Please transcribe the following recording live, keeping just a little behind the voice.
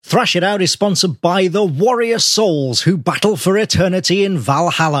Thrash It Out is sponsored by the Warrior Souls who battle for eternity in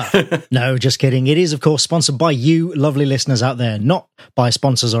Valhalla. No, just kidding. It is, of course, sponsored by you lovely listeners out there, not by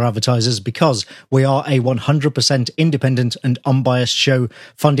sponsors or advertisers, because we are a 100% independent and unbiased show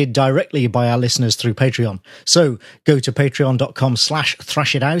funded directly by our listeners through Patreon. So go to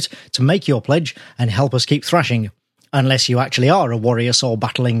patreon.com/thrashitout to make your pledge and help us keep thrashing. Unless you actually are a warrior soul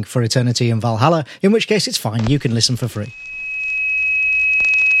battling for eternity in Valhalla, in which case it's fine, you can listen for free.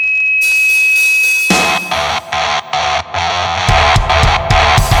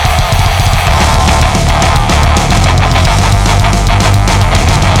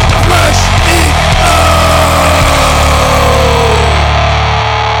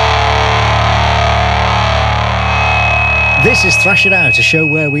 This is Thrash It Out, a show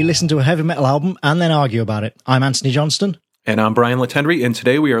where we listen to a heavy metal album and then argue about it. I'm Anthony Johnston. And I'm Brian Latendry, and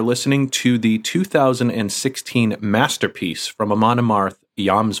today we are listening to the 2016 masterpiece from Amon Amarth,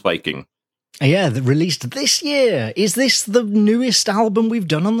 Jomsviking. Yeah, released this year. Is this the newest album we've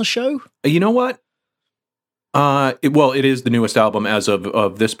done on the show? You know what? It is the newest album as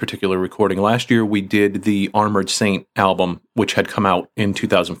of this particular recording. Last year we did the Armored Saint album, which had come out in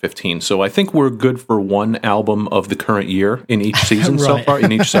 2015. So I think we're good for one album of the current year in each season Right. so far,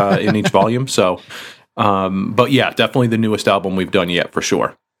 in each volume. So, but yeah, definitely the newest album we've done yet for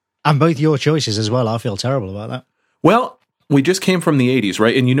sure. And both your choices as well. I feel terrible about that. Well, we just came from the 80s,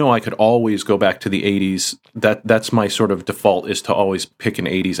 right? And I could always go back to the 80s. That's my sort of default, is to always pick an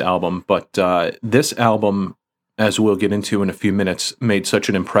 80s album. But this album, as we'll get into in a few minutes, made such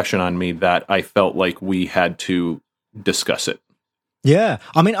an impression on me that I felt like we had to discuss it. Yeah,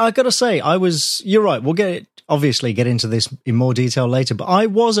 I memean, I gotta say, you're right, we'll obviously get into this in more detail later, but I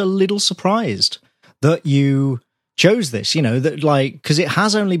was a little surprised that you chose this, because it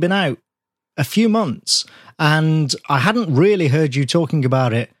has only been out a few months, and I hadn't really heard you talking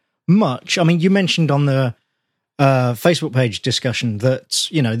about it much. I mean, you mentioned on the Facebook page discussion that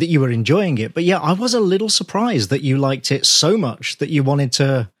you were enjoying it, but yeah, I was a little surprised that you liked it so much that you wanted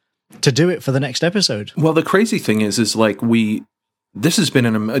to do it for the next episode. Well, the crazy thing is like this has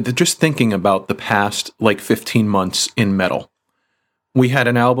been just thinking about the past 15 months in metal. We had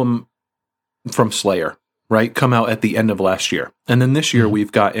an album from Slayer, right, come out at the end of last year, and then this year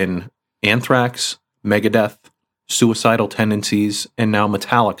we've gotten Anthrax, Megadeth, Suicidal Tendencies, and now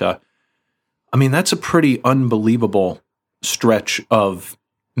Metallica. I mean, that's a pretty unbelievable stretch of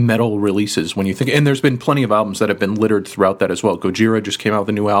metal releases when you think, and there's been plenty of albums that have been littered throughout that as well. Gojira just came out with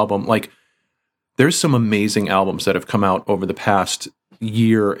a new album. There's some amazing albums that have come out over the past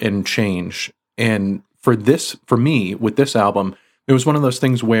year and change. And for me, with this album, it was one of those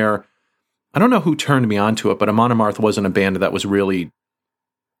things where I don't know who turned me onto it, but Amon Amarth wasn't a band that was really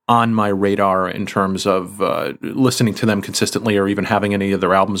on my radar in terms of listening to them consistently or even having any of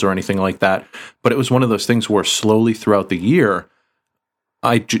their albums or anything like that. But it was one of those things where slowly throughout the year,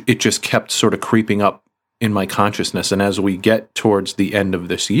 it just kept sort of creeping up in my consciousness. And as we get towards the end of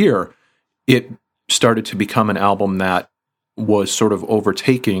this year, it started to become an album that was sort of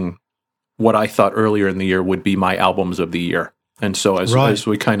overtaking what I thought earlier in the year would be my albums of the year. And so as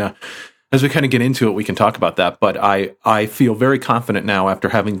we kind of get into it, we can talk about that. But I feel very confident now after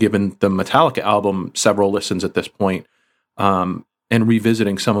having given the Metallica album several listens at this point, and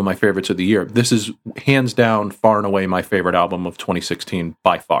revisiting some of my favorites of the year. This is hands down, far and away, my favorite album of 2016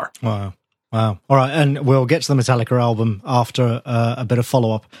 by far. Wow. All right, and we'll get to the Metallica album after a bit of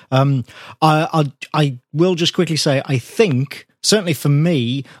follow-up. I will just quickly say, I think, certainly for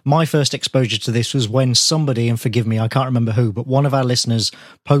me, my first exposure to this was when somebody, and forgive me, I can't remember who, but one of our listeners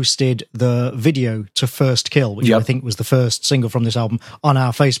posted the video to First Kill, which I think was the first single from this album, on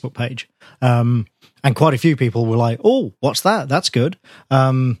our Facebook page. And quite a few people were like, oh, what's that? That's good.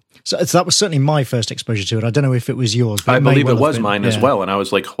 So that was certainly my first exposure to it. I don't know if it was yours. But I believe it was mine as well. And I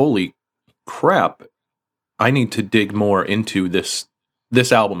was like, holy crap, I need to dig more into this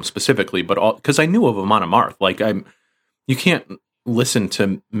album specifically, but because I knew of Amon Amarth. You can't listen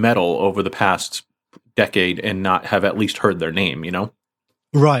to metal over the past decade and not have at least heard their name,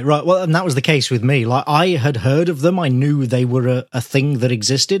 Right. Well, and that was the case with me. I had heard of them. I knew they were a thing that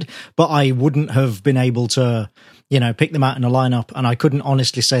existed, but I wouldn't have been able to, pick them out in a lineup. And I couldn't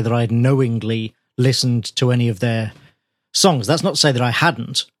honestly say that I had knowingly listened to any of their songs. That's not to say that I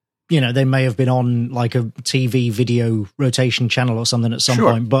hadn't. They may have been on like a TV video rotation channel or something at some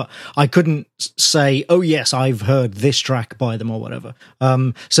point, but I couldn't say, oh yes, I've heard this track by them or whatever.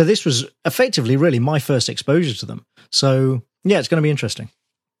 So this was effectively really my first exposure to them. So yeah, it's going to be interesting.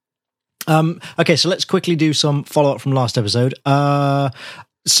 Okay, so let's quickly do some follow-up from last episode.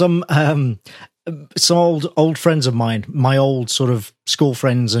 Some some old friends of mine, my old sort of school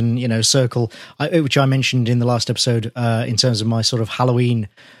friends and, circle, which I mentioned in the last episode in terms of my sort of Halloween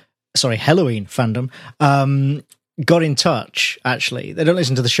fandom, got in touch, actually. They don't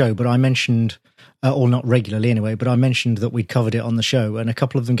listen to the show, but I mentioned, or not regularly anyway, but I mentioned that we'd covered it on the show, and a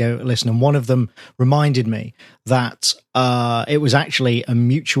couple of them go listen, and one of them reminded me that it was actually a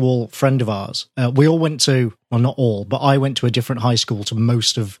mutual friend of ours. We all went to, well, not all, but I went to a different high school to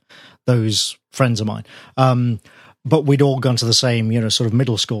most of those friends of mine. But we'd all gone to the same, sort of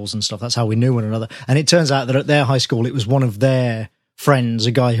middle schools and stuff. That's how we knew one another. And it turns out that at their high school, it was one of their friends,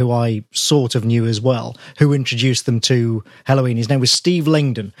 a guy who I sort of knew as well, who introduced them to Helloween. His name was Steve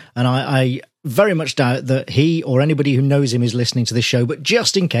Langdon, and I very much doubt that he or anybody who knows him is listening to this show, but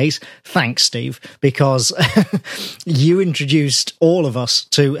just in case, thanks, Steve, because you introduced all of us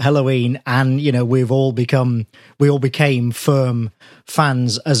to Helloween, and we all became firm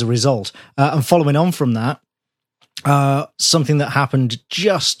fans as a result. And following on from that, something that happened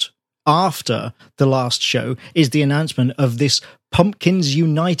just after the last show is the announcement of this Pumpkins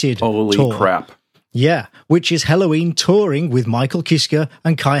United Holy tour. crap. Yeah, which is Helloween touring with Michael Kiske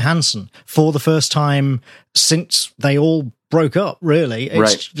and Kai Hansen for the first time since they all broke up, really.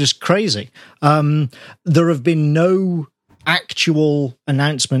 It's just crazy. There have been no actual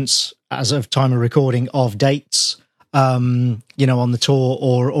announcements as of time of recording of dates, on the tour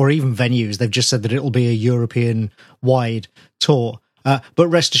or even venues. They've just said that it'll be a European-wide tour. But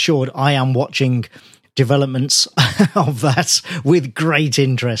rest assured, I am watching developments of that with great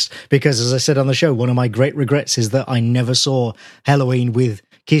interest, because as I said on the show, one of my great regrets is that I never saw Helloween with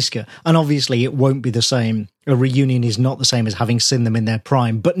Kiske, and obviously it won't be the same. A reunion is not the same as having seen them in their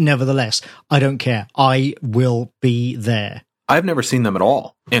prime, but nevertheless, I don't care. I will be there. I've never seen them at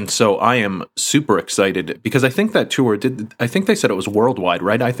all, and so I am super excited because I think that tour I think they said it was worldwide,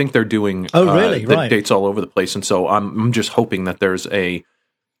 right? I think they're doing right. dates all over the place, and so I'm just hoping that there's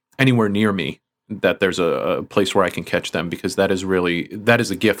anywhere near me that there's a place where I can catch them, because that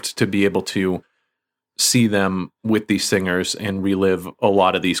is a gift to be able to see them with these singers and relive a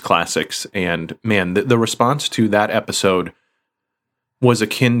lot of these classics. And man, the response to that episode was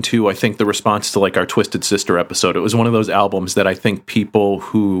akin to, I think, the response to like our Twisted Sister episode. It was one of those albums that I think people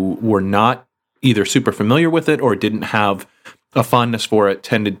who were not either super familiar with it or didn't have a fondness for it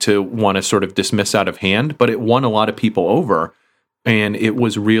tended to want to sort of dismiss out of hand, but it won a lot of people over, and it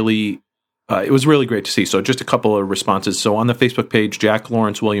was really great to see. So just a couple of responses. So on the Facebook page, Jack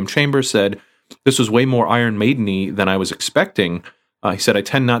Lawrence William Chambers said, "This was way more Iron Maiden-y than I was expecting." He said, "I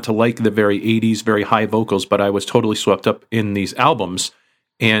tend not to like the very 80s, very high vocals, but I was totally swept up in these albums."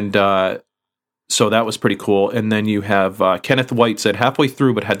 And so that was pretty cool. And then you have Kenneth White said, "Halfway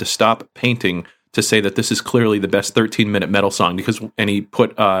through, but had to stop painting to say that this is clearly the best 13-minute metal song," and he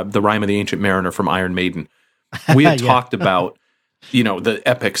put the Rime of the Ancient Mariner from Iron Maiden. We had talked about the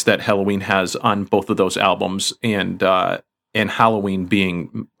epics that Helloween has on both of those albums, and Halloween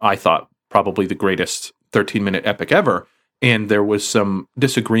being, I thought, probably the greatest 13-minute epic ever. And there was some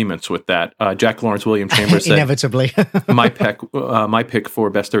disagreements with that. Jack Lawrence William Chambers said, inevitably, my pick for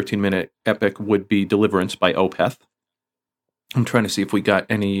best 13-minute epic would be Deliverance by Opeth. I'm trying to see if we got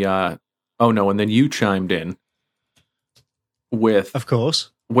any. Oh no! And then you chimed in with, of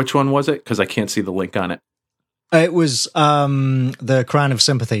course. Which one was it? Because I can't see the link on it. It was the Crown of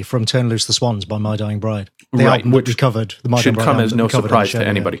Sympathy from Turn Loose the Swans by My Dying Bride. The right, album which we covered. The should come as no surprise to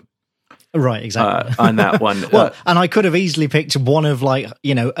anybody. Yeah. Right, exactly. On that one. Well, and I could have easily picked one of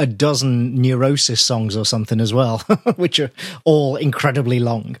a dozen Neurosis songs or something as well, which are all incredibly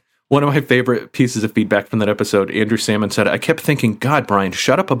long. One of my favorite pieces of feedback from that episode, Andrew Salmon said, "I kept thinking, God, Brian,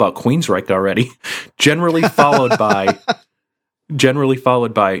 shut up about Queensryche already." Generally followed by,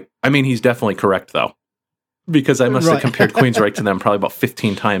 I mean, he's definitely correct, though, because I must have compared Queensryche to them probably about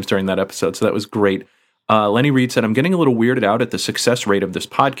 15 times during that episode, so that was great. Lenny Reed said, "I'm getting a little weirded out at the success rate of this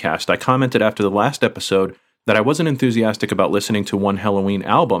podcast. I commented after the last episode that I wasn't enthusiastic about listening to one Helloween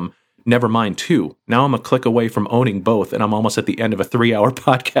album, never mind two. Now I'm a click away from owning both, and I'm almost at the end of a 3-hour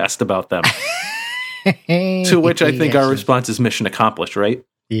podcast about them." To which I think our response is mission accomplished, right?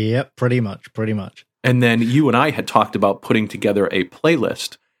 Yep, pretty much. And then you and I had talked about putting together a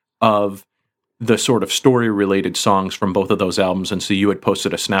playlist of the sort of story-related songs from both of those albums, and so you had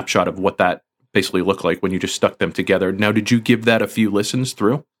posted a snapshot of what that basically look like when you just stuck them together. Now, did you give that a few listens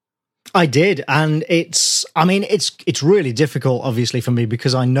through? I did, and it's really difficult, obviously, for me,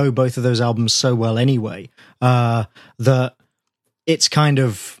 because I know both of those albums so well anyway, that it's kind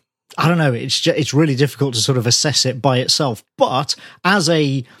of, I don't know, it's really difficult to sort of assess it by itself. But as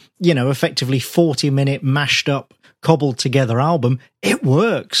a, effectively 40-minute mashed up, cobbled together album, it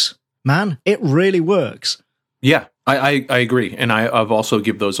works. man. It really works. Yeah, I agree. And I've also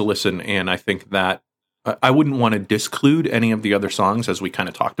give those a listen. And I think that I wouldn't want to disclude any of the other songs as we kind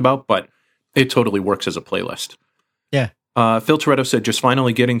of talked about, but it totally works as a playlist. Yeah. Phil Toretto said, just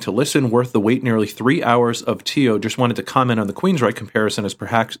finally getting to listen, worth the wait, nearly 3 hours of Tio. Just wanted to comment on the Queensryche comparison as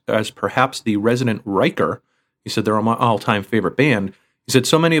perhaps the resident Riker. He said they're my all-time favorite band. He said,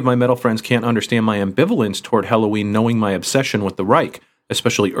 so many of my metal friends can't understand my ambivalence toward Helloween, knowing my obsession with the Reich,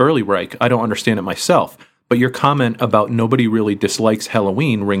 especially early Reich. I don't understand it myself. But your comment about nobody really dislikes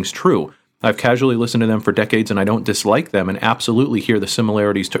Helloween rings true. I've casually listened to them for decades and I don't dislike them and absolutely hear the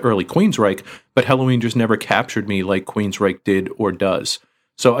similarities to early Queensryche, but Helloween just never captured me like Queensryche did or does.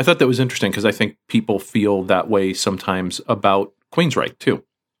 So I thought that was interesting because I think people feel that way sometimes about Queensryche too.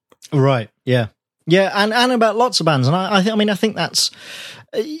 Right, yeah. Yeah, and about lots of bands. And I think that's,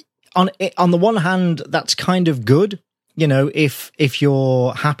 on the one hand, that's kind of good. You know, if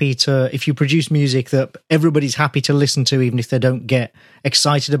you're happy to, if you produce music that everybody's happy to listen to, even if they don't get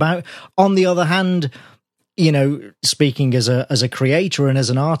excited about. On the other hand, you know, speaking as a creator and as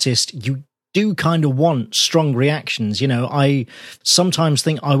an artist, you do kind of want strong reactions. You know, I sometimes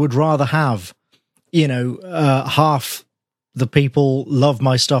think I would rather have, you know, half the people love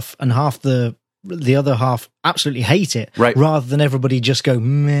my stuff and half the other half absolutely hate it, right, rather than everybody just go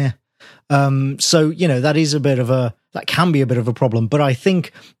meh. So, you know, that can be a bit of a problem, but I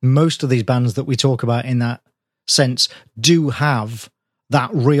think most of these bands that we talk about in that sense do have that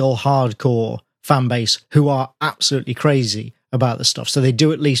real hardcore fan base who are absolutely crazy about the stuff. So they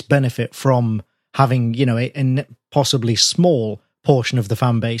do at least benefit from having, you know, a possibly small portion of the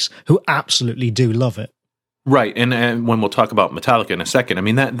fan base who absolutely do love it. Right, and when we'll talk about Metallica in a second, I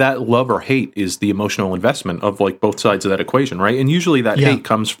mean, that love or hate is the emotional investment of, like, both sides of that equation, right? And usually that hate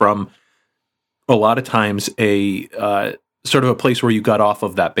comes from, a lot of times, a sort of a place where you got off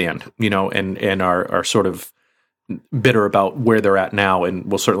of that band, you know, and are sort of bitter about where they're at now, and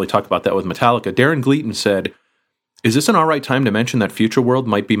we'll certainly talk about that with Metallica. Darren Gleaton said, is this an all right time to mention that Future World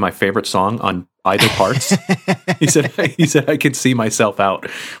might be my favorite song on either parts? He said, I could see myself out,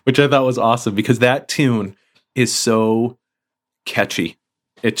 which I thought was awesome because that tune is so catchy.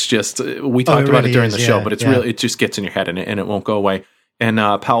 It's just, we talked about it during the show, but it's really, it just gets in your head and it won't go away. And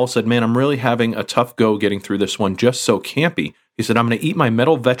Powell said, man, I'm really having a tough go getting through this one, just so campy. He said, I'm going to eat my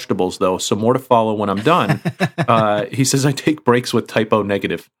metal vegetables, though, so more to follow when I'm done. He says, I take breaks with Typo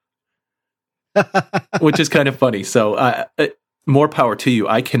Negative, which is kind of funny. So more power to you.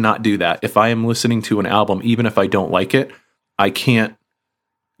 I cannot do that. If I am listening to an album, even if I don't like it, I can't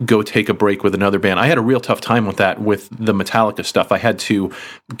go take a break with another band. I had a real tough time with that with the Metallica stuff. I had to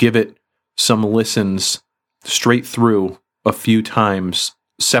give it some listens straight through a few times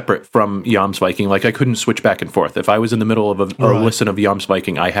separate from Jomsviking. Like, I couldn't switch back and forth. If I was in the middle of a listen of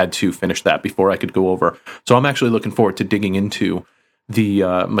Jomsviking, I had to finish that before I could go over. So I'm actually looking forward to digging into the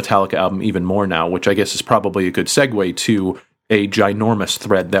Metallica album even more now, which I guess is probably a good segue to a ginormous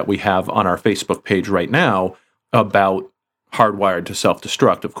thread that we have on our Facebook page right now about Hardwired to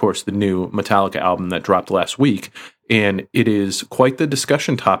Self-Destruct, of course, the new Metallica album that dropped last week. And it is quite the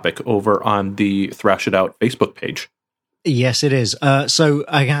discussion topic over on the Thrash It Out Facebook page. Yes, it is. So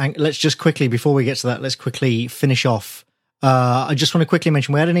let's just quickly, before we get to that, let's quickly finish off. I just want to quickly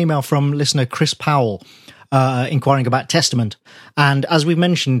mention, we had an email from listener Chris Powell inquiring about Testament. And as we've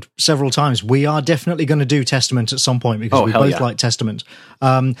mentioned several times, we are definitely going to do Testament at some point because we both like Testament.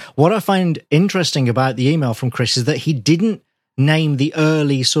 What I find interesting about the email from Chris is that he didn't name the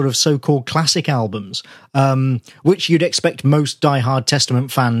early sort of so-called classic albums, which you'd expect most diehard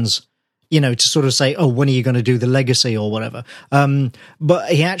Testament fans, you know, to sort of say, oh, when are you going to do the Legacy or whatever? But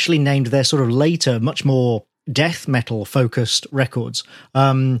he actually named their sort of later, much more death metal focused records,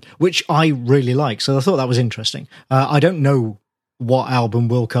 which I really like. So I thought that was interesting. I don't know what album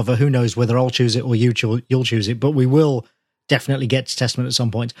we'll cover. Who knows whether I'll choose it or you'll choose it, but we will definitely get to Testament at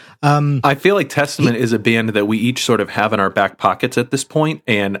some point. I feel like Testament is a band that we each sort of have in our back pockets at this point.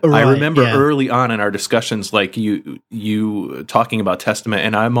 And I remember early on in our discussions, like you talking about Testament,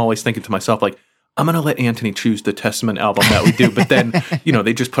 and I'm always thinking to myself, like, I'm going to let Anthony choose the Testament album that we do. But then, you know,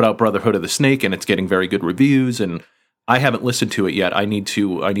 they just put out Brotherhood of the Snake and it's getting very good reviews. And I haven't listened to it yet. I need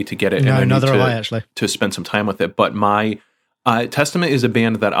to get it. No, and neither have I, actually. To spend some time with it. But my Testament is a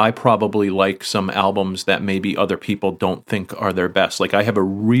band that I probably like some albums that maybe other people don't think are their best. Like, I have a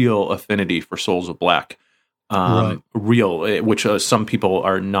real affinity for Souls of Black, which some people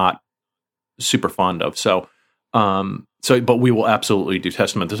are not super fond of. So, but we will absolutely do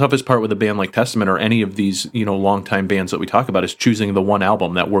Testament. The toughest part with a band like Testament or any of these, you know, longtime bands that we talk about is choosing the one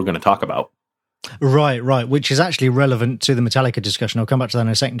album that we're going to talk about. Right, which is actually relevant to the Metallica discussion. I'll come back to that in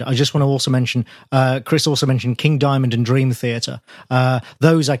a second. I just want to also mention, Chris also mentioned King Diamond and Dream Theater.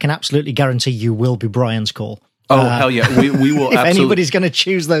 Those I can absolutely guarantee you will be Brian's call. Oh, hell yeah. We will if absolutely. anybody's going to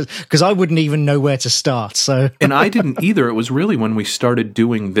choose those, because I wouldn't even know where to start. So, And I didn't either. It was really when we started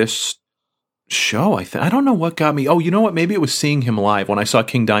doing this show. I don't know what got me. Oh, you know what? Maybe it was seeing him live when I saw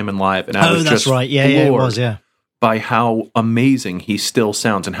King Diamond live. And I was that's just right. Yeah, it was, yeah. By how amazing he still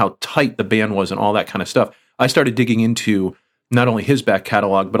sounds and how tight the band was and all that kind of stuff. I started digging into not only his back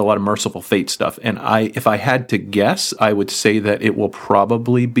catalog, but a lot of Merciful Fate stuff. And if I had to guess, I would say that it will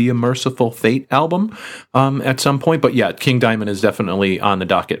probably be a Merciful Fate album at some point. But yeah, King Diamond is definitely on the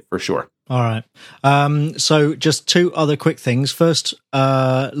docket for sure. All right. So just two other quick things. First,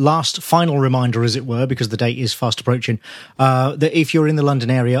 last final reminder, as it were, because the date is fast approaching, that if you're in the London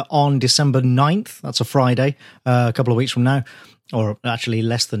area on December 9th, that's a Friday, a couple of weeks from now, or actually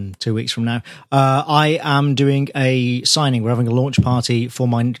less than 2 weeks from now, I am doing a signing. We're having a launch party for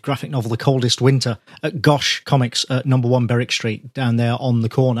my graphic novel, The Coldest Winter, at Gosh Comics at number 1 Berwick Street, down there on the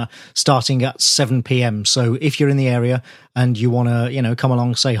corner, starting at 7 p.m. So if you're in the area and you want to, come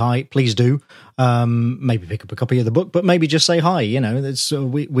along, say hi, please do. Maybe pick up a copy of the book, but maybe just say hi. It's,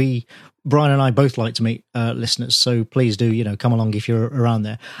 we Brian and I both like to meet listeners, so please do, come along if you're around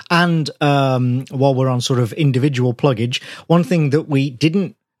there. And while we're on sort of individual pluggage, one thing that we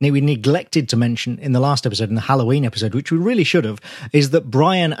neglected to mention in the last episode, in the Halloween episode, which we really should have, is that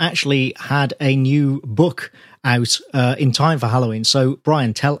Brian actually had a new book out in time for Halloween. So,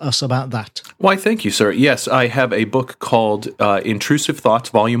 Brian, tell us about that. Why, thank you, sir. Yes, I have a book called Intrusive Thoughts,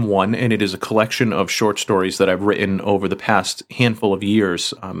 Volume 1, and it is a collection of short stories that I've written over the past handful of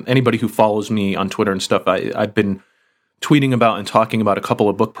years. Anybody who follows me on Twitter and stuff, I've been tweeting about and talking about a couple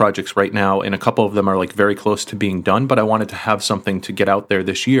of book projects right now, and a couple of them are like very close to being done, but I wanted to have something to get out there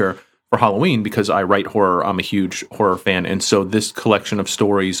this year for Halloween because I write horror. I'm a huge horror fan, and so this collection of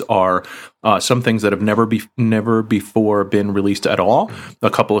stories are some things that have never before been released at all, a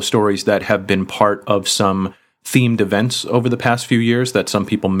couple of stories that have been part of some themed events over the past few years that some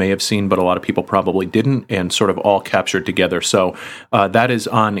people may have seen, but a lot of people probably didn't, and sort of all captured together. So that is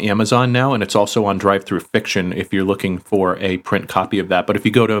on Amazon now, and it's also on Drive-Thru Fiction if you're looking for a print copy of that. But if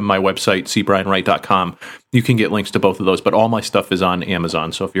you go to my website, cbrianwright.com, you can get links to both of those. But all my stuff is on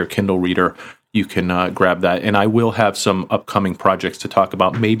Amazon, so if you're a Kindle reader, you can grab that. And I will have some upcoming projects to talk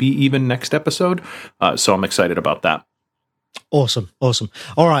about, maybe even next episode, so I'm excited about that. Awesome.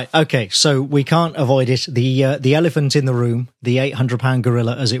 All right, okay, so we can't avoid it. The elephant in the room, the 800-pound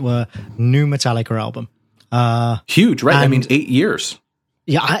gorilla, as it were, new Metallica album. Huge, right? I mean, 8 years.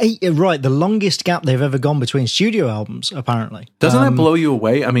 Yeah, right, the longest gap they've ever gone between studio albums, apparently. Doesn't that blow you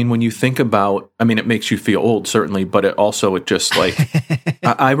away? I mean, when you think about, it makes you feel old, certainly, but it just, like,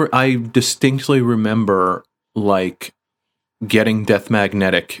 I distinctly remember, like, getting Death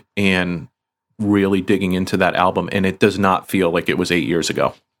Magnetic and really digging into that album, and it does not feel like it was 8 years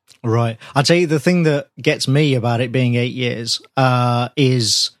ago. Right. I'll tell you, the thing that gets me about it being 8 years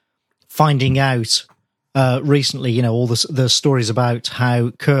is finding out recently, all the stories about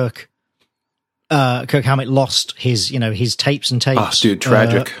how Kirk Hammett lost his tapes and tapes. Oh, dude,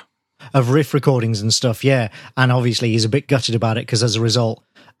 tragic. Of riff recordings and stuff, yeah. And obviously he's a bit gutted about it because as a result,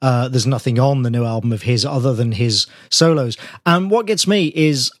 there's nothing on the new album of his other than his solos. And what gets me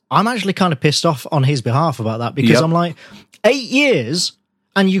is I'm actually kind of pissed off on his behalf about that because I'm like, 8 years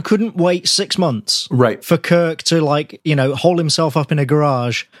and you couldn't wait 6 months right for Kirk to hole himself up in a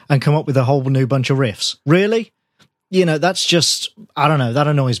garage and come up with a whole new bunch of riffs. Really? That's just, I don't know, that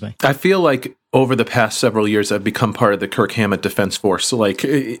annoys me. I feel like over the past several years, I've become part of the Kirk Hammett Defense Force. Like,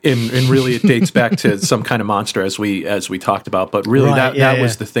 and really, it dates back to some kind of monster, as we talked about. But really, that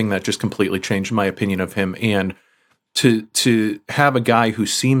was the thing that just completely changed my opinion of him. And to have a guy who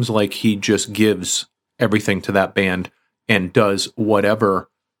seems like he just gives everything to that band and does whatever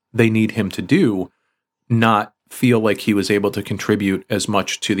they need him to do, not feel like he was able to contribute as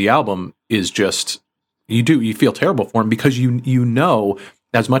much to the album is just, you feel terrible for him because you know.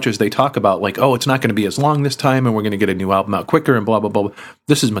 As much as they talk about, like, oh, it's not going to be as long this time and we're going to get a new album out quicker and blah, blah, blah.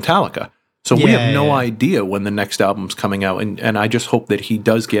 This is Metallica. So we have no idea when the next album's coming out. And I just hope that he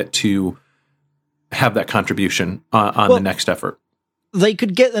does get to have that contribution on the next effort. They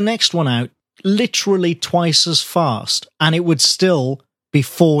could get the next one out literally twice as fast and it would still be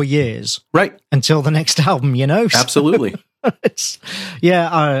 4 years. Right. Until the next album, Absolutely. I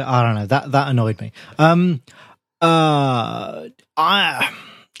don't know. That annoyed me.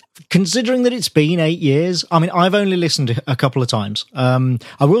 Considering that it's been 8 years, I've only listened a couple of times. I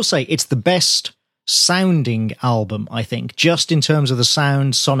will say it's the best sounding album, I think, just in terms of the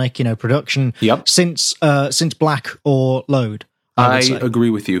sound, sonic, production. Yep. Since Black or Load. I agree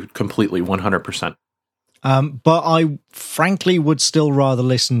with you completely, 100%. But I frankly would still rather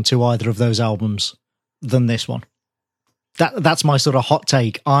listen to either of those albums than this one. That's my sort of hot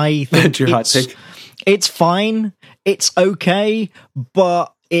take. I think that's your hot take. It's fine. It's okay,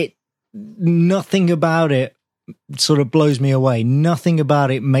 but nothing about it sort of blows me away. Nothing about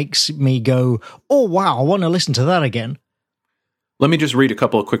it makes me go, "Oh wow, I want to listen to that again." Let me just read a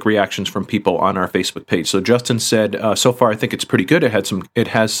couple of quick reactions from people on our Facebook page. So Justin said, so far I think it's pretty good. It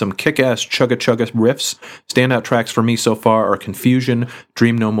has some kick-ass chugga-chugga riffs. Standout tracks for me so far are Confusion,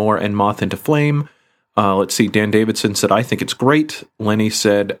 Dream No More, and Moth into Flame. Let's see, Dan Davidson said, I think it's great. Lenny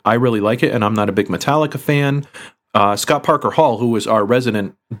said, I really like it, and I'm not a big Metallica fan. Scott Parker Hall, who was our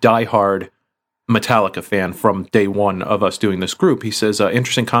resident diehard Metallica fan from day one of us doing this group, he says,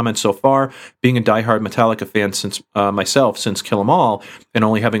 interesting comments so far. Being a diehard Metallica fan since Kill 'Em All, and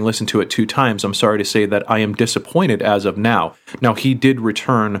only having listened to it 2 times, I'm sorry to say that I am disappointed as of now. Now, he did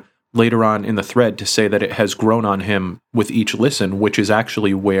return later on in the thread to say that it has grown on him with each listen, which is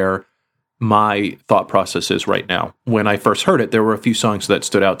actually where my thought process is right now. When I first heard it, there were a few songs that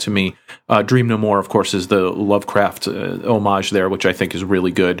stood out to me. Dream No More, of course, is the Lovecraft homage there, which I think is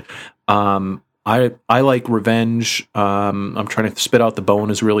really good. I like Revenge. I'm trying to Spit Out the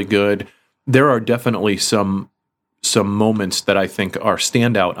Bone is really good. There are definitely some moments that I think are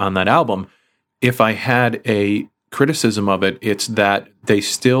standout on that album. If I had a criticism of it, it's that they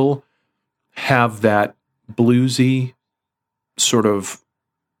still have that bluesy sort of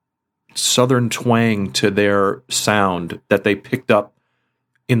southern twang to their sound that they picked up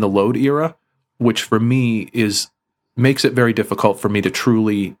in the Load era, which for me makes it very difficult for me to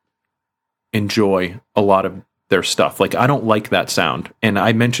truly enjoy a lot of their stuff. Like, I don't like that sound. And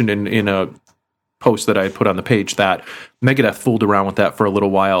I mentioned in a post that I put on the page that Megadeth fooled around with that for a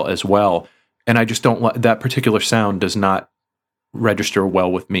little while as well. And I just don't like that particular sound, does not register well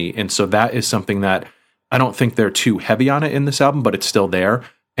with me. And so that is something that I don't think they're too heavy on it in this album, but it's still there.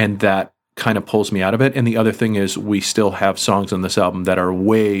 And that kind of pulls me out of it. And the other thing is we still have songs on this album that are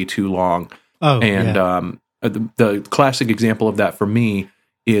way too long. Oh, and yeah. The classic example of that for me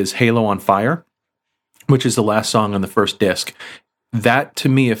is Halo on Fire, which is the last song on the first disc. That, to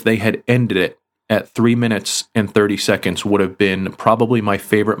me, if they had ended it at 3 minutes and 30 seconds, would have been probably my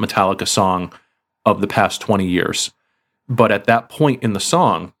favorite Metallica song of the past 20 years. But at that point in the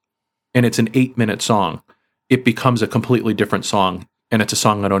song, and it's an 8-minute song, it becomes a completely different song, and it's a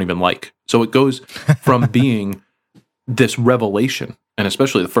song I don't even like. So it goes from being this revelation, and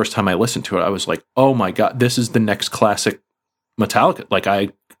especially the first time I listened to it, I was like, oh my God, this is the next classic Metallica. Like,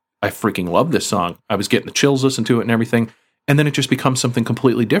 I freaking love this song. I was getting the chills listening to it and everything. And then it just becomes something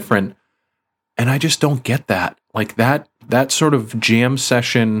completely different. And I just don't get that. Like, that sort of jam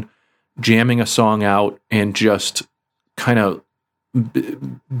session, jamming a song out and just kind of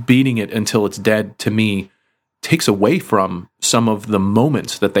beating it until it's dead, to me, takes away from some of the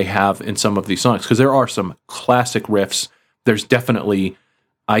moments that they have in some of these songs. Because there are some classic riffs. There's definitely,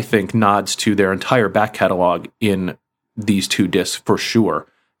 I think, nods to their entire back catalog in these 2 discs for sure.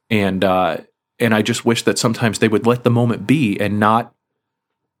 And I just wish that sometimes they would let the moment be and not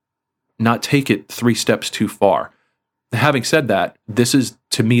take it 3 steps too far. Having said that, this is,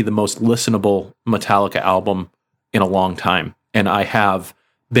 to me, the most listenable Metallica album in a long time. And I have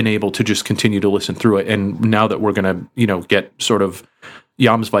been able to just continue to listen through it. And now that we're going to, get sort of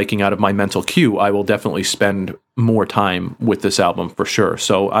Jomsviking out of my mental queue, I will definitely spend more time with this album for sure.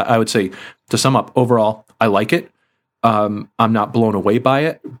 So I would say, to sum up, overall, I like it. I'm not blown away by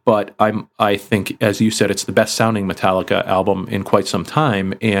it, but I think, as you said, it's the best sounding Metallica album in quite some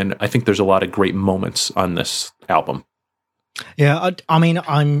time. And I think there's a lot of great moments on this album. Yeah, I mean,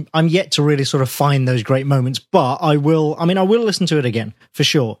 I'm yet to really sort of find those great moments, but I will listen to it again for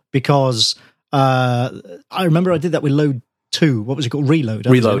sure, because I remember I did that with Load 2. What was it called? Reload.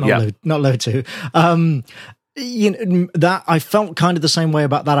 Reload, yeah. Not Load 2. That I felt kind of the same way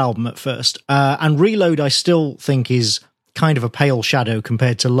about that album at first. And Reload I still think is kind of a pale shadow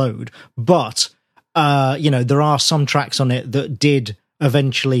compared to Load, but there are some tracks on it that did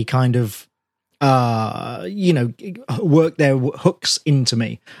eventually kind of work their hooks into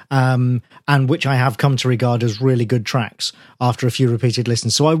me, and which I have come to regard as really good tracks after a few repeated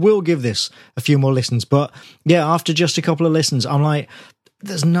listens. So I will give this a few more listens, but yeah, after just a couple of listens, I'm like,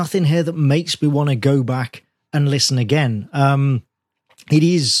 there's nothing here that makes me want to go back and listen again. It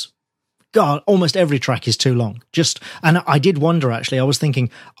is, God, almost every track is too long. And I did wonder, actually, I was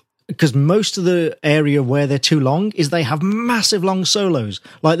thinking, because most of the area where they're too long is they have massive long solos.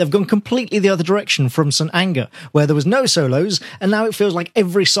 Like they've gone completely the other direction from St. Anger, where there was no solos, and now it feels like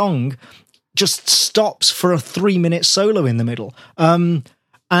every song just stops for a 3-minute solo in the middle. And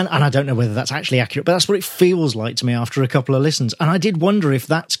I don't know whether that's actually accurate, but that's what it feels like to me after a couple of listens. And I did wonder if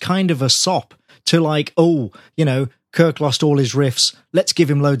that's kind of a sop to like, oh, you know, Kirk lost all his riffs, let's give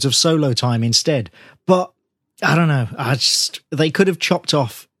him loads of solo time instead. But I don't know. They could have chopped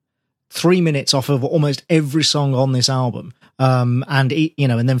off 3 minutes off of almost every song on this album, and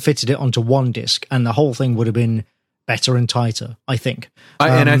then fitted it onto one disc, and the whole thing would have been better and tighter, I think.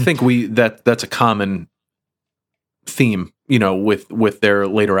 And I think that's a common theme, you know, with their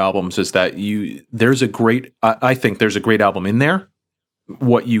later albums, is that I think there's a great album in there.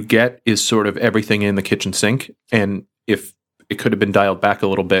 What you get is sort of everything in the kitchen sink, and if it could have been dialed back a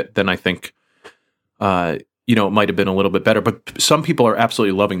little bit, then I think it might have been a little bit better. But some people are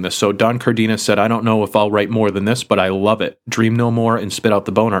absolutely loving this. So Don Cardenas said, I don't know if I'll write more than this, but I love it. Dream No More and Spit Out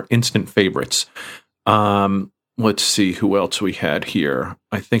the Bone are instant favorites. Let's see who else we had here.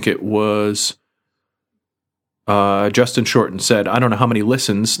 I think it was Justin Shorten said, I don't know how many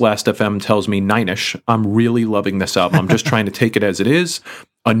listens. Last FM tells me 9-ish. I'm really loving this album. I'm just trying to take it as it is.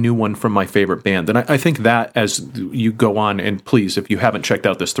 A new one from my favorite band. And I think that as you go on, and please, if you haven't checked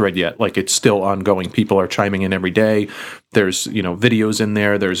out this thread yet, like it's still ongoing. People are chiming in every day. There's, videos in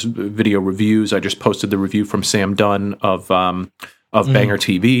there. There's video reviews. I just posted the review from Sam Dunn of Banger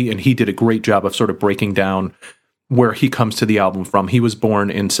TV, and he did a great job of sort of breaking down where he comes to the album from. He was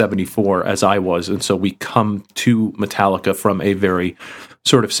born in 1974, as I was, and so we come to Metallica from a very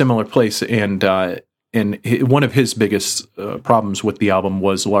sort of similar place. And one of his biggest problems with the album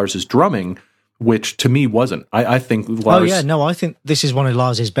was Lars's drumming, which to me wasn't. I think Lars... Oh, yeah, no, I think this is one of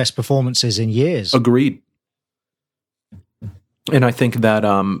Lars's best performances in years. Agreed. And I think that,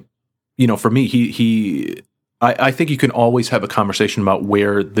 for me, I think you can always have a conversation about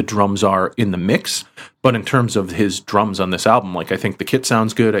where the drums are in the mix, but in terms of his drums on this album, like I think the kit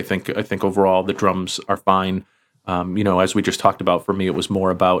sounds good. I think overall the drums are fine. As we just talked about, for me it was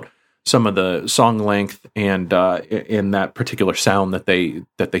more about some of the song length and in that particular sound that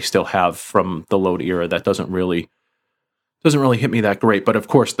they still have from the Load era that doesn't really hit me that great. But of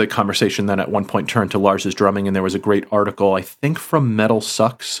course, the conversation then at one point turned to Lars's drumming, and there was a great article, I think from Metal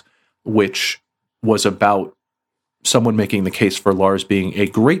Sucks, which was about someone making the case for Lars being a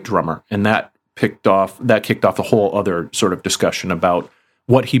great drummer, and that kicked off a whole other sort of discussion about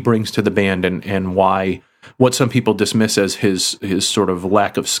what he brings to the band and why what some people dismiss as his sort of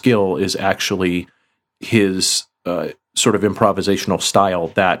lack of skill is actually his sort of improvisational style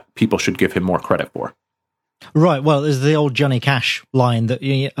that people should give him more credit for. Right. Well, there's the old Johnny Cash line that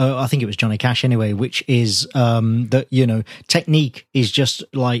I think it was Johnny Cash anyway, which is that technique is just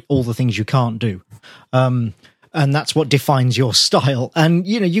like all the things you can't do. And that's what defines your style. And,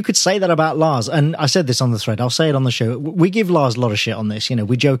 you could say that about Lars. And I said this on the thread. I'll say it on the show. We give Lars a lot of shit on this.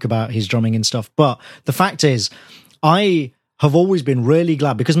 We joke about his drumming and stuff. But the fact is, I have always been really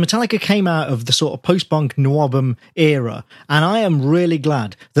glad because Metallica came out of the sort of post-punk Nwabum era. And I am really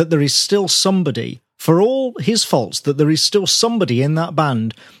glad that there is still somebody, for all his faults, that there is still somebody in that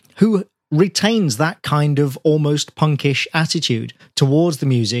band who retains that kind of almost punkish attitude towards the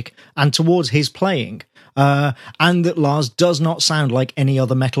music and towards his playing. And that Lars does not sound like any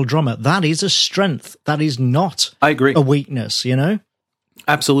other metal drummer. That is a strength. That is not I agree. A weakness,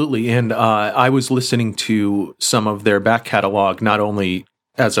 Absolutely. And I was listening to some of their back catalog, not only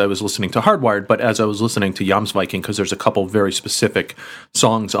as I was listening to Hardwired, but as I was listening to Jomsviking, because there's a couple very specific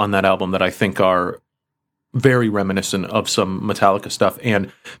songs on that album that I think are very reminiscent of some Metallica stuff.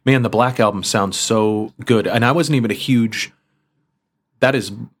 And man, the Black Album sounds so good. And I wasn't even that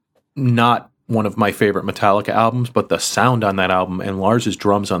is not one of my favorite Metallica albums, but the sound on that album and Lars's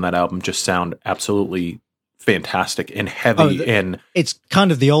drums on that album just sound absolutely fantastic and heavy. And it's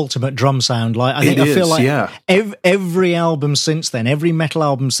kind of the ultimate drum sound. Like I feel like every album since then, every metal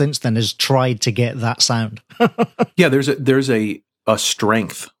album since then has tried to get that sound. Yeah, there's a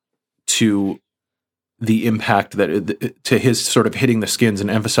strength to the impact to his sort of hitting the skins and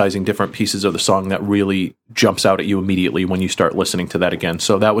emphasizing different pieces of the song that really jumps out at you immediately when you start listening to that again.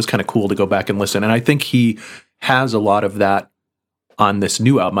 So that was kind of cool to go back and listen. And I think he has a lot of that on this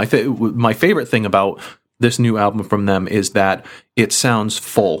new album. My favorite thing about this new album from them is that it sounds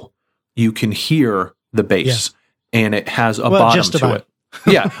full. You can hear the bass and it has a bottom to it.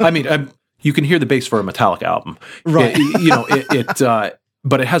 Yeah. I mean, you can hear the bass for a Metallica album, right?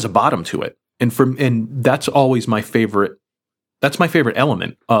 But it has a bottom to it. And that's always my favorite. That's my favorite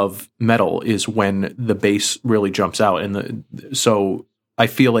element of metal is when the bass really jumps out. So I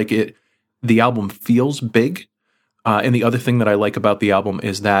feel like the album feels big. And the other thing that I like about the album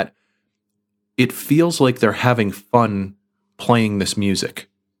is that it feels like they're having fun playing this music.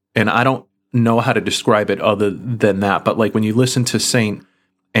 And I don't know how to describe it other than that. But like when you listen to Saint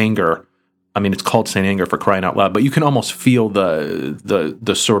Anger, I mean, it's called Saint Anger for crying out loud, but you can almost feel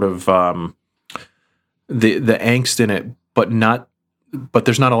the sort of the angst in it, but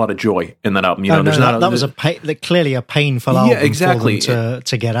there's not a lot of joy in that album. You know, that was clearly a painful album. Yeah, exactly. For them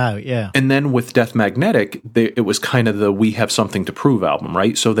to get out. Yeah. And then with Death Magnetic, it was kind of the "We Have Something to Prove" album,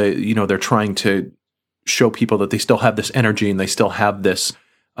 right? So they're trying to show people that they still have this energy and they still have this,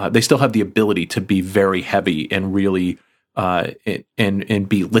 they still have the ability to be very heavy and really and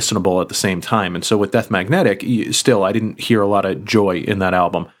be listenable at the same time. And so with Death Magnetic, I didn't hear a lot of joy in that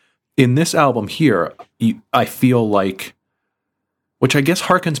album. In this album here, I feel like, which I guess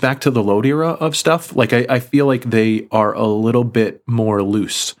harkens back to the Load era of stuff. Like I feel like they are a little bit more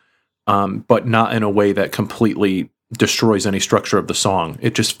loose, but not in a way that completely destroys any structure of the song.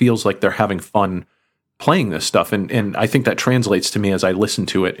 It just feels like they're having fun playing this stuff. And I think that translates to me as I listen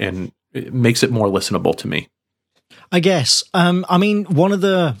to it, and it makes it more listenable to me. I guess. I mean,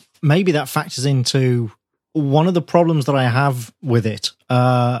 maybe that factors into one of the problems that I have with it,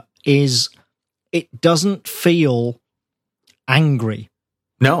 is it doesn't feel angry.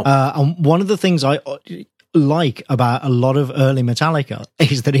 No. And one of the things I like about a lot of early Metallica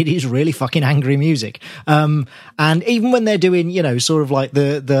is that it is really fucking angry music. And even when they're doing, sort of like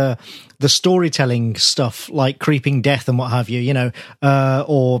the storytelling stuff, like Creeping Death and what have you,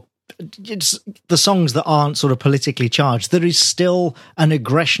 or it's the songs that aren't sort of politically charged, there is still an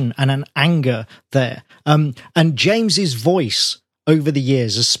aggression and an anger there. And James's voice over the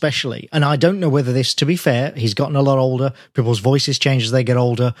years especially, and I don't know whether this, to be fair, he's gotten a lot older, people's voices change as they get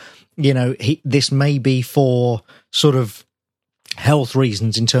older, this may be for sort of health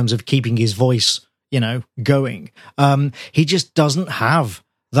reasons in terms of keeping his voice, going. He just doesn't have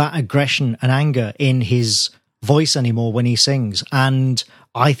that aggression and anger in his voice anymore when he sings, and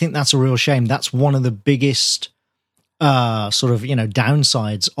I think that's a real shame. That's one of the biggest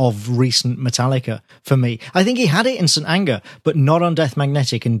downsides of recent Metallica for me. I think he had it in Saint Anger, but not on Death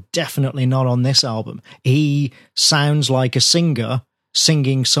Magnetic, and definitely not on this album. He sounds like a singer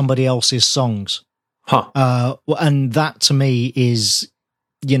singing somebody else's songs. And that to me is,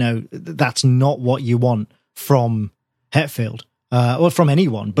 that's not what you want from Hetfield, or from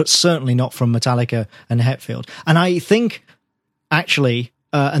anyone, but certainly not from Metallica and Hetfield. And I think, actually,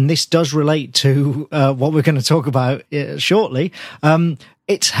 and this does relate to what we're going to talk about shortly,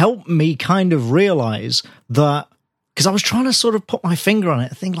 it's helped me kind of realize that, because I was trying to sort of put my finger on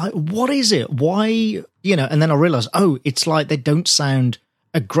it, think like, what is it? Why, and then I realized, it's like they don't sound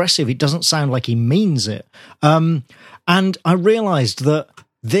aggressive. It doesn't sound like he means it. And I realized that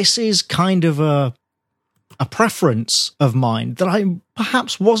this is kind of a preference of mine that I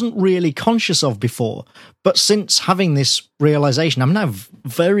perhaps wasn't really conscious of before. But since having this realization, I'm now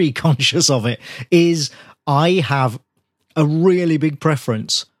very conscious of it, is I have a really big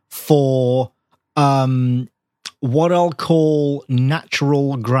preference for what I'll call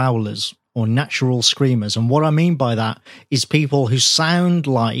natural growlers or natural screamers. And what I mean by that is people who sound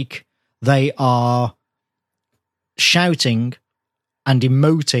like they are shouting and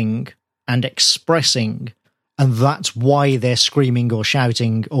emoting and expressing, and that's why they're screaming or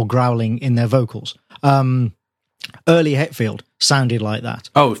shouting or growling in their vocals. Early Hetfield sounded like that.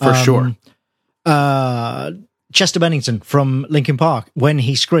 Oh, for sure. Chester Bennington from Linkin Park, when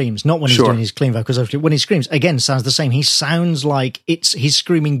he screams, not when he's doing his clean vocals, when he screams, again, sounds the same. He sounds like he's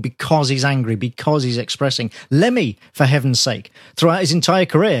screaming because he's angry, because he's expressing. Lemmy, for heaven's sake, throughout his entire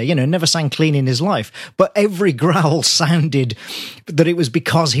career, never sang clean in his life, but every growl sounded that it was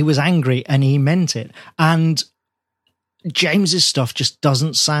because he was angry and he meant it. And James's stuff just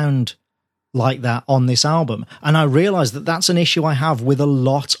doesn't sound like that on this album. And I realized that that's an issue I have with a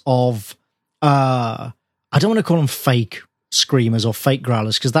lot of, I don't want to call them fake screamers or fake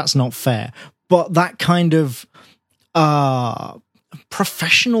growlers, because that's not fair, but that kind of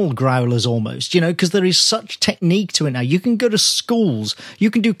professional growlers almost, because there is such technique to it now. You can go to schools, you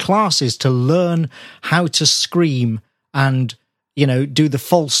can do classes to learn how to scream and, do the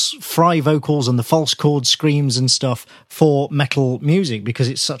false fry vocals and the false chord screams and stuff for metal music, because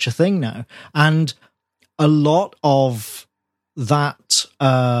it's such a thing now. And a lot of that,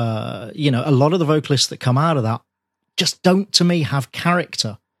 a lot of the vocalists that come out of that just don't, to me, have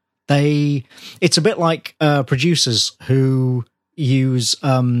character. It's a bit like producers who use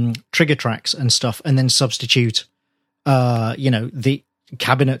trigger tracks and stuff and then substitute, the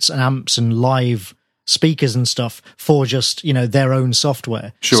cabinets and amps and live speakers and stuff for just, their own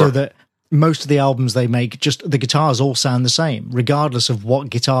software. Sure. So that most of the albums they make, just the guitars all sound the same, regardless of what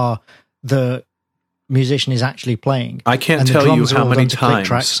guitar the musician is actually playing. I can't tell you how many times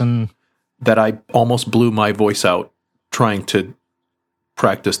tracks that I almost blew my voice out trying to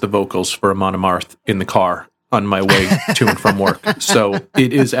practice the vocals for Amon Amarth in the car on my way to and from work. So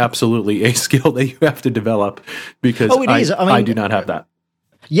it is absolutely a skill that you have to develop, because I do not have that.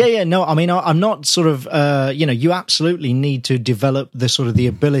 Yeah, no, I mean, I'm not sort of, you absolutely need to develop the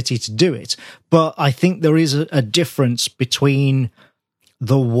ability to do it. But I think there is a difference between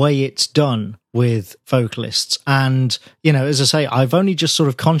the way it's done with vocalists. And, as I say, I've only just sort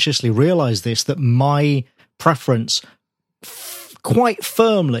of consciously realized this, that my preference quite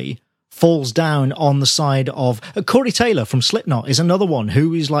firmly falls down on the side of Corey Taylor from Slipknot is another one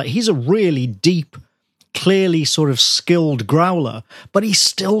who is he's a really deep, clearly sort of skilled growler, but he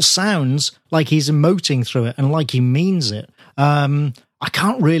still sounds like he's emoting through it and like he means it. I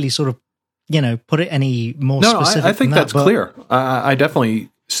can't really sort of, put it any more specific. I think that's clear. I definitely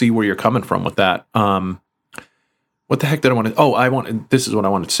see where you're coming from with that. What the heck did I want to? This is what I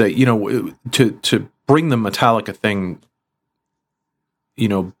wanted to say. To bring the Metallica thing,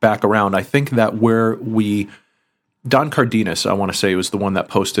 back around. I think that Don Cardenas, I want to say, was the one that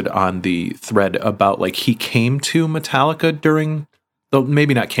posted on the thread about he came to Metallica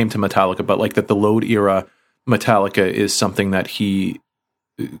maybe not came to Metallica, but that the Load era Metallica is something that he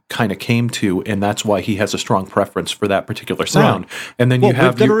kind of came to, and that's why he has a strong preference for that particular sound. Right. And then we've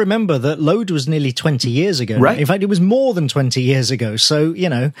got to remember that Load was nearly 20 years ago. Right. In fact, it was more than 20 years ago. So,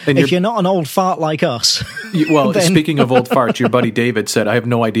 if you're not an old fart like us. Well, then... Speaking of old farts, your buddy David said, I have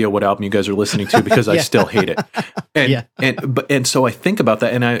no idea what album you guys are listening to because I still hate it. And so I think about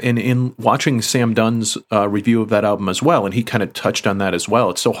that, and in watching Sam Dunn's review of that album as well, and he kind of touched on that as well.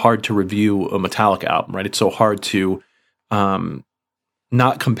 It's so hard to review a Metallica album, right? It's so hard to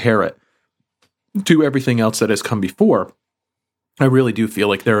not compare it to everything else that has come before. I really do feel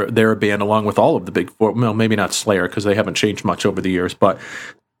like they're a band, along with all of the big four. Well, maybe not Slayer, because they haven't changed much over the years, but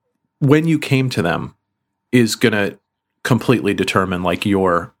when you came to them is going to completely determine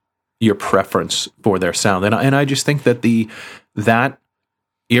your preference for their sound. And I just think that that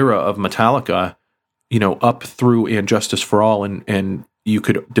era of Metallica, up through And Justice for All, and you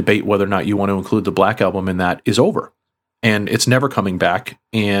could debate whether or not you want to include the Black Album in that, is over. And it's never coming back,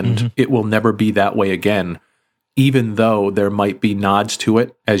 and it will never be that way again, even though there might be nods to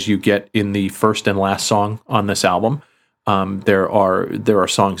it as you get in the first and last song on this album. There are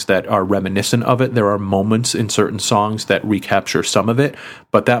songs that are reminiscent of it. There are moments in certain songs that recapture some of it,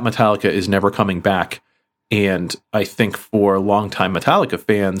 but that Metallica is never coming back. And I think for longtime Metallica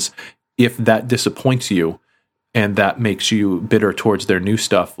fans, if that disappoints you and that makes you bitter towards their new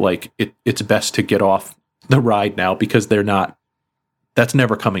stuff, it's best to get off the ride now, because that's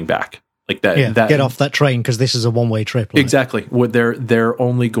never coming back. Get off that train, because this is a one-way trip. Exactly. They're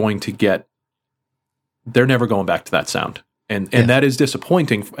only going to they're never going back to that sound. And that is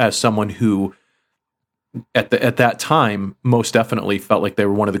disappointing as someone who at that time most definitely felt like they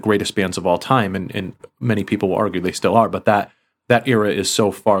were one of the greatest bands of all time, and many people will argue they still are, but that era is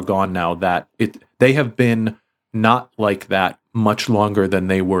so far gone now that they have been not like that much longer than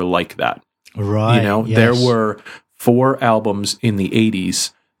they were like that. Right. Yes. There were 4 albums in the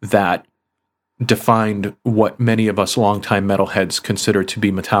 80s that defined what many of us longtime metalheads consider to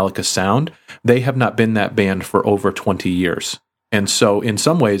be Metallica's sound. They have not been that band for over 20 years. And so in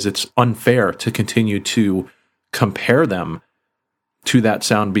some ways it's unfair to continue to compare them to that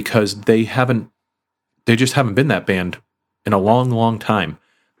sound, because they just haven't been that band in a long, long time.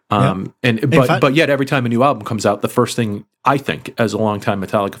 But yet every time a new album comes out, the first thing I think as a longtime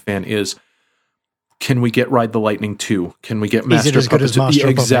Metallica fan is, can we get Ride the Lightning 2? Can we get Master of Puppets?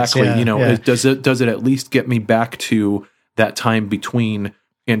 Exactly. Puppets, Does it at least get me back to that time between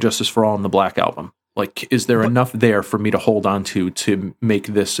And Justice for All and the Black Album? Is there enough there for me to hold on to make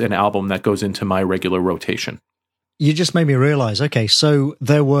this an album that goes into my regular rotation? You just made me realize, okay, so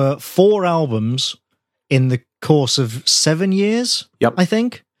there were 4 albums in the course of 7 years, yep. I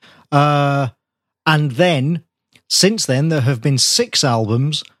think. And then, since then, there have been 6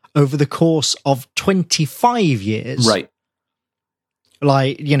 albums over the course of 25 years. Right.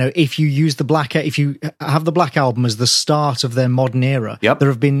 If you have the Black Album as the start of their modern era, yep. There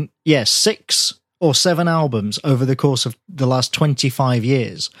have been, 6 or 7 albums over the course of the last 25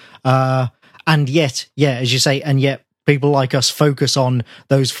 years. And yet, as you say, people like us focus on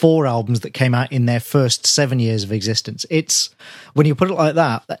those 4 albums that came out in their first 7 years of existence. It's, when you put it like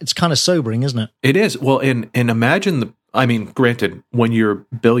that, it's kind of sobering, isn't it? It is. Well, and imagine I mean, granted, when you're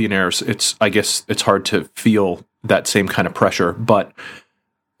billionaires, I guess it's hard to feel that same kind of pressure, but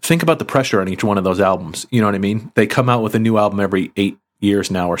think about the pressure on each one of those albums. You know what I mean? They come out with a new album every 8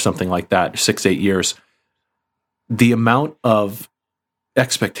 years now or something like that, 6-8 years. The amount of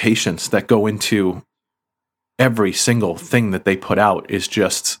expectations that go into every single thing that they put out is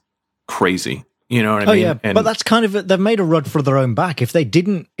just crazy. You know what I mean? Yeah, but that's kind of they've made a rud for their own back. If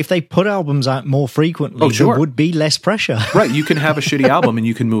they put albums out more frequently, there would be less pressure. Right, you can have a shitty album and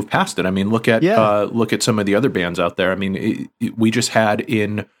you can move past it. I mean, look at some of the other bands out there. I mean, we just had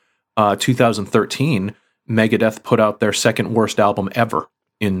in 2013, Megadeth put out their second worst album ever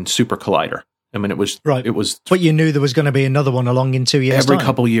in Super Collider. I mean, it was right. It was, but you knew there was going to be another one along in 2 years. Every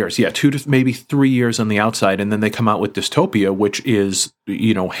couple of years, 2 to maybe 3 years on the outside, and then they come out with Dystopia, which is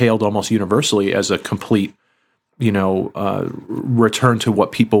hailed almost universally as a complete return to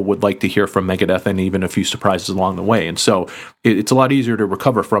what people would like to hear from Megadeth, and even a few surprises along the way. And so it's a lot easier to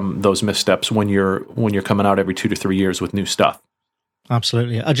recover from those missteps when you're coming out every 2 to 3 years with new stuff.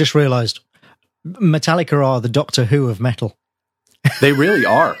 Absolutely, I just realized Metallica are the Doctor Who of metal. They really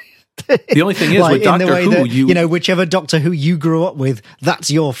are. The only thing is, with Doctor Who, whichever Doctor Who you grew up with,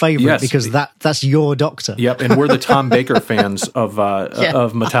 that's your favorite, because that's your Doctor. Yep, and we're the Tom Baker fans of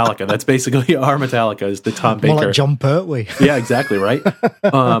Metallica. That's basically our Metallica, is the Tom Baker. More like John Pertwee. Yeah, exactly right.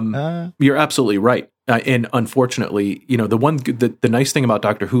 You're absolutely right. And unfortunately, the nice thing about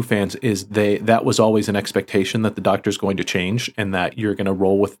Doctor Who fans is that was always an expectation that the Doctor's going to change and that you're going to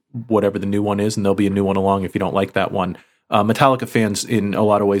roll with whatever the new one is, and there'll be a new one along if you don't like that one. Metallica fans, in a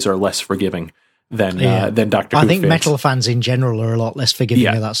lot of ways, are less forgiving than Doctor Who. I think fans. metal fans in general are a lot less forgiving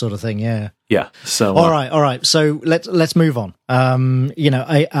of that sort of thing. Yeah. Yeah. So all right. So let's move on.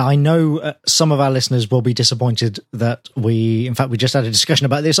 I know some of our listeners will be disappointed that we just had a discussion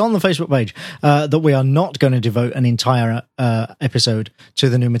about this on the Facebook page, that we are not going to devote an entire episode to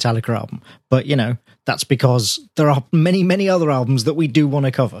the new Metallica album. But that's because there are many, many other albums that we do want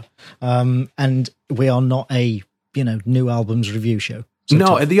to cover, and we are not a new albums review show.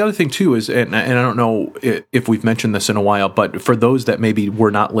 No, and the other thing too is, and I don't know if we've mentioned this in a while, but for those that maybe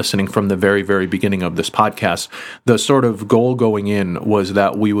were not listening from the very, very beginning of this podcast, the sort of goal going in was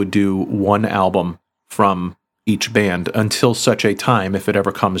that we would do one album from each band until such a time, if it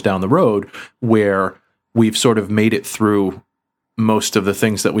ever comes down the road, where we've sort of made it through most of the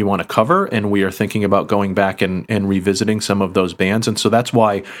things that we want to cover, and we are thinking about going back and revisiting some of those bands. And so that's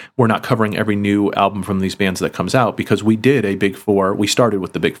why we're not covering every new album from these bands that comes out, because we did a Big Four. We started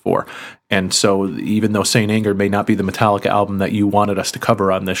with the Big Four. And so even though Saint Anger may not be the Metallica album that you wanted us to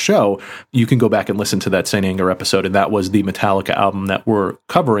cover on this show, you can go back and listen to that Saint Anger episode, and that was the Metallica album that we're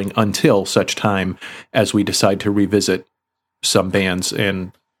covering until such time as we decide to revisit some bands.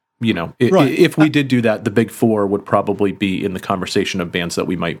 And if we did do that, the Big Four would probably be in the conversation of bands that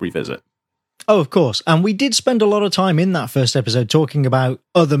we might revisit. Oh, of course. And we did spend a lot of time in that first episode talking about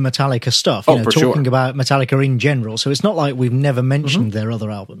other Metallica stuff, talking about Metallica in general. So it's not like we've never mentioned their other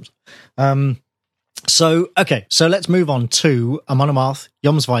albums. So let's move on to Amon Amarth,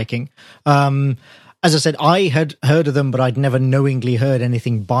 Jomsviking. As I said, I had heard of them, but I'd never knowingly heard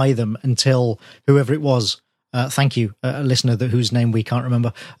anything by them until whoever it was, thank you, a listener whose name we can't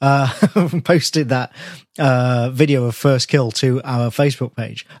remember, posted that video of First Kill to our Facebook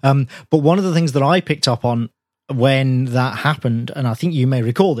page. But one of the things that I picked up on when that happened, and I think you may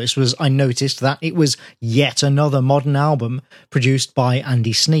recall this, was I noticed that it was yet another modern album produced by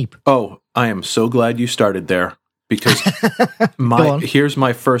Andy Sneap. Oh, I am so glad you started there, because here's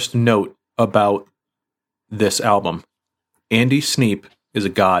my first note about this album. Andy Sneap is a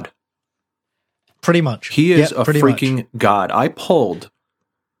god. Pretty much. He is a freaking god. I pulled.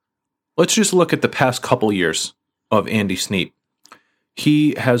 Let's just look at the past couple years of Andy Sneap.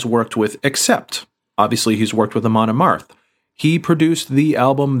 He has worked with, obviously he's worked with Amon Amarth. He produced the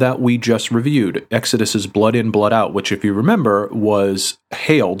album that we just reviewed, Exodus's Blood In, Blood Out, which, if you remember, was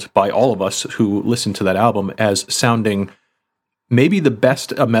hailed by all of us who listened to that album as sounding maybe the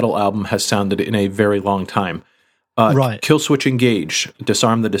best a metal album has sounded in a very long time. Right. Killswitch Engage,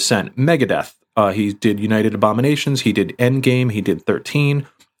 Disarm the Descent, Megadeth. He did United Abominations, he did Endgame, he did 13.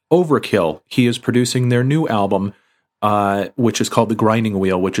 Overkill, he is producing their new album, which is called The Grinding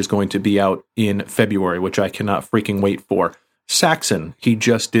Wheel, which is going to be out in February, which I cannot freaking wait for. Saxon, he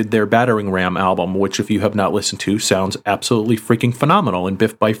just did their Battering Ram album, which, if you have not listened to, sounds absolutely freaking phenomenal, and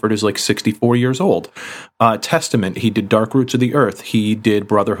Biff Byford is like 64 years old. Testament, he did Dark Roots of the Earth, he did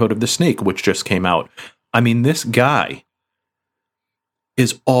Brotherhood of the Snake, which just came out. I mean, this guy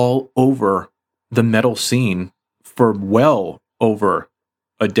is all over the metal scene for well over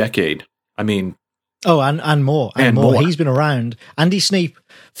a decade. I mean, Oh, and more. He's been around. Andy Sneap,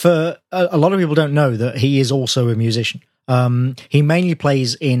 for a lot of people don't know that he is also a musician. He mainly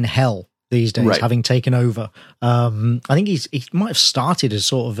plays in Hell these days, right. having taken over. I think he might have started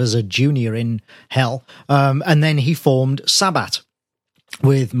as a junior in Hell. And then he formed Sabbat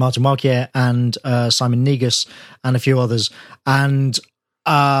with Martin Walkier and Simon Negus and a few others. And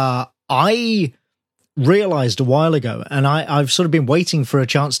I realized a while ago, and I've sort of been waiting for a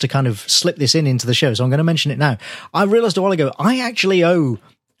chance to kind of slip this into the show, so I'm going to mention it now. I realized a while ago, I actually owe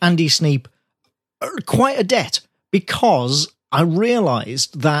Andy Sneap quite a debt, because I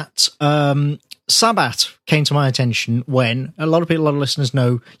realized that Sabbat came to my attention when a lot of listeners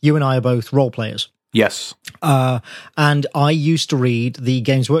know you and I are both role players. Yes. And I used to read the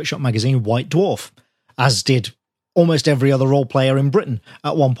Games Workshop magazine White Dwarf, as did almost every other role player in Britain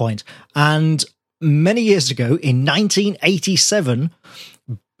at one point. And many years ago, in 1987,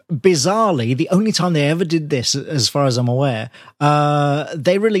 bizarrely, the only time they ever did this, as far as I'm aware,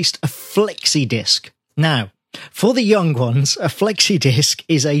 they released a flexi disc. Now, for the young ones, a flexi disc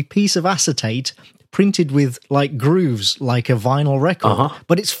is a piece of acetate printed with like grooves, like a vinyl record,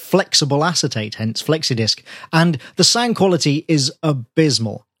 but it's flexible acetate, hence flexi disc. And the sound quality is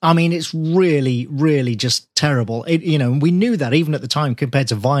abysmal. I mean, it's really, really just terrible. We knew that even at the time compared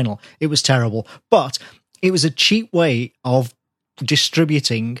to vinyl, it was terrible. But it was a cheap way of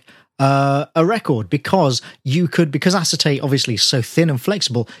distributing a record, because because acetate obviously is so thin and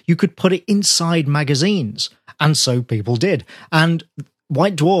flexible, you could put it inside magazines. And so people did. And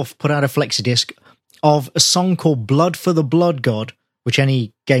White Dwarf put out a flexi disc of a song called Blood for the Blood God, which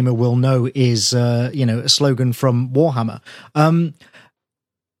any gamer will know is, a slogan from Warhammer.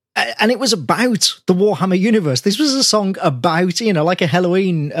 And it was about the Warhammer universe. This was a song about, like a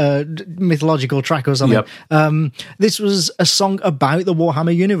Halloween mythological track or something. Yep. This was a song about the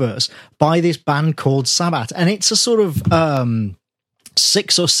Warhammer universe by this band called Sabbat. And it's a sort of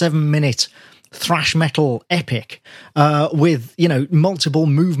 6 or 7 minute thrash metal epic with, multiple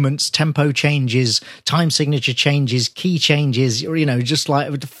movements, tempo changes, time signature changes, key changes, just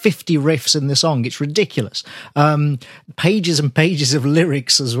like 50 riffs in the song. It's ridiculous. Pages and pages of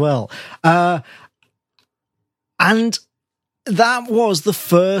lyrics as well. And that was the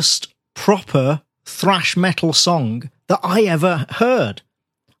first proper thrash metal song that I ever heard.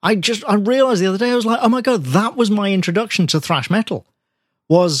 I realized the other day, I was like, oh my God, that was my introduction to thrash metal,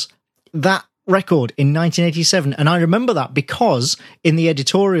 was that record in 1987. And I remember that because in the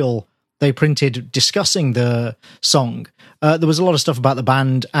editorial they printed discussing the song, there was a lot of stuff about the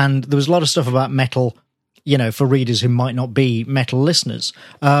band, and there was a lot of stuff about metal, for readers who might not be metal listeners.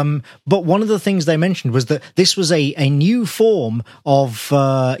 But one of the things they mentioned was that this was a new form of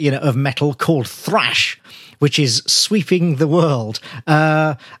metal called thrash, which is sweeping the world,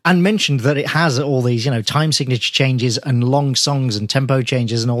 and mentioned that it has all these, time signature changes and long songs and tempo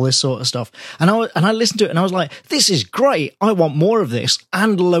changes and all this sort of stuff. And I listened to it and I was like, this is great. I want more of this.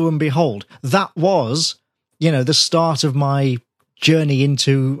 And lo and behold, that was, the start of my journey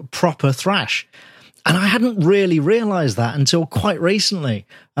into proper thrash. And I hadn't really realized that until quite recently.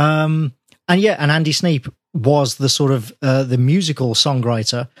 And Andy Sneap was the sort of the musical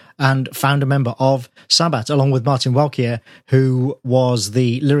songwriter and founder member of Sabbat, along with Martin Walkier, who was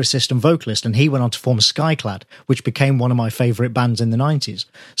the lyricist and vocalist, and he went on to form Skyclad, which became one of my favourite bands in the 90s.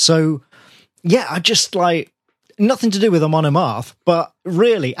 So, yeah, I just nothing to do with Amon Amarth, but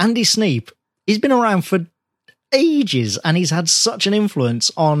really, Andy Sneap, he's been around for ages, and he's had such an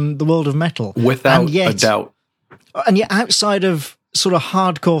influence on the world of metal. Without a doubt. And yet, outside of sort of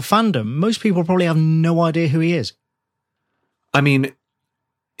hardcore fandom, most people probably have no idea who he is. I mean,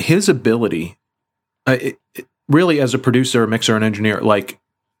 his ability, really as a producer, mixer, and engineer,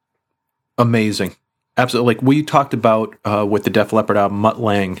 amazing. Absolutely. We talked about with the Def Leppard album, Mutt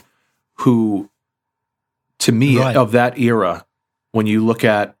Lange, who, to me, right, of that era, when you look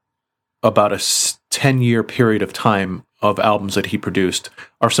at about a 10-year period of time of albums that he produced,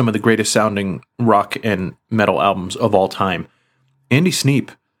 are some of the greatest sounding rock and metal albums of all time. Andy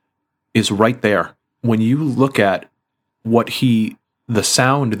Sneap is right there. When you look at the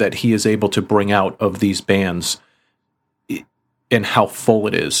sound that he is able to bring out of these bands and how full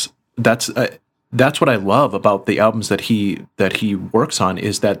it is, that's what I love about the albums that he works on,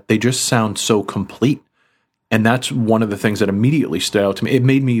 is that they just sound so complete. And that's one of the things that immediately stood out to me. It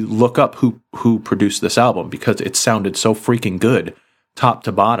made me look up who produced this album, because it sounded so freaking good, top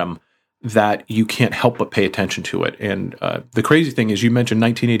to bottom, that you can't help but pay attention to it. And the crazy thing is, you mentioned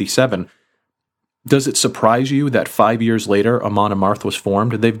 1987. Does it surprise you that 5 years later, Amon Amarth was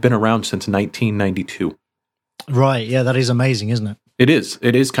formed? They've been around since 1992. Right, yeah, that is amazing, isn't it? It is.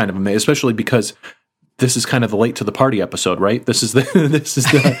 It is kind of amazing, especially because this is kind of the late to the party episode, right? This is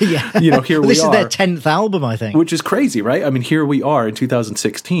the Yeah. you know, here we This is are. their 10th album, I think. Which is crazy, right? I mean, here we are in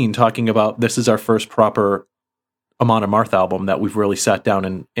 2016 talking about this is our first proper Amon Amarth album that we've really sat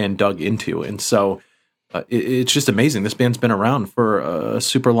down and dug into. And so it's just amazing. This band's been around for a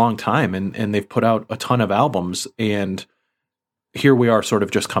super long time, and they've put out a ton of albums, and here we are sort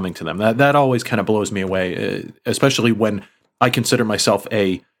of just coming to them. That always kind of blows me away, especially when I consider myself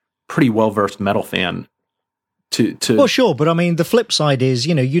a pretty well-versed metal fan. Well, sure, but I mean, the flip side is,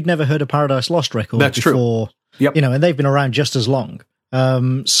 you know, you'd never heard a Paradise Lost record before, Yep. you know, and they've been around just as long.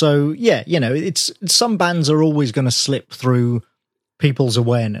 So yeah, you know, it's some bands are always going to slip through people's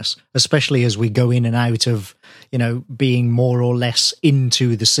awareness, especially as we go in and out of, you know, being more or less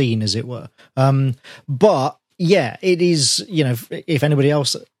into the scene, as it were. But yeah, it is, you know, if anybody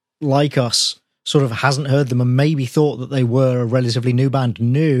else like us sort of hasn't heard them and maybe thought that they were a relatively new band,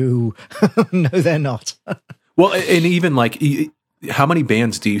 no, they're not. Well, and even like, how many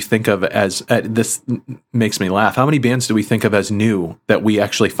bands do you think of as, this makes me laugh, how many bands do we think of as new that we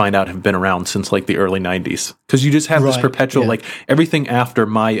actually find out have been around since like the early 90s? Because you just have this perpetual, like everything after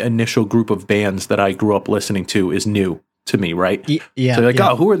my initial group of bands that I grew up listening to is new to me, right? Yeah. So like,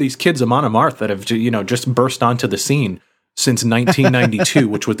 oh, who are these kids, Amon Amarth, that have, you know, just burst onto the scene since 1992,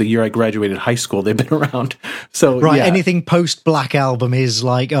 which was the year I graduated high school. They've been around. So right, yeah. Anything post Black Album is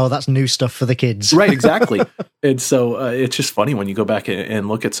like, oh, that's new stuff for the kids. Right, exactly. And so it's just funny when you go back and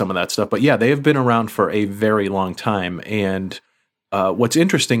look at some of that stuff. But yeah, they have been around for a very long time. And what's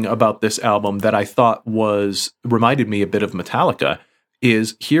interesting about this album that I thought reminded me a bit of Metallica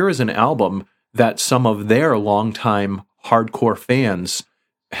is here is an album that some of their longtime hardcore fans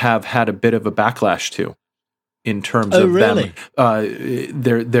have had a bit of a backlash to. In terms of really?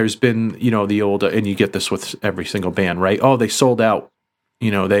 them, there's been, you know, the old, and you get this with every single band, right? Oh, they sold out. You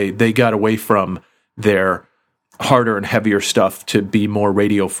know, they got away from their harder and heavier stuff to be more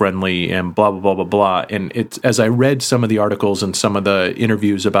radio friendly and blah, blah, blah, blah, blah. And it's, as I read some of the articles and some of the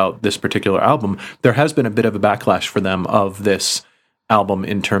interviews about this particular album, there has been a bit of a backlash for them of this album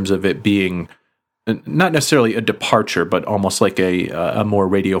in terms of it being not necessarily a departure, but almost like a more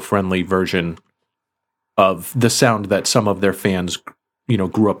radio friendly version of the sound that some of their fans, you know,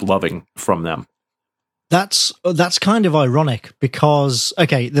 grew up loving from them. That's kind of ironic because,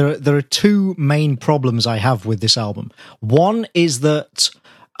 okay, there are two main problems I have with this album. One is that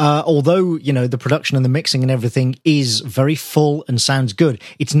although, you know, the production and the mixing and everything is very full and sounds good,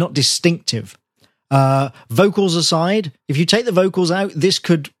 it's not distinctive. Vocals aside, if you take the vocals out, this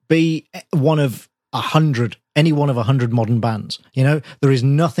could be one of 100, any one of 100 modern bands. You know, there is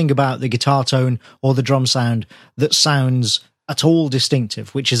nothing about the guitar tone or the drum sound that sounds at all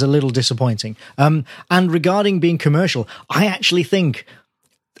distinctive, which is a little disappointing. And regarding being commercial, I actually think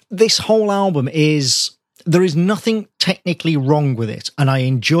this whole album there is nothing technically wrong with it, and I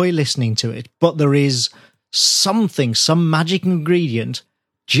enjoy listening to it, but there is some magic ingredient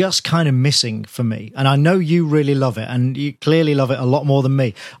just kind of missing for me. And I know you really love it, and you clearly love it a lot more than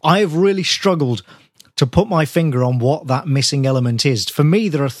me. I have really struggled to put my finger on what that missing element is. For me,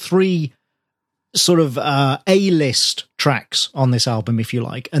 there are three sort of A-list tracks on this album, if you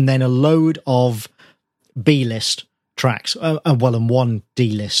like, and then a load of B-list tracks. And one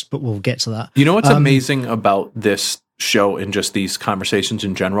D-list, but we'll get to that. You know what's amazing about this show and just these conversations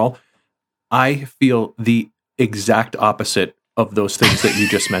in general? I feel the exact opposite of those things that you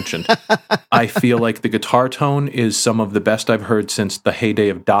just mentioned. I feel like the guitar tone is some of the best I've heard since the heyday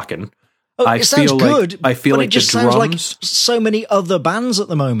of Dokken. It sounds good. I feel like it just the drums, sounds like so many other bands at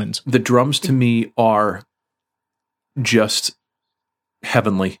the moment. The drums to me are just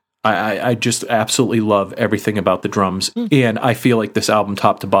heavenly. I just absolutely love everything about the drums, and I feel like this album,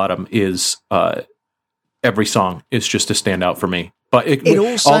 top to bottom, is every song is just a standout for me. But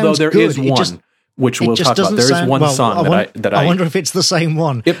although there is one, which we'll talk about, there is one song that I wonder if it's the same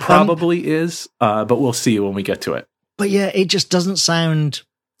one. It probably is, but we'll see when we get to it. But yeah, it just doesn't sound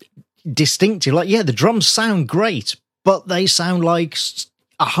distinctive. Like, yeah, the drums sound great, but they sound like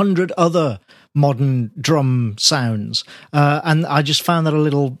 100 other modern drum sounds. And I just found that a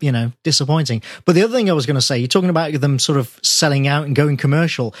little, you know, disappointing. But the other thing I was going to say, you're talking about them sort of selling out and going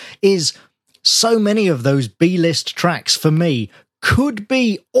commercial, is so many of those B-list tracks for me could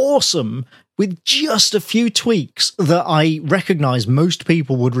be awesome with just a few tweaks that I recognize most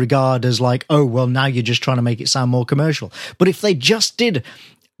people would regard as like, oh, well, now you're just trying to make it sound more commercial. But if they just did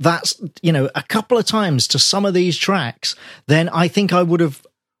that, you know, a couple of times to some of these tracks, then I think I would have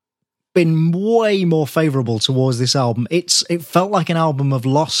been way more favorable towards this album. It felt like an album of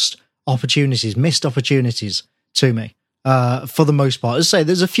lost opportunities, missed opportunities to me. for the most part. As I say,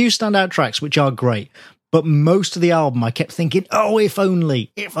 there's a few standout tracks which are great, but most of the album I kept thinking, oh, if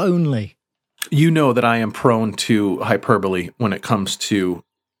only. You know that I am prone to hyperbole when it comes to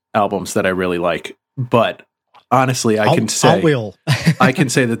albums that I really like, but honestly, I can say I can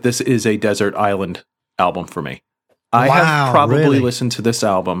say that this is a desert island album for me. I have probably listened to this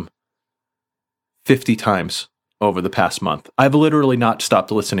album 50 times over the past month. I've literally not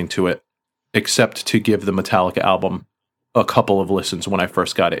stopped listening to it except to give the Metallica album a couple of listens when I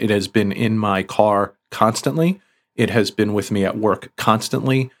first got it. It has been in my car constantly. It has been with me at work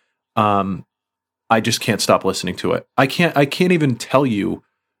constantly. I just can't stop listening to it. I can't even tell you.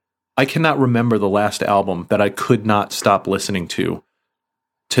 I cannot remember the last album that I could not stop listening to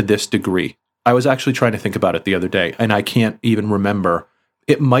this degree. I was actually trying to think about it the other day, and I can't even remember.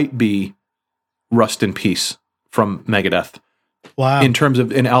 It might be Rust in Peace from Megadeth. Wow. In terms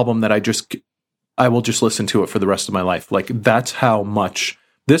of an album that I will just listen to it for the rest of my life. Like, that's how much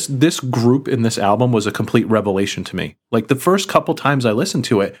this group in this album was a complete revelation to me. Like, the first couple times I listened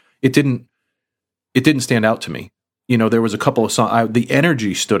to it, it didn't stand out to me. You know, there was a couple of songs, the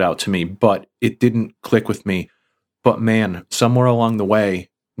energy stood out to me, but it didn't click with me. But man, somewhere along the way,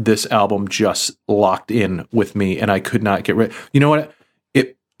 this album just locked in with me, and I could not get rid. You know what?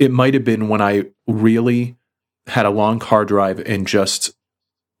 It might have been when I really had a long car drive and just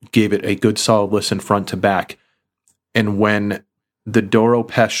gave it a good solid listen front to back. And when the Doro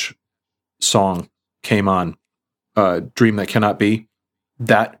Pesh song came on, Dream That Cannot Be,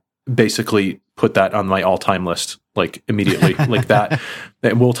 that basically put that on my all-time list, like, immediately. Like that.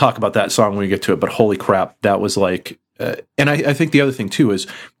 And we'll talk about that song when we get to it, but holy crap, that was like... and I think the other thing, too, is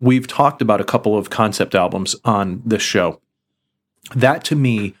we've talked about a couple of concept albums on this show. That, to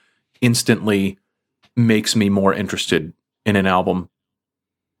me, instantly makes me more interested in an album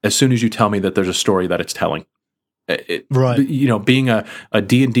as soon as you tell me that there's a story that it's telling. Right. You know, being a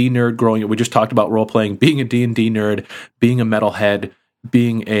D&D nerd growing up, we just talked about role-playing, being a D&D nerd, being a metalhead,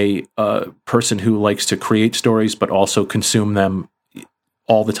 being a person who likes to create stories but also consume them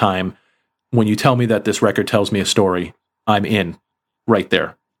all the time. When you tell me that this record tells me a story, I'm in right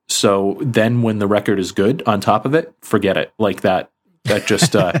there. So then when the record is good on top of it, forget it. Like that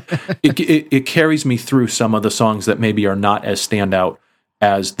just, it carries me through some of the songs that maybe are not as standout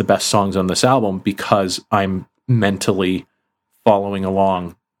as the best songs on this album because I'm mentally following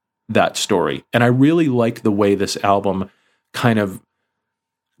along that story. And I really like the way this album kind of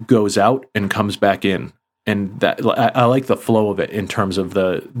goes out and comes back in. And that I like the flow of it in terms of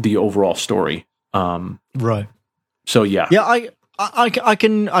the overall story. Right. So yeah. Yeah, I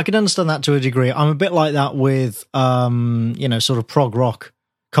can understand that to a degree. I'm a bit like that with sort of prog rock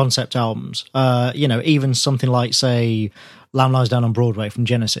concept albums. Even something like, say, Lamb Lies Down on Broadway from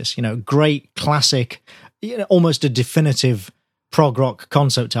Genesis. Great classic, almost a definitive prog rock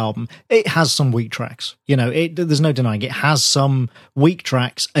concept album. It has some weak tracks. There's no denying it has some weak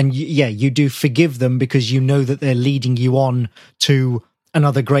tracks, and you do forgive them because you know that they're leading you on to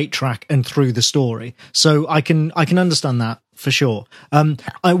another great track and through the story. So I can understand that for sure.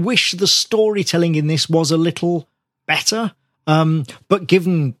 I wish the storytelling in this was a little better, but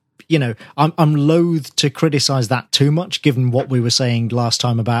given I'm loath to criticize that too much, given what we were saying last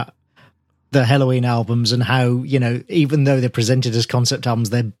time about the Halloween albums and how, even though they're presented as concept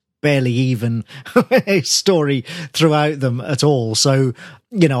albums, they're barely even a story throughout them at all. So,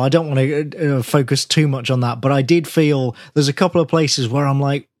 I don't want to focus too much on that, but I did feel there's a couple of places where I'm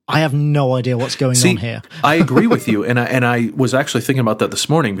like, I have no idea what's going on here. I agree with you. And I was actually thinking about that this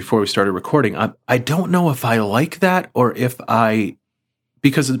morning before we started recording. I don't know if I like that or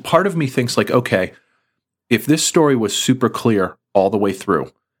because part of me thinks like, okay, if this story was super clear all the way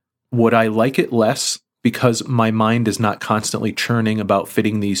through, would I like it less because my mind is not constantly churning about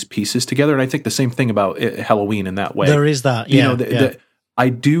fitting these pieces together? And I think the same thing about Halloween in that way. There is that, yeah. I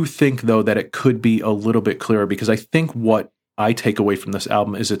do think, though, that it could be a little bit clearer because I think what I take away from this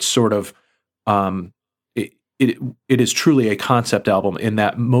album is it's sort of, it is truly a concept album in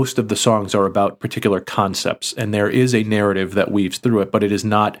that most of the songs are about particular concepts and there is a narrative that weaves through it, but it is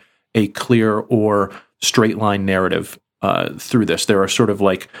not a clear or straight line narrative through this. There are sort of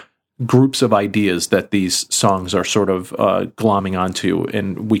like groups of ideas that these songs are sort of glomming onto,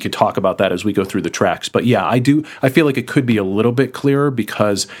 and we could talk about that as we go through the tracks. But yeah, I feel like it could be a little bit clearer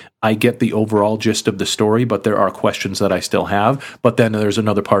because I get the overall gist of the story, but there are questions that I still have. But then there's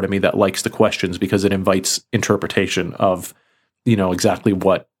another part of me that likes the questions because it invites interpretation of, exactly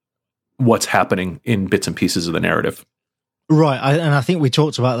what's happening in bits and pieces of the narrative. Right, and I think we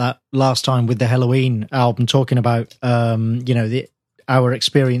talked about that last time with the Halloween album, talking about our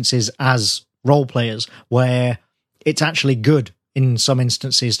experiences as role players, where it's actually good in some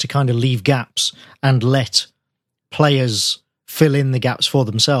instances to kind of leave gaps and let players fill in the gaps for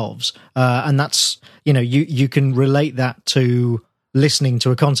themselves. And that's, you can relate that to listening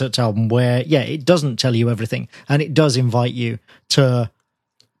to a concept album where, it doesn't tell you everything, and it does invite you to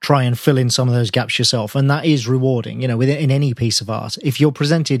try and fill in some of those gaps yourself. And that is rewarding, in any piece of art. If you're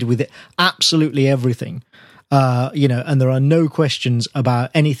presented with absolutely everything, and there are no questions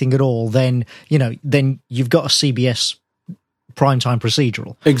about anything at all, then you've got a CBS primetime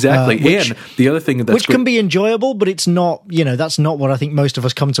procedural. Exactly. And the other thing which can be enjoyable, but it's not, that's not what I think most of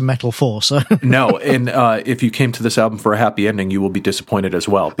us come to metal for. So no. And if you came to this album for a happy ending, you will be disappointed as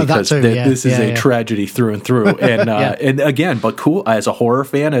well, because this is a tragedy through and through. And and again, but cool, as a horror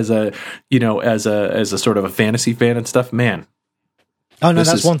fan, as a sort of a fantasy fan and stuff, man. Oh no,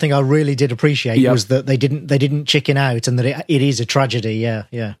 that's one thing I really did appreciate was that they didn't chicken out, and that it is a tragedy.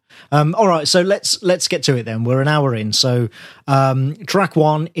 Yeah. All right, so let's get to it then. We're an hour in. So track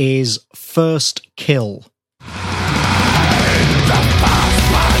 1 is First Kill.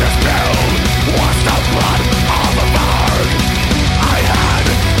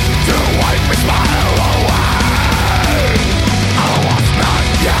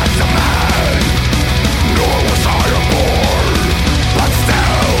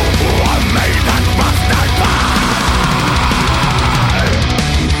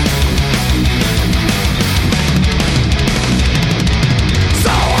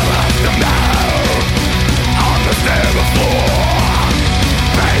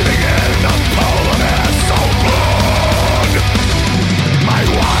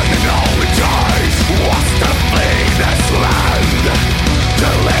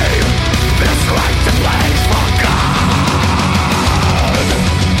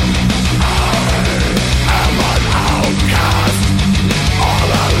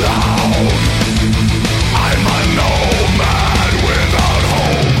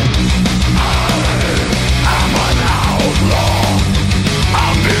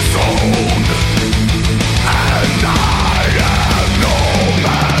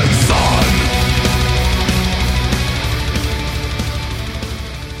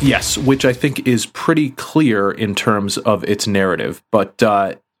 Yes, which I think is pretty clear in terms of its narrative. But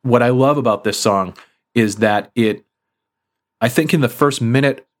what I love about this song is that I think in the first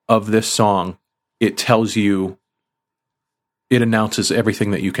minute of this song, it announces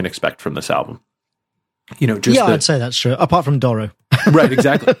everything that you can expect from this album. I'd say that's true. Apart from Doro. Right,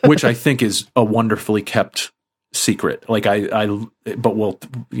 exactly. Which I think is a wonderfully kept secret. Like but we'll,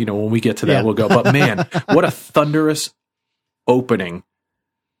 when we get to that, we'll go. But man, what a thunderous opening.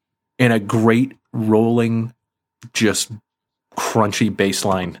 And a great rolling, just crunchy bass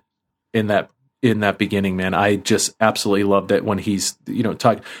line in that beginning, man. I just absolutely loved it when he's,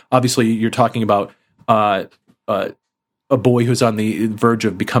 obviously you're talking about a boy who's on the verge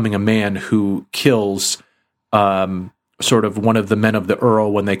of becoming a man who kills sort of one of the men of the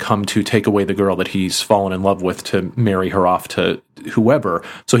Earl when they come to take away the girl that he's fallen in love with to marry her off to whoever.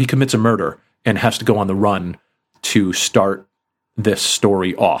 So he commits a murder and has to go on the run to start this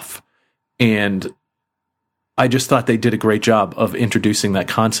story off. And I just thought they did a great job of introducing that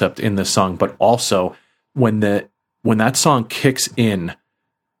concept in this song. But also, when that song kicks in,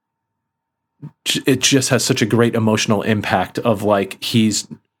 it just has such a great emotional impact of like, he's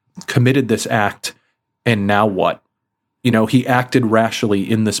committed this act, and now what? He acted rashly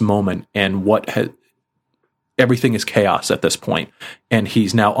in this moment, and everything is chaos at this point, and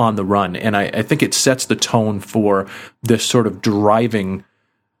he's now on the run. And I think it sets the tone for this sort of driving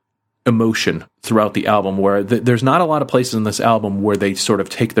emotion throughout the album, where there's not a lot of places in this album where they sort of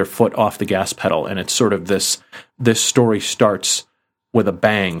take their foot off the gas pedal, and it's sort of this story starts with a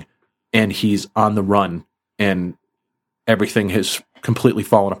bang, and he's on the run, and everything has completely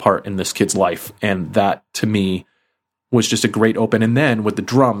fallen apart in this kid's life. And that, to me, was just a great open. And then with the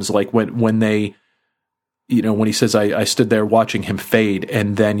drums, like when they, when he says, I stood there watching him fade,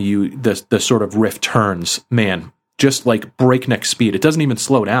 and then the sort of riff turns, man, just like breakneck speed. It doesn't even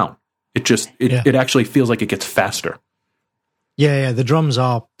slow down. It actually feels like it gets faster. Yeah, the drums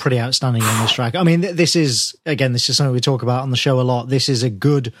are pretty outstanding on this track. I mean, this is something we talk about on the show a lot. This is a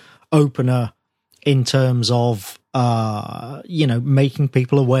good opener in terms of, making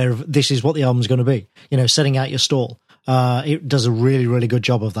people aware of this is what the album's going to be, setting out your stall. It does a really, really good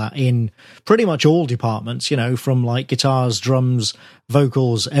job of that in pretty much all departments, from like guitars, drums,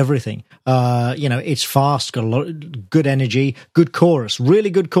 vocals, everything. It's fast, got a lot of good energy, good chorus, really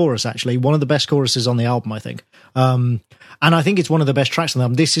good chorus, actually. One of the best choruses on the album, I think. And I think it's one of the best tracks on the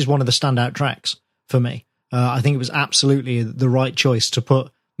album. This is one of the standout tracks for me. I think it was absolutely the right choice to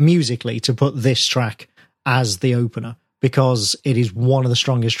put this track as the opener because it is one of the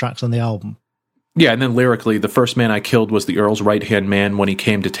strongest tracks on the album. Yeah, and then lyrically, the first man I killed was the Earl's right-hand man. When he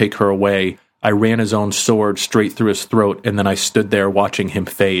came to take her away, I ran his own sword straight through his throat, and then I stood there watching him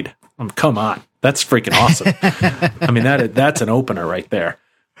fade. Come on. That's freaking awesome. I mean, that's an opener right there.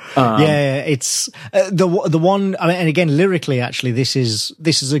 Yeah, it's the one. I mean, and again, lyrically, actually, this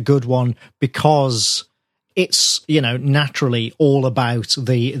is a good one because it's, you know, naturally all about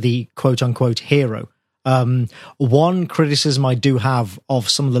the quote unquote hero. One criticism I do have of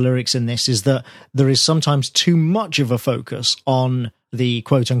some of the lyrics in this is that there is sometimes too much of a focus on the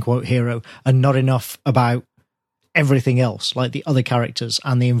quote unquote hero and not enough about everything else, like the other characters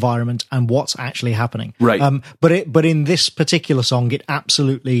and the environment and what's actually happening. Right. But in this particular song, it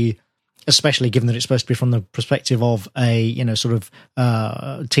absolutely, especially given that it's supposed to be from the perspective of a, you know, sort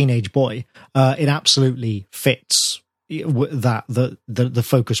of teenage boy, it absolutely fits that the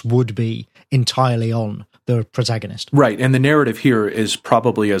focus would be entirely on the protagonist. Right. And the narrative here is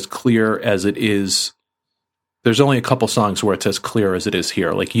probably as clear as it is. There's only a couple songs where it's as clear as it is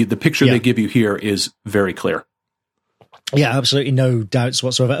here. Like the picture they give you here is very clear. Yeah, absolutely no doubts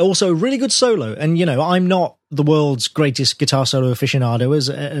whatsoever. Also, really good solo. And, you know, I'm not the world's greatest guitar solo aficionado,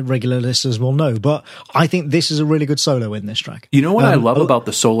 as regular listeners will know, but I think this is a really good solo in this track. You know what I love about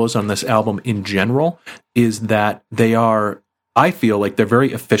the solos on this album in general is that they are, I feel like they're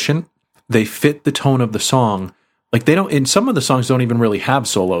very efficient. They fit the tone of the song. Like they don't, and some of the songs don't even really have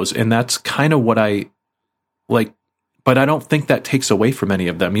solos, and that's kind of what I like. But I don't think that takes away from any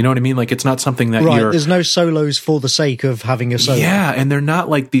of them. You know what I mean? Like, it's not something that there's no solos for the sake of having a solo. Yeah, and they're not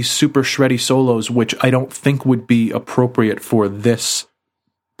like these super shreddy solos, which I don't think would be appropriate for this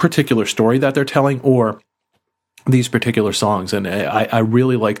particular story that they're telling or these particular songs. And I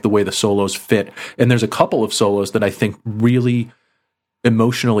really like the way the solos fit. And there's a couple of solos that I think really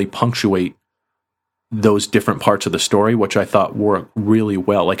emotionally punctuate those different parts of the story, which I thought work really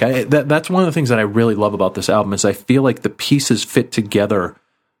well. Like that's one of the things that I really love about this album is I feel like the pieces fit together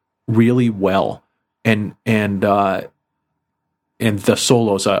really well, and the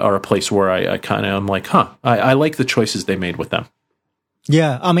solos are a place where I kind of am like, I like the choices they made with them.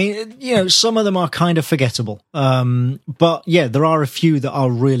 Yeah, I mean, you know, some of them are kind of forgettable, but yeah, there are a few that are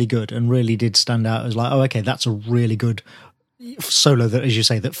really good and really did stand out as like, oh, okay, that's a really good solo that, as you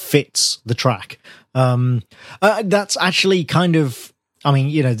say, that fits the track. That's actually kind of, I mean,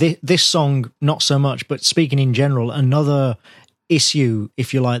 you know, this song not so much, but speaking in general, another issue,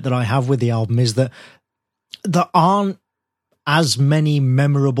 if you like, that I have with the album is that there aren't as many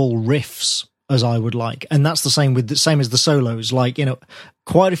memorable riffs as I would like, and that's the same as the solos. Like, you know,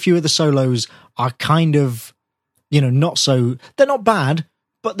 quite a few of the solos are kind of, you know, they're not bad,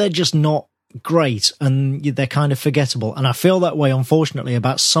 but they're just not great, and they're kind of forgettable. And I feel that way, unfortunately,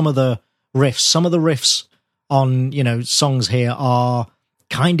 about some of the riffs. Some of the riffs on, you know, songs here are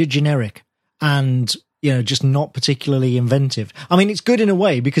kind of generic and, you know, just not particularly inventive. I mean, it's good in a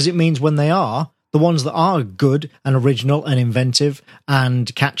way because it means when they are, the ones that are good and original and inventive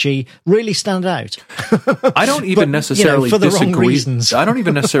and catchy really stand out. I don't even necessarily for the disagree. Wrong reasons. I don't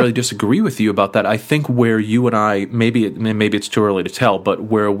even necessarily disagree with you about that. I think where you and I, maybe it's too early to tell, but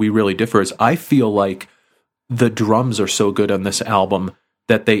where we really differ is I feel like the drums are so good on this album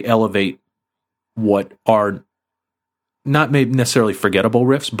that they elevate what are not maybe necessarily forgettable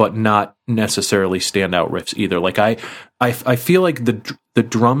riffs, but not necessarily standout riffs either. Like I feel like the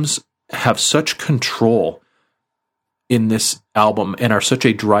drums have such control in this album and are such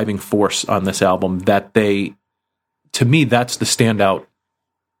a driving force on this album that to me, that's the standout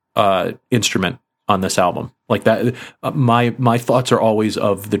instrument on this album. Like that, my thoughts are always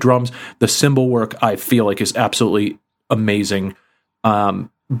of the drums. The cymbal work I feel like is absolutely amazing.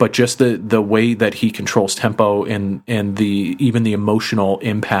 But just the way that he controls tempo and even the emotional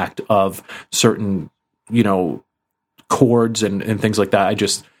impact of certain, you know, chords and things like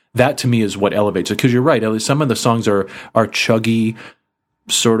that. That to me is what elevates it. Because you're right, some of the songs are chuggy,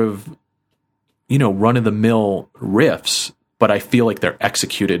 sort of, you know, run of the mill riffs, but I feel like they're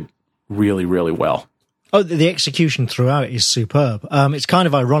executed really, really well. Oh, the execution throughout is superb. It's kind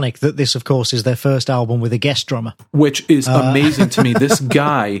of ironic that this, of course, is their first album with a guest drummer, which is amazing to me. This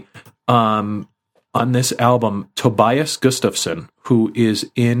guy on this album, Tobias Gustafsson, who is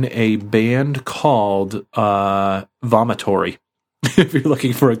in a band called Vomitory. If you're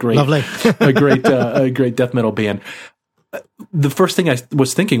looking for a great death metal band. The first thing I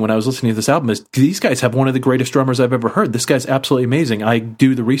was thinking when I was listening to this album is these guys have one of the greatest drummers I've ever heard. This guy's absolutely amazing. I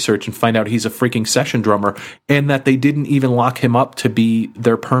do the research and find out he's a freaking session drummer and that they didn't even lock him up to be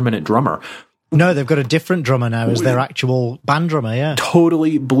their permanent drummer. No, they've got a different drummer now as their actual band drummer, yeah.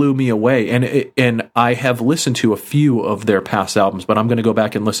 Totally blew me away. And I have listened to a few of their past albums, but I'm going to go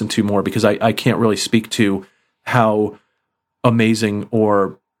back and listen to more because I can't really speak to how amazing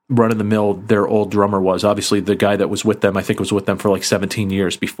or run-of-the-mill their old drummer was. Obviously, the guy that was with them, I think was with them for like 17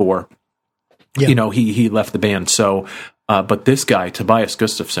 years before, he left the band. So, but this guy, Tobias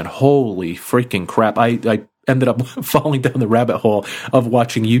Gustafson, holy freaking crap. I ended up falling down the rabbit hole of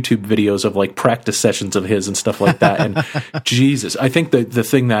watching YouTube videos of like practice sessions of his and stuff like that. And Jesus, I think the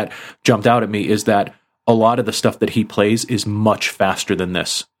thing that jumped out at me is that a lot of the stuff that he plays is much faster than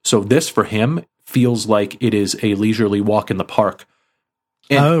this. So this for him feels like it is a leisurely walk in the park.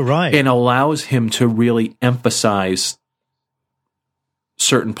 And, and allows him to really emphasize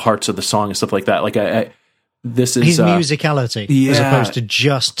certain parts of the song and stuff like that. Like this is his musicality as opposed to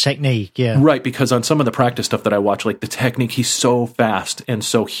just technique. Yeah. Right. Because on some of the practice stuff that I watch, like the technique, he's so fast. And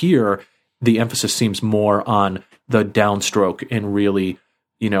so here the emphasis seems more on the downstroke and really,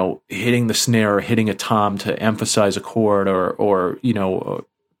 hitting the snare, hitting a tom to emphasize a chord or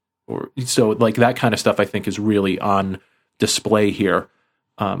so like that kind of stuff I think is really on display here.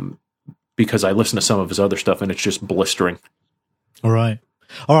 Because I listen to some of his other stuff and it's just blistering. All right.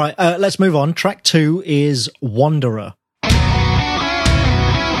 Let's move on. Track 2 is Wanderer.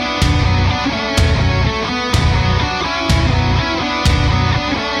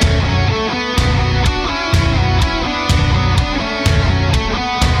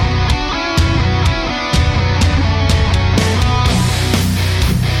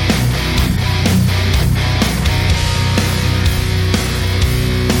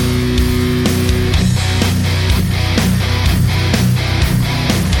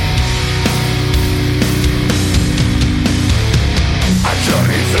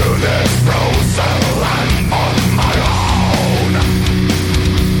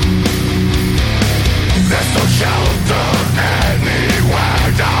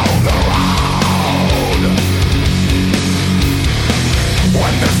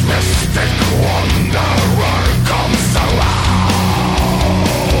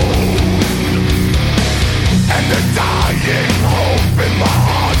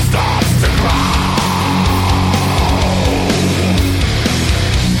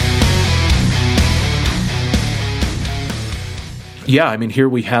 Yeah, I mean, here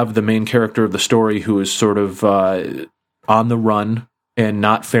we have the main character of the story who is sort of on the run and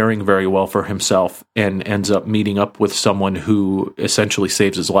not faring very well for himself and ends up meeting up with someone who essentially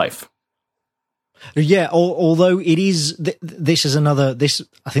saves his life. Yeah, although it is, this is another,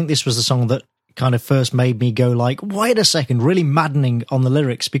 I think this was the song that kind of first made me go like, wait a second, really maddening on the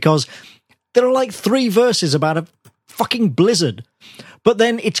lyrics, because there are like 3 verses about a fucking blizzard. But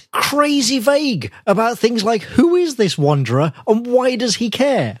then it's crazy vague about things like, who is this wanderer and why does he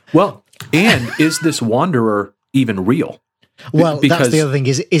care? Well, and is this wanderer even real? Well, because that's the other thing.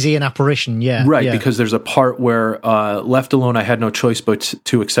 Is he an apparition? Yeah. Right, yeah. Because there's a part where, left alone, I had no choice but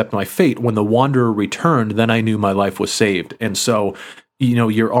to accept my fate. When the wanderer returned, then I knew my life was saved. And so,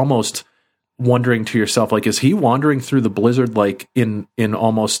 you're almost wondering to yourself, like, is he wandering through the blizzard like in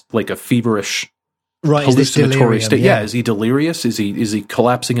almost like a feverish hallucinatory state? Yeah. Is he delirious? Is he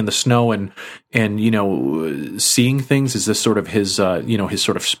collapsing in the snow and seeing things? Is this sort of his his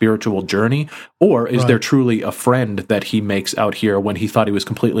sort of spiritual journey, or is there truly a friend that he makes out here when he thought he was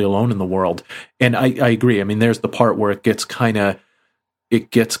completely alone in the world? And I agree. I mean, there's the part where it gets kind of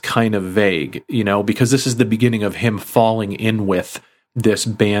vague, because this is the beginning of him falling in with this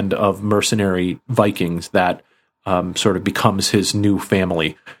band of mercenary Vikings that sort of becomes his new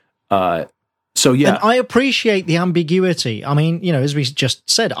family. So, yeah. And I appreciate the ambiguity. I mean, as we just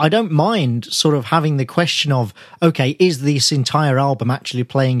said, I don't mind sort of having the question of, okay, is this entire album actually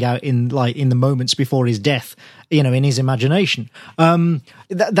playing out in the moments before his death, in his imagination?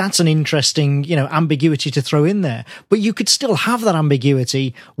 That's an interesting, ambiguity to throw in there. But you could still have that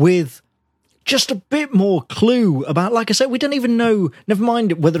ambiguity with just a bit more clue about, like I said, we don't even know, never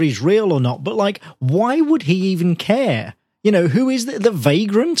mind whether he's real or not, but like, why would he even care? Who is the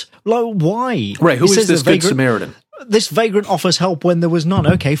vagrant? Like, why? Right, who is this good Samaritan? This vagrant offers help when there was none.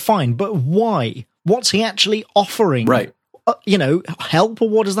 Okay, fine, but why? What's he actually offering? Right. Help, or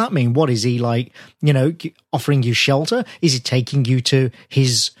what does that mean? What is he like, offering you shelter? Is he taking you to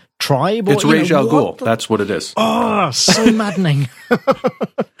his tribe? It's Ra's al Ghul. That's what it is. Oh, so maddening.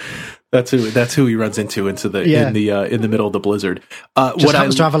 That's who he runs into in the middle of the blizzard. Just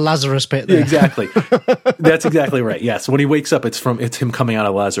happens to have a Lazarus pit there. Exactly. That's exactly right. Yes. When he wakes up, it's him coming out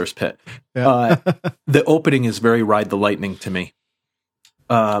of Lazarus pit. Yeah. The opening is very Ride the Lightning to me.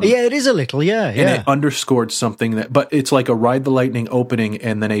 It is a little. Yeah. And it underscored something but it's like a Ride the Lightning opening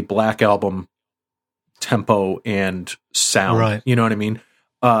and then a Black Album tempo and sound. Right. You know what I mean?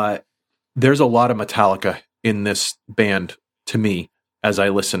 There's a lot of Metallica in this band to me as I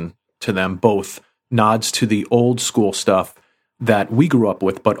listen to them, both nods to the old school stuff that we grew up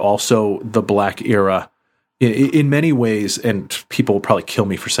with, but also the Black era in many ways. And people will probably kill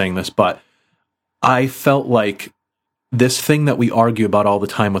me for saying this, but I felt like this thing that we argue about all the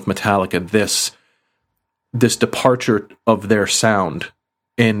time with Metallica, this departure of their sound,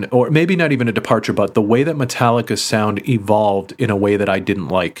 or maybe not even a departure, but the way that Metallica's sound evolved in a way that I didn't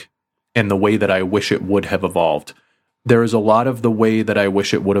like, and the way that I wish it would have evolved. There is a lot of the way that I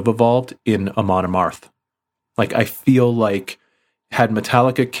wish it would have evolved in Amon Amarth. Like, I feel like had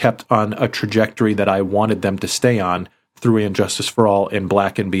Metallica kept on a trajectory that I wanted them to stay on through And Justice for All and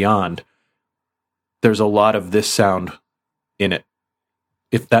Black and Beyond, there's a lot of this sound in it.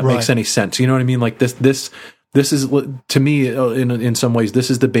 If that makes any sense. You know what I mean? Like this is, to me, in some ways, this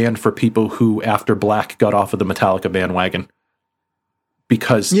is the band for people who, after Black, got off of the Metallica bandwagon.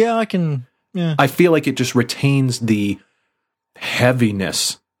 Because I feel like it just retains the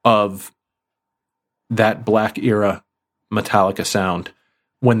heaviness of that Black era Metallica sound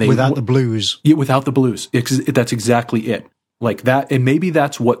without the blues. Yeah, without the blues. That's exactly it. Like that, and maybe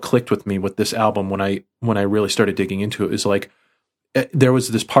that's what clicked with me with this album when I really started digging into it. Is like there was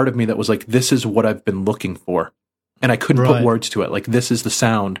this part of me that was like, this is what I've been looking for, and I couldn't put words to it. Like, this is the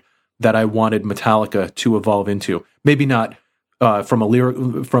sound that I wanted Metallica to evolve into. Maybe not from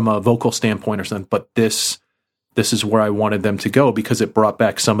a vocal standpoint or something, but this is where I wanted them to go, because it brought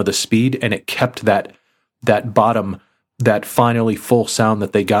back some of the speed and it kept that bottom, that finally full sound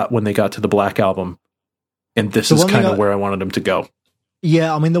that they got when they got to the Black album. And this is kind of where I wanted them to go.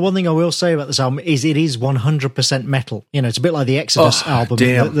 Yeah, I mean, the one thing I will say about this album is it is 100% metal. You know, it's a bit like the Exodus album.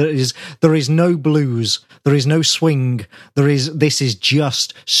 Damn. There is no blues, there is no swing, this is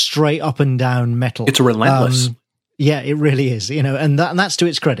just straight up and down metal. It's relentless. Yeah, it really is, you know, and that's to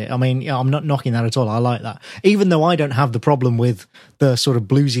its credit. I mean, I'm not knocking that at all. I like that. Even though I don't have the problem with the sort of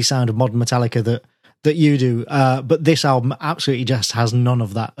bluesy sound of modern Metallica that you do, but this album absolutely just has none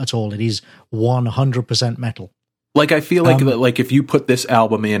of that at all. It is 100% metal. Like, I feel like like if you put this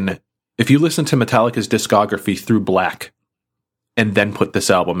album in, if you listen to Metallica's discography through Black and then put this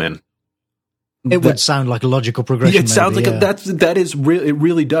album in, it would sound like a logical progression. It sounds like it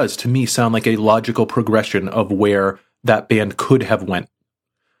really does to me sound like a logical progression of where that band could have went.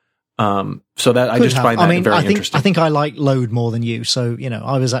 So that I just find that very interesting. I think I like Load more than you, so you know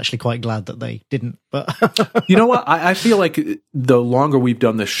I was actually quite glad that they didn't. But you know what? I feel like the longer we've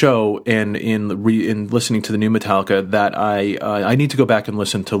done this show and in listening to the new Metallica, that I need to go back and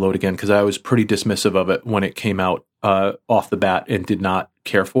listen to Load again, because I was pretty dismissive of it when it came out off the bat and did not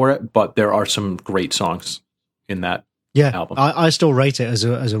care for it. But there are some great songs in that. Yeah, album. I still rate it as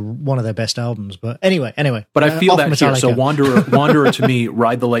a one of their best albums. But anyway. But I feel that Metallica. Here. So Wanderer to me,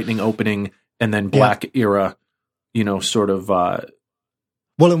 Ride the Lightning opening, and then Black era, you know, sort of. Well,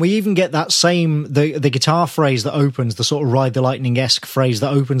 and we even get that same the guitar phrase that opens, the sort of Ride the Lightning-esque phrase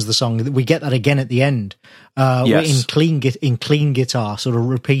that opens the song. We get that again at the end, in clean guitar, sort of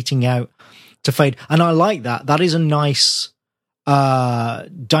repeating out to fade. And I like that. That is a nice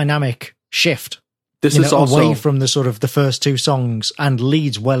dynamic shift. This is also away from the sort of the first two songs and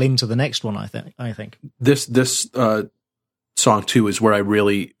leads well into the next one. I think this song too is where I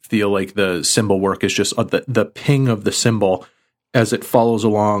really feel like the cymbal work is just the ping of the cymbal as it follows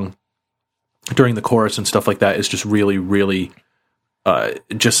along during the chorus and stuff like that is just really, really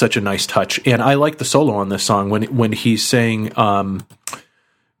just such a nice touch. And I like the solo on this song when he's saying,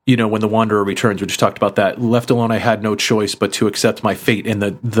 you know, when the Wanderer returns, we just talked about that. Left alone, I had no choice but to accept my fate. And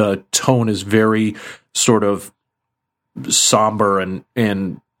the tone is very sort of somber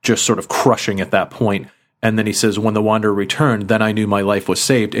and just sort of crushing at that point. And then he says, when the Wanderer returned, then I knew my life was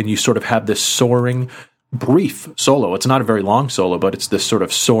saved. And you sort of have this soaring, brief solo. It's not a very long solo, but it's this sort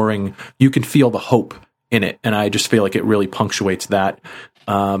of soaring, you can feel the hope in it. And I just feel like it really punctuates that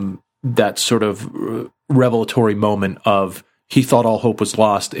sort of revelatory moment of, he thought all hope was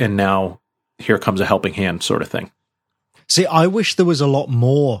lost, and now here comes a helping hand sort of thing. See, I wish there was a lot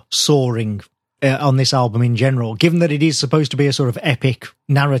more soaring on this album in general, given that it is supposed to be a sort of epic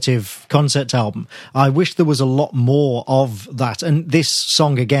narrative concept album. I wish there was a lot more of that. And this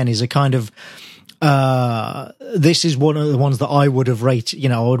song, again, is a kind of... this is one of the ones that I would have rated,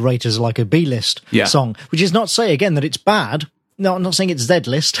 I would rate as like a B-list song, which is not to say, again, that it's bad. No, I'm not saying it's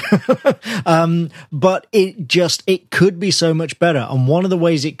Z-list, but it could be so much better. And one of the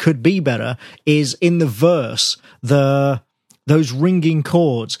ways it could be better is in the verse, those ringing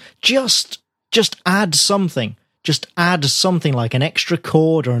chords, just add something. just add something like an extra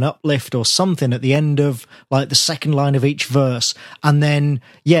chord or an uplift or something at the end of like the second line of each verse. And then,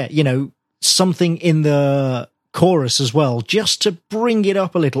 something in the chorus as well, just to bring it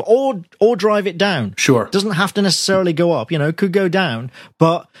up a little or drive it down. Sure. Doesn't have to necessarily go up, could go down,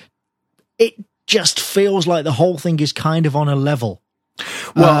 but it just feels like the whole thing is kind of on a level.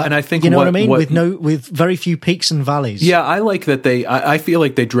 Well, and I think what I mean, with very few peaks and valleys. Yeah, I like that I feel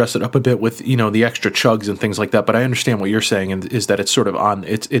like they dress it up a bit with the extra chugs and things like that. But I understand what you're saying, and is that it's sort of on.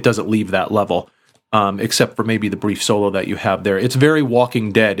 It doesn't leave that level, except for maybe the brief solo that you have there. It's very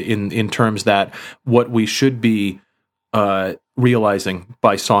Walking Dead in terms that what we should be realizing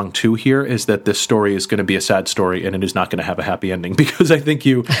by song 2 here is that this story is going to be a sad story and it is not going to have a happy ending, because I think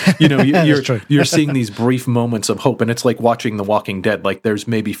you're seeing these brief moments of hope, and it's like watching The Walking Dead. Like there's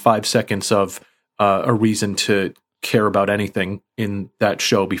maybe 5 seconds of a reason to care about anything in that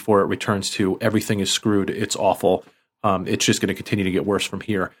show before it returns to everything is screwed, it's awful, it's just going to continue to get worse from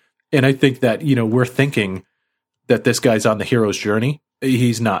here. And I think that we're thinking that this guy's on the hero's journey.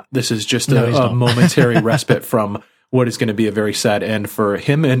 He's not. This is just a momentary respite from what is going to be a very sad end for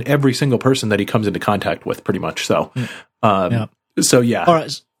him and every single person that he comes into contact with, pretty much. So, So, yeah. All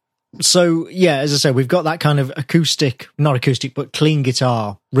right. So, yeah, as I said, we've got that kind of not acoustic, but clean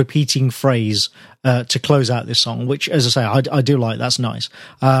guitar repeating phrase to close out this song, which, as I say, I do like. That's nice.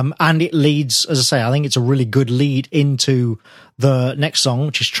 And it leads, as I say, I think it's a really good lead into the next song,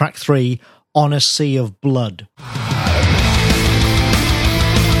 which is track 3, On a Sea of Blood.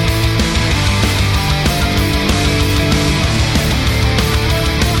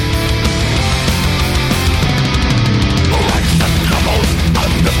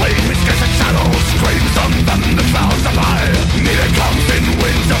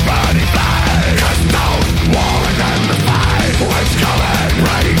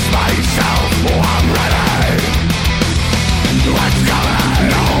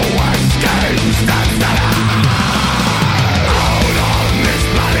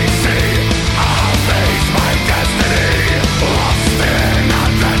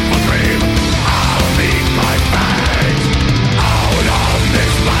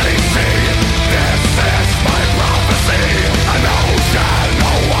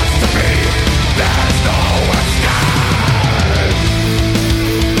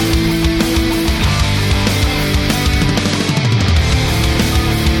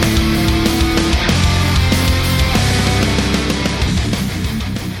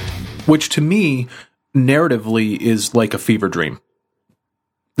 Which to me, narratively, is like a fever dream.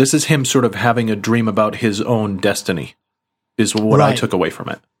 This is him sort of having a dream about his own destiny, is what I took away from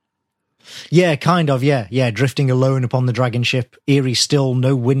it. Yeah, kind of, yeah. Drifting alone upon the dragon ship, eerie still,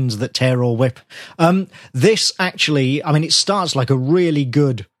 no winds that tear or whip. This actually, it starts like a really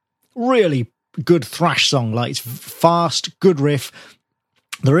good thrash song. Like, it's fast, good riff.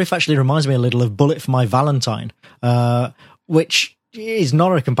 The riff actually reminds me a little of Bullet for My Valentine, which is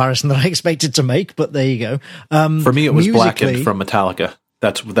not a comparison that I expected to make, but there you go. For me, it was Blackened from Metallica.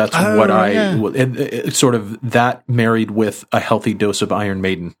 That's what sort of that married with a healthy dose of Iron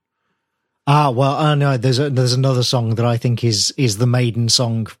Maiden. No, there's another song that I think is the Maiden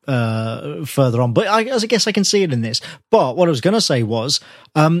song further on, but I guess I can see it in this. But what I was going to say was,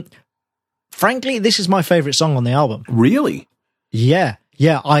 frankly, this is my favorite song on the album. Really? Yeah,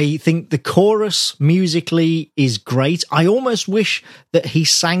 I think the chorus musically is great. I almost wish that he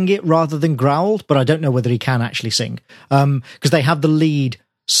sang it rather than growled, but I don't know whether he can actually sing. Because they have the lead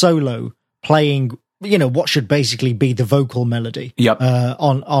solo playing, what should basically be the vocal melody. Yep.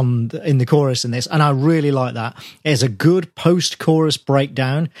 In the chorus in this, and I really like that. It's a good post-chorus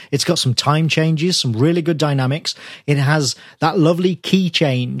breakdown. It's got some time changes, some really good dynamics. It has that lovely key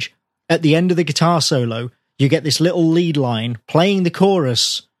change at the end of the guitar solo. You get this little lead line playing the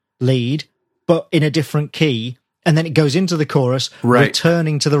chorus lead, but in a different key, and then it goes into the chorus,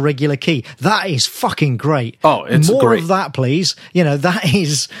 returning to the regular key. That is fucking great. Oh, it's more great. Of that, please. That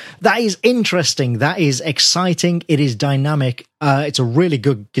is interesting. That is exciting. It is dynamic. It's a really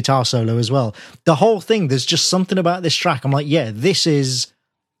good guitar solo as well. The whole thing, there's just something about this track. I'm like, yeah, this is...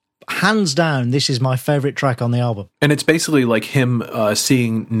 hands down, this is my favorite track on the album. And it's basically like him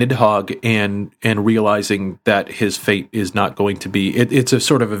seeing Nidhogg and realizing that his fate is not going to be... It's a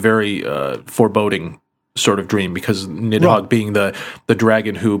sort of a very foreboding sort of dream, because Nidhogg being the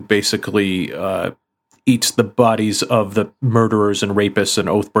dragon who basically eats the bodies of the murderers and rapists and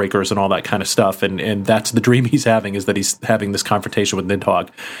oath breakers and all that kind of stuff. And that's the dream he's having, is that he's having this confrontation with Nidhogg.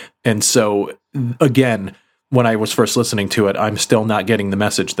 And so, again... when I was first listening to it, I'm still not getting the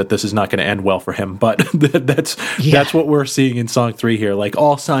message that this is not going to end well for him. But that's what we're seeing in song 3 here. Like,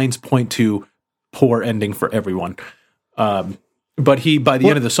 all signs point to poor ending for everyone. But he, by the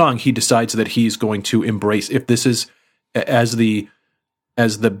end of the song, he decides that he's going to embrace, if this is, as the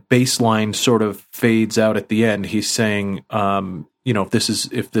bass line sort of fades out at the end, he's saying,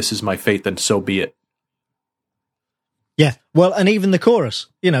 if this is my fate, then so be it. Yeah, well, and even the chorus,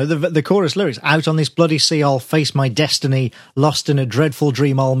 the chorus lyrics, out on this bloody sea I'll face my destiny, lost in a dreadful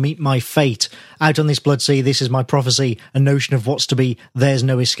dream I'll meet my fate, out on this blood sea this is my prophecy, a notion of what's to be, there's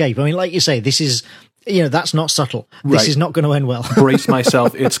no escape. I mean, like you say, this is, that's not subtle. This is not going to end well. Brace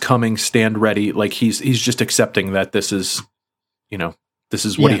myself, it's coming, stand ready. Like he's just accepting that this is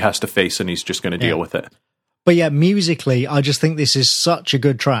what he has to face, and he's just going to deal with it. But yeah, musically, I just think this is such a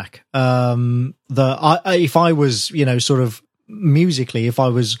good track. If I was, sort of musically, if I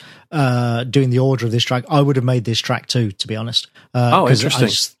was doing the order of this track, I would have made this track too, to be honest.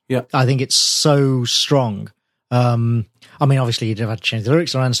 Interesting. I think it's so strong. I mean, obviously you'd have had to change the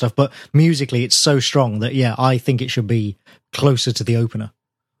lyrics around and stuff, but musically it's so strong that, I think it should be closer to the opener.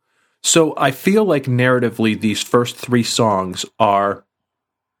 So I feel like narratively, these first 3 songs are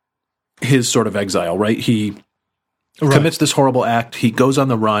his sort of exile, right? He commits this horrible act. He goes on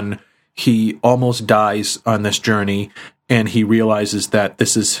the run. He almost dies on this journey, and he realizes that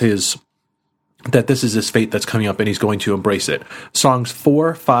this is his fate that's coming up, and he's going to embrace it. Songs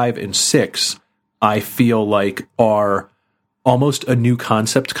 4, 5, and 6, I feel like are almost a new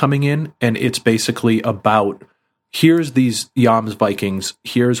concept coming in, and it's basically about, here's these Jomsvikings,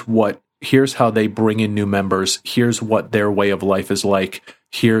 here's how they bring in new members, here's what their way of life is like,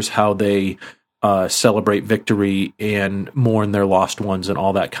 here's how they celebrate victory and mourn their lost ones and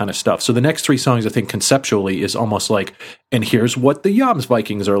all that kind of stuff. So the next 3 songs, I think conceptually, is almost like, and here's what the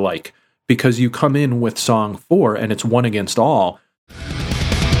Jomsvikings are like, because you come in with song 4 and it's one against all. North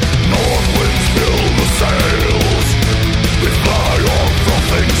winds fill the sails, we fly on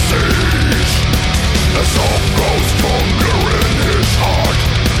frothing seas. As hope grows stronger in his heart,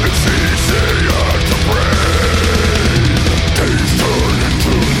 it's easier to breathe. Days turn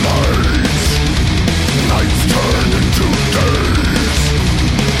into nights, nights turn into days.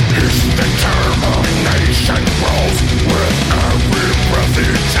 His determination grows with every breath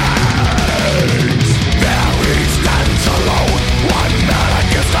he takes. There he stands alone, one man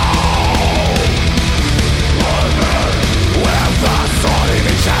against all. One man with the sword in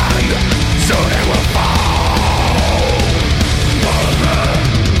his hand, soon he will fall. One man,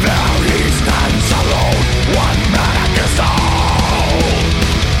 there he stands alone, one man against all.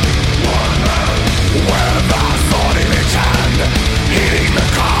 One man with the sword in his hand, heeding the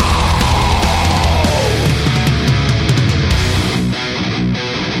call.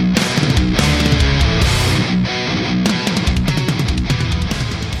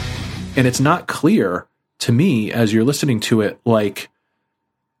 And it's not clear to me as you're listening to it, like,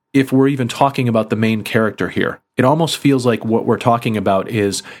 if we're even talking about the main character here. It almost feels like what we're talking about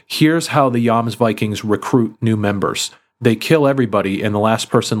is, here's how the Jomsvikings recruit new members. They kill everybody, and the last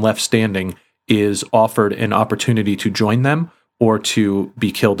person left standing is offered an opportunity to join them or to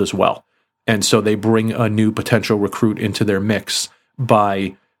be killed as well. And so they bring a new potential recruit into their mix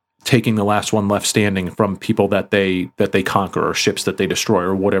by taking the last one left standing from people that they conquer, or ships that they destroy,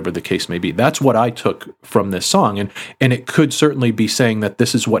 or whatever the case may be. That's what I took from this song. And it could certainly be saying that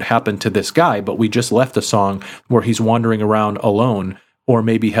this is what happened to this guy, but we just left a song where he's wandering around alone, or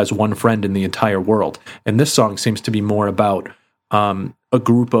maybe has one friend in the entire world. And this song seems to be more about a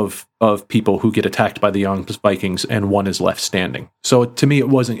group of people who get attacked by the Jomsvikings, and one is left standing. So to me, it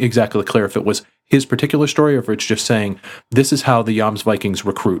wasn't exactly clear if it was his particular story, or if it's just saying, this is how the Jomsvikings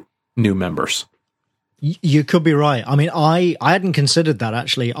recruit new members. You could be right. I mean, I hadn't considered that,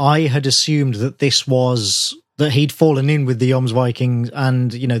 actually. I had assumed that that he'd fallen in with the Jomsvikings,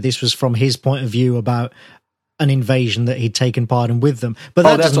 and, this was from his point of view about an invasion that he'd taken part in with them. But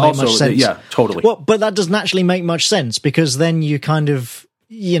that doesn't make much sense. Yeah, totally. Well, but that doesn't actually make much sense, because then you kind of,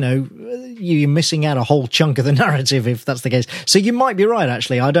 you're missing out a whole chunk of the narrative if that's the case. So you might be right,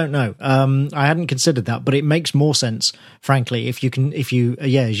 actually. I don't know. I hadn't considered that, but it makes more sense, frankly, if you,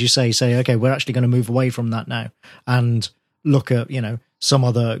 as you say, okay, we're actually going to move away from that now and look at, some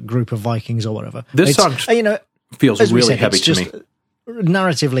other group of Vikings or whatever. This song, feels really heavy to me.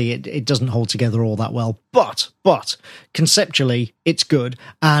 Narratively, it doesn't hold together all that well, but conceptually, it's good.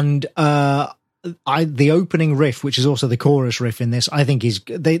 And the opening riff, which is also the chorus riff in this, I think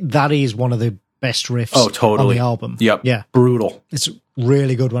that is one of the best riffs on the album. Yep. Yeah. Brutal. It's a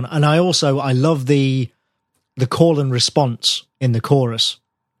really good one. And I love the call and response in the chorus.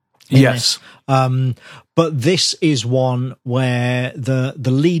 Yes. But this is one where the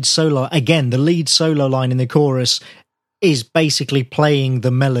lead solo line in the chorus is basically playing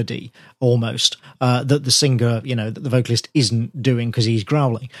the melody almost that the singer, that the vocalist isn't doing because he's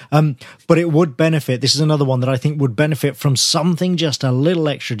growling. But it would benefit. This is another one that I think would benefit from something just a little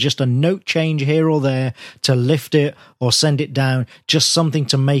extra, just a note change here or there to lift it or send it down, just something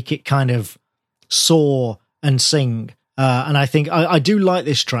to make it kind of soar and sing. And I think I do like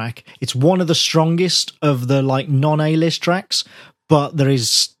this track. It's one of the strongest of the non-A-list tracks, but there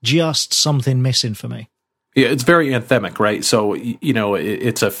is just something missing for me. Yeah, it's very anthemic, right? So,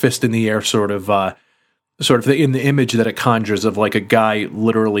 it's a fist in the air sort of in the image that it conjures of like a guy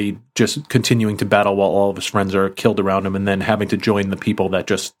literally just continuing to battle while all of his friends are killed around him and then having to join the people that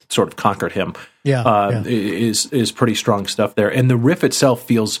just sort of conquered him. Is pretty strong stuff there. And the riff itself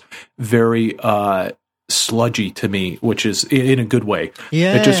feels very sludgy to me, which is in a good way.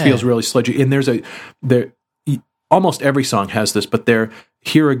 Yeah. It just feels really sludgy. And almost every song has this, but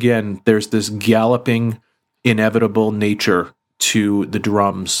here again, there's this galloping, inevitable nature to the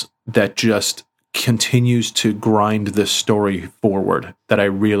drums that just continues to grind this story forward that I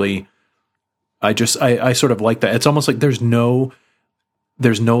sort of like that. It's almost like there's no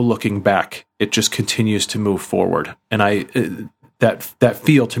looking back. It just continues to move forward. And that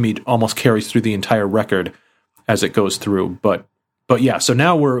feel to me almost carries through the entire record as it goes through. But yeah, so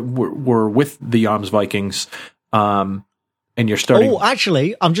now we're with the Jomsvikings. And you're starting. Oh,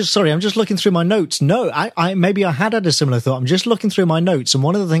 actually, I'm just looking through my notes. No, maybe I had a similar thought. I'm just looking through my notes, and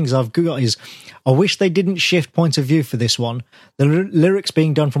one of the things I've got is I wish they didn't shift point of view for this one. The lyrics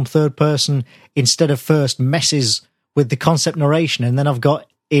being done from third person instead of first messes with the concept narration, and then I've got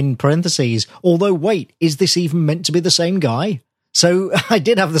in parentheses, although wait, is this even meant to be the same guy? So I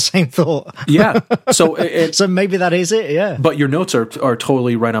did have the same thought. Yeah. So so maybe that is it, yeah. But your notes are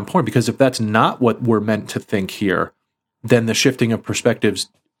totally right on point, because if that's not what we're meant to think here, then the shifting of perspectives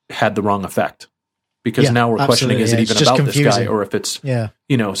had the wrong effect, because now we're questioning, is it even about confusing. This guy, or if it's,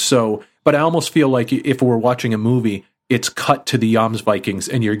 so, but I almost feel like if we're watching a movie, it's cut to the Jomsvikings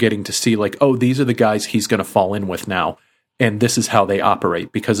and you're getting to see like, oh, these are the guys he's going to fall in with now. And this is how they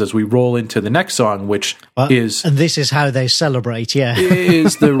operate, because as we roll into the next song, which is... And this is how they celebrate,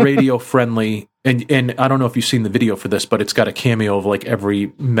 is the radio-friendly... And I don't know if you've seen the video for this, but it's got a cameo of like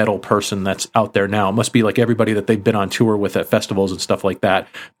every metal person that's out there now. It must be like everybody that they've been on tour with at festivals and stuff like that.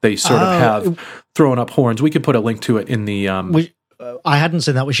 They sort of have thrown up horns. We could put a link to it in the... I hadn't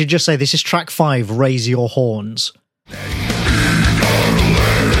seen that. We should just say this is track 5, Raise Your Horns.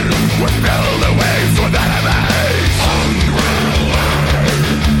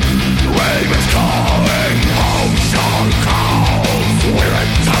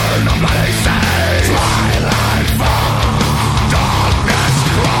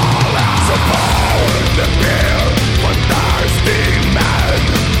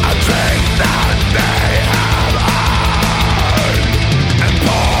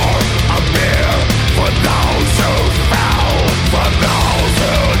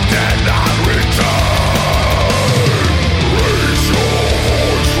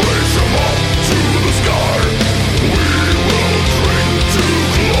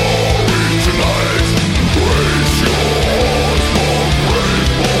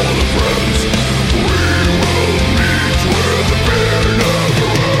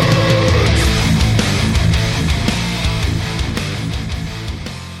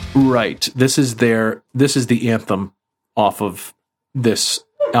 Right. This is the anthem off of this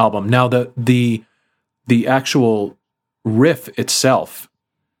album. Now the actual riff itself,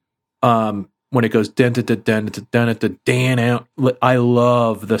 when it goes den out, I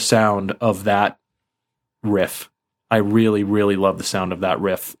love the sound of that riff. I really, really love the sound of that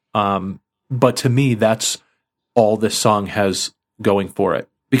riff. But to me, that's all this song has going for it,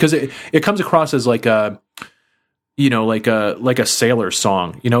 because it comes across as like a sailor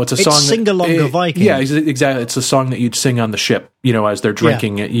song. It's a song. Sing along a Viking. Yeah, exactly. It's a song that you'd sing on the ship, as they're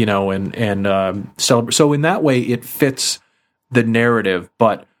drinking it, and celebrate. So in that way, it fits the narrative.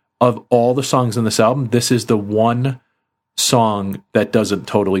 But of all the songs in this album, this is the one song that doesn't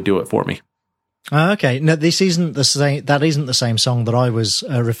totally do it for me. Okay, no, this isn't the same. That isn't the same song that I was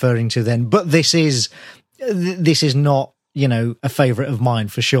referring to then. But this is not, a favorite of mine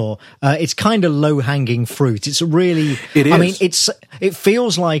for sure. It's kind of low-hanging fruit. It is. I mean, it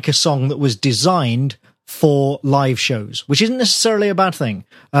feels like a song that was designed for live shows, which isn't necessarily a bad thing.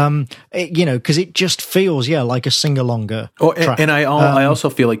 Because it just feels, like a sing-alonger track. And I also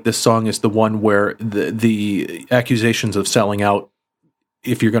feel like this song is the one where the accusations of selling out,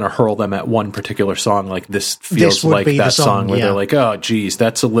 if you're going to hurl them at one particular song, like this feels like that song where they're like, oh, geez,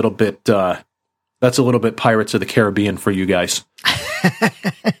 that's a little bit Pirates of the Caribbean for you guys.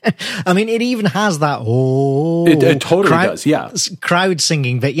 I mean, it even has that It totally does, yeah. Crowd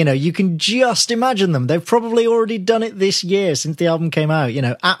singing that, you can just imagine them. They've probably already done it this year since the album came out,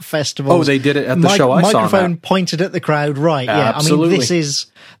 at festivals. Oh, they did it at the show I saw. Microphone pointed at the crowd, right? Absolutely. Yeah, I mean, this is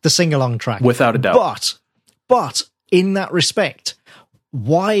the sing-along track. Without a doubt. But in that respect,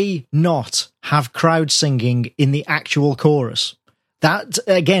 why not have crowd singing in the actual chorus? That,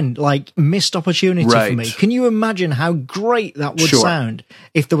 again, missed opportunity for me. Can you imagine how great that would sound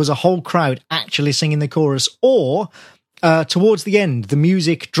if there was a whole crowd actually singing the chorus? Or, towards the end, the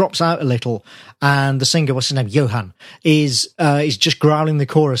music drops out a little and the singer, what's his name, Johan, is just growling the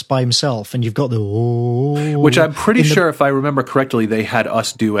chorus by himself, and you've got the which I'm pretty sure, if I remember correctly, they had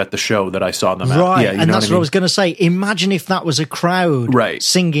us do at the show that I saw them at. Right, yeah, and that's what I was going to say. Imagine if that was a crowd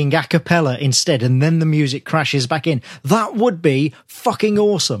singing a cappella instead, and then the music crashes back in. That would be fucking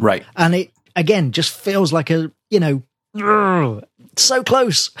awesome. Right. And it, again, just feels like a, so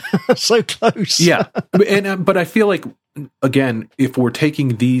close. So close. Yeah. But I feel like, again, if we're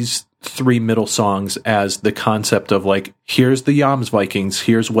taking these three middle songs as the concept of here's the Jomsvikings,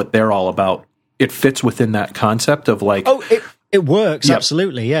 here's what they're all about, it fits within that concept of it works. Yep.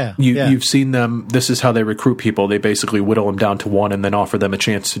 Absolutely. Yeah. You've seen them. This is how they recruit people. They basically whittle them down to one and then offer them a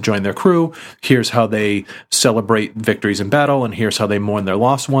chance to join their crew. Here's how they celebrate victories in battle, and here's how they mourn their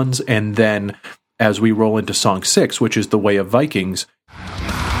lost ones. And then as we roll into song 6, which is the Way of Vikings,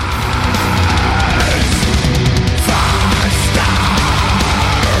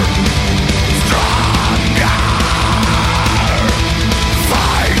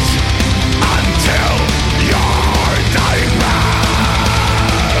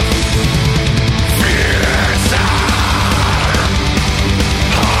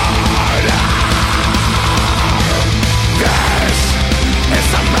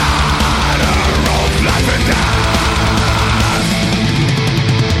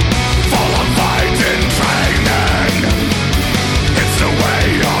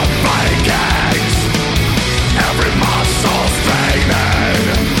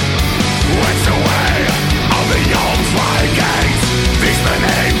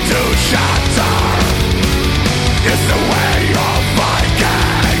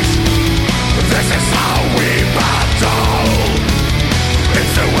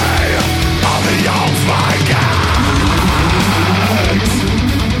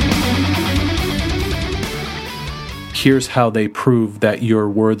 here's how they prove that you're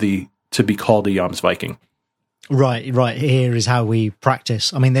worthy to be called a Jomsviking. Right. Here is how we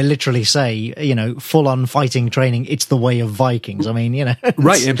practice. I mean, they literally say, full-on fighting training, it's the way of Vikings. I mean,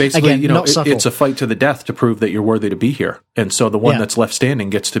 Right, and basically, again, it's a fight to the death to prove that you're worthy to be here. And so the one that's left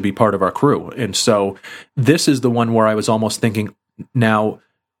standing gets to be part of our crew. And so this is the one where I was almost thinking, now,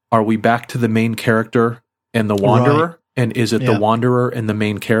 are we back to the main character and the Wanderer? Right. And is it the Wanderer and the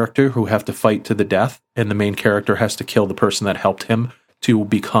main character who have to fight to the death, and the main character has to kill the person that helped him to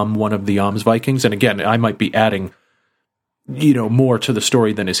become one of the Jomsvikings? And again, I might be adding, more to the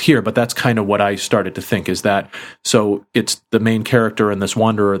story than is here, but that's kind of what I started to think, is that, so it's the main character and this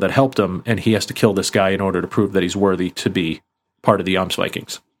Wanderer that helped him, and he has to kill this guy in order to prove that he's worthy to be part of the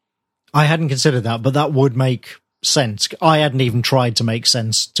Jomsvikings. I hadn't considered that, but that would make sense. I hadn't even tried to make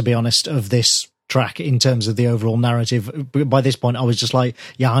sense, to be honest, of this track in terms of the overall narrative. By this point, I was just like,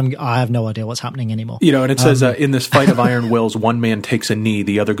 I have no idea what's happening anymore. And it says, in this fight of iron wills, one man takes a knee,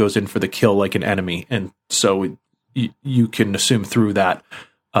 the other goes in for the kill like an enemy. And so you can assume through that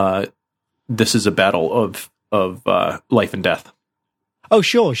this is a battle of life and death. Oh,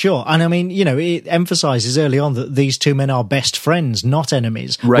 sure. And I mean, it emphasizes early on that these two men are best friends, not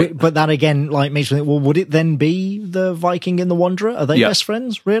enemies. Right. But that again, makes me think, well, would it then be the Viking and the Wanderer? Are they best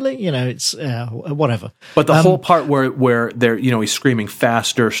friends, really? It's whatever. But the whole part where they're, he's screaming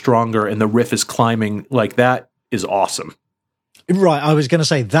faster, stronger, and the riff is climbing like that is awesome. Right. I was going to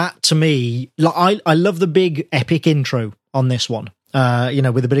say that, to me, I love the big epic intro on this one.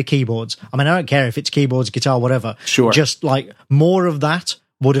 With a bit of keyboards. I mean, I don't care if it's keyboards, guitar, whatever. Sure. Just more of that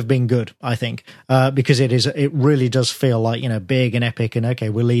would have been good, I think, because it really does feel like, big and epic, and okay,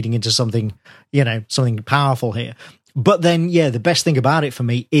 we're leading into something, something powerful here. But then, the best thing about it for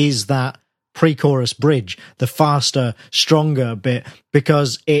me is that pre-chorus bridge, the faster, stronger bit,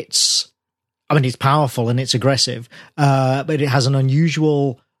 because it's powerful and it's aggressive, but it has an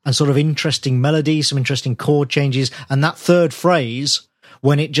unusual and sort of interesting melody, some interesting chord changes, and that third phrase,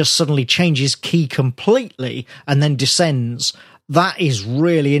 when it just suddenly changes key completely and then descends, that is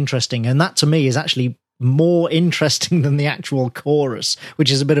really interesting, and that to me is actually more interesting than the actual chorus,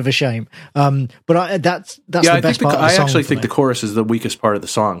 which is a bit of a shame. But that's the best part of the song. I actually think the chorus is the weakest part of the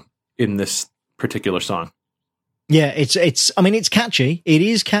song in this particular song. Yeah, it's. I mean, it's catchy. It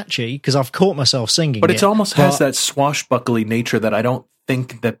is catchy because I've caught myself singing. But it almost has that swashbuckly nature that I don't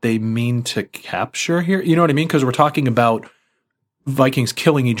think that they mean to capture here. You know what I mean? Because we're talking about Vikings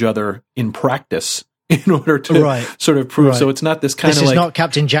killing each other in practice in order to sort of prove. Right. So it's not this kind of like... This is not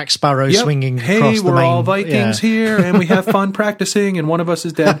Captain Jack Sparrow swinging across the main... Hey, we're all Vikings here, and we have fun practicing, and one of us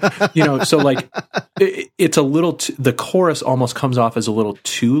is dead. You know, so like, it's a little... the chorus almost comes off as a little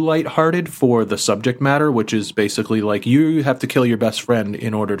too lighthearted for the subject matter, which is basically like, you have to kill your best friend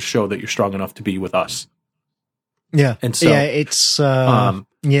in order to show that you're strong enough to be with us. Yeah. And so... Yeah,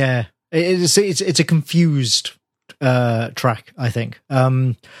 it's... It's a confused track, I think.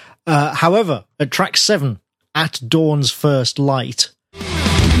 However, at track 7, At Dawn's First Light. Like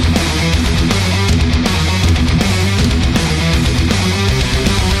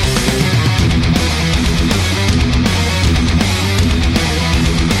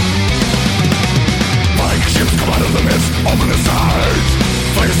ships come out of the mist, open the sides.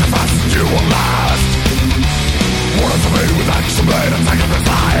 Flames so fast, you will last. War is made with action blade, attack of the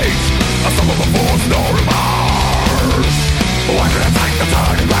fight. A sum of a force, no remorse. Why can attack the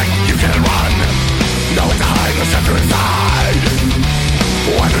turning back? You can run. No way to hide the shelter inside.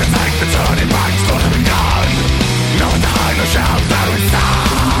 Why can attack the turning back? Still having gun. No way to hide the shelter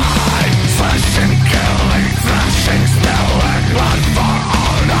inside. Slashing, killing, thrashing, spilling blood for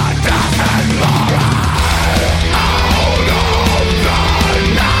honor, death and glory. Out of the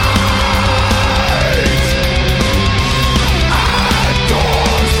night. At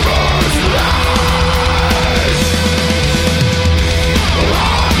dawn's first light.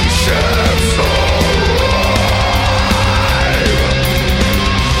 Ships arrive.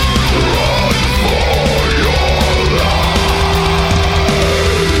 Run for your lives.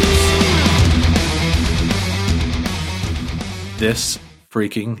 This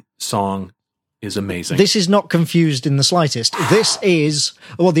freaking song is amazing. This is not confused in the slightest. This is...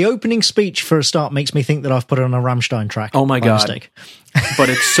 Well, the opening speech, for a start, makes me think that I've put on a Rammstein track. Oh my God. Mistake. But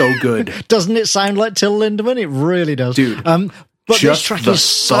it's so good. Doesn't it sound like Till Lindemann? It really does. Dude. But this track is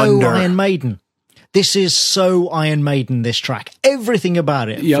so thunder. Iron Maiden. This is so Iron Maiden, this track. Everything about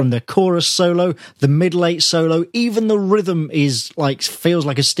it, from the chorus solo, the middle eight solo, even the rhythm is like, feels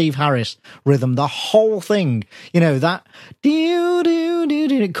like a Steve Harris rhythm. The whole thing, you know, that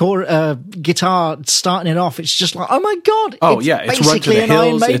guitar starting it off, it's just like, oh my God. It's Run to the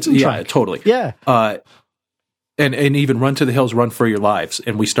Hills. Track. Totally. Yeah. And even Run to the Hills, Run for Your Lives,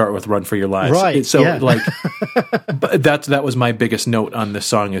 and we start with Run for Your Lives. Right. So like, but that was my biggest note on this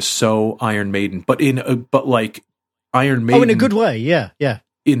song is so Iron Maiden, but like Iron Maiden. Oh, in a good way. Yeah. Yeah.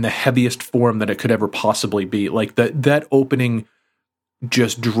 In the heaviest form that it could ever possibly be. Like that opening,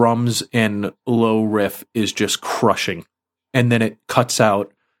 just drums and low riff is just crushing, and then it cuts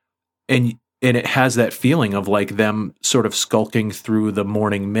out, and it has that feeling of like them sort of skulking through the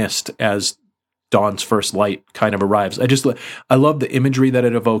morning mist as dawn's first light kind of arrives. I love the imagery that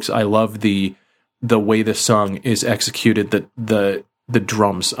it evokes. I love the way this song is executed. The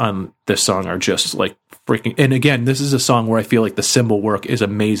drums on this song are just like freaking. And again, this is a song where I feel like the cymbal work is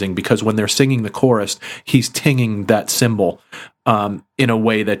amazing because when they're singing the chorus, he's tinging that cymbal in a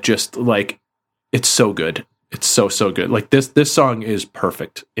way that just like it's so good. It's so good. Like this song is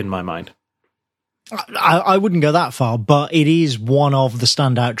perfect in my mind. I wouldn't go that far, but it is one of the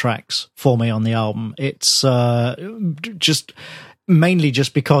standout tracks for me on the album. It's just mainly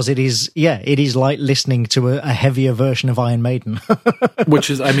just because it is like listening to a heavier version of Iron Maiden. Which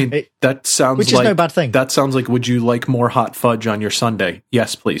is, I mean, that sounds which like... is no bad thing. That sounds like, would you like more hot fudge on your sundae?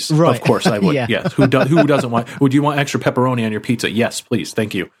 Yes, please. Right. Of course I would. Yeah. Yes. Who doesn't want... Would you want extra pepperoni on your pizza? Yes, please.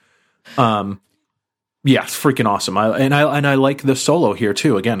 Thank you. Yeah, it's freaking awesome. I like the solo here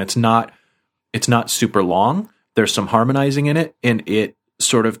too. Again, it's not super long. There's some harmonizing in it, and it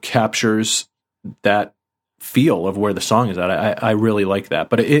sort of captures that feel of where the song is at. I really like that.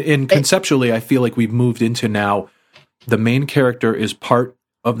 But conceptually, I feel like we've moved into now the main character is part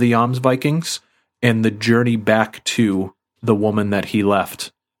of the Jomsvikings, and the journey back to the woman that he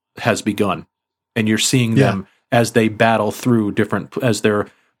left has begun. And you're seeing them as they battle through as they're,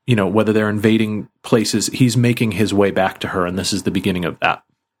 you know, whether they're invading places, he's making his way back to her, and this is the beginning of that.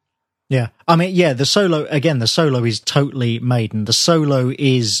 Yeah. I mean, the solo is totally Maiden. The solo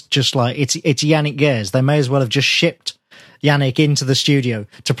is just like, it's Yannick Gers. They may as well have just shipped Yannick into the studio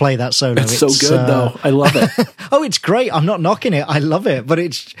to play that solo. It's so good, though. I love it. Oh, it's great. I'm not knocking it. I love it. But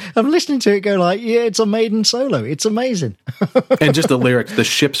I'm listening to it go like, yeah, it's a Maiden solo. It's amazing. And just the lyrics, the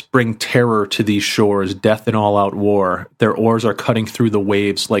ships bring terror to these shores, death and all-out war. Their oars are cutting through the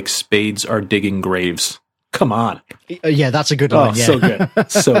waves like spades are digging graves. Come on. Yeah, that's a good line. Oh, yeah. so good.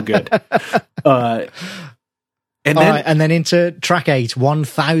 So good. And All then, right, and then into track 8,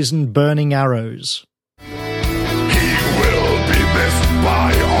 1,000 Burning Arrows. He will be missed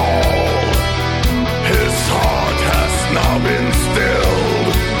by all. His heart has now been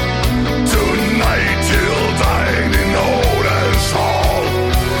stilled. Tonight he'll dine in Oda's hall.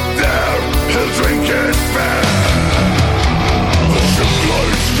 There he'll drink his fill. The ship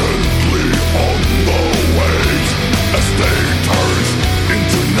glides gently on the waves as they turn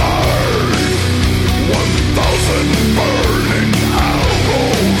into night. 1,000 burning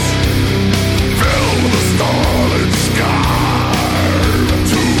arrows fill the starlit sky.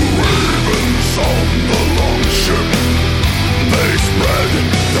 Two ravens on the long ship, they spread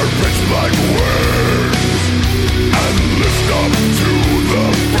their pitch black wings and lift up to the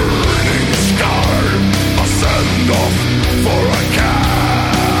burning sky. A send-off for a cat.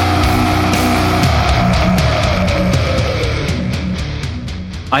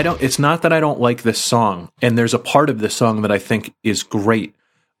 it's not that I don't like this song, and there's a part of this song that I think is great,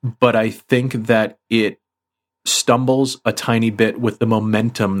 but I think that it stumbles a tiny bit with the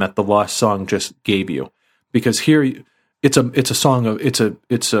momentum that the Lost Song just gave you. Because here it's a song of it's a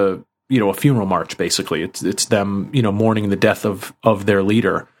a funeral march, basically. It's them, mourning the death of their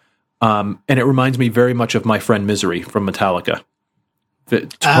leader. And it reminds me very much of My Friend Misery from Metallica.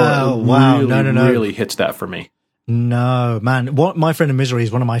 Wow. No. Really hits that for me. No, man. My Friend Misery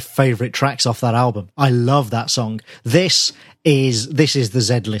is one of my favorite tracks off that album. I love that song. This is the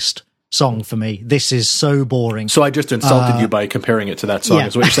Z-List song for me. This is so boring. So I just insulted you by comparing it to that song,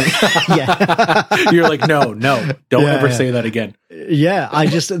 is what you're saying? Yeah. You're like, no, don't ever say that again. Yeah,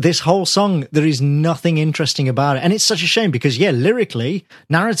 this whole song, there is nothing interesting about it. And it's such a shame because, lyrically,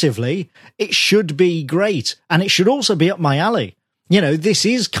 narratively, it should be great. And it should also be up my alley. This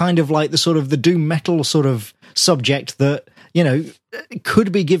is kind of like the sort of the doom metal sort of subject that,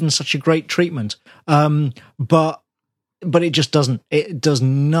 could be given such a great treatment. But it just doesn't. It does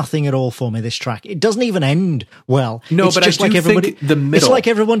nothing at all for me, this track. It doesn't even end well. No, it's but just I do think the middle... It's like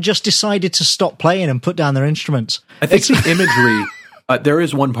everyone just decided to stop playing and put down their instruments. I think the imagery... there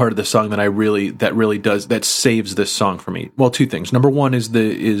is one part of the song that saves this song for me. Well, two things. Number one is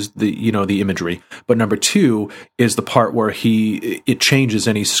the imagery, but number two is the part where it changes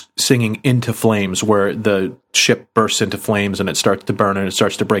and he's singing into flames, where the ship bursts into flames and it starts to burn and it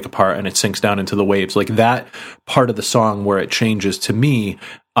starts to break apart and it sinks down into the waves. Like that part of the song where it changes, to me,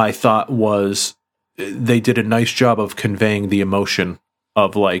 I thought they did a nice job of conveying the emotion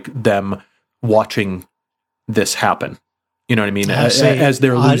of like them watching this happen. You know what I mean? As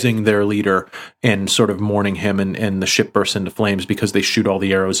they're losing their leader and sort of mourning him, and the ship bursts into flames because they shoot all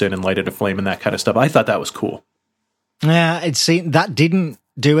the arrows in and light it a flame and that kind of stuff. I thought that was cool. Yeah, that didn't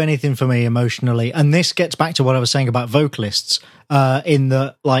do anything for me emotionally. And this gets back to what I was saying about vocalists, in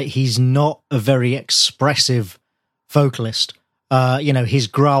that, like, he's not a very expressive vocalist. His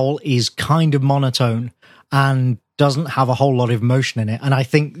growl is kind of monotone and doesn't have a whole lot of emotion in it. And I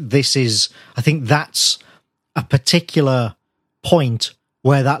think that's a particular point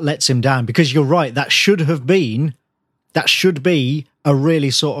where that lets him down, because you're right, that should be a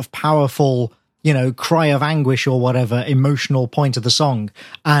really sort of powerful, cry of anguish or whatever emotional point of the song,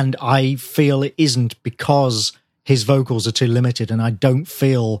 and I feel it isn't because his vocals are too limited and I don't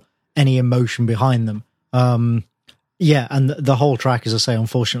feel any emotion behind them. And the whole track, as I say,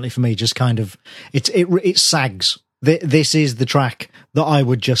 unfortunately for me, just kind of it sags. This is the track that I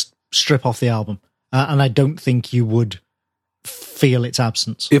would just strip off the album. And I don't think you would feel its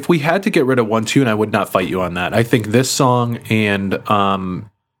absence. If we had to get rid of one tune, I would not fight you on that. I think this song and, the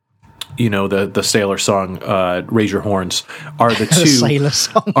Sailor song, Raise Your Horns, are the two Sailor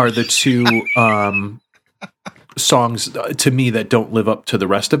song. Are the two songs to me that don't live up to the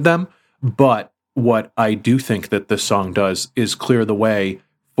rest of them. But what I do think that this song does is clear the way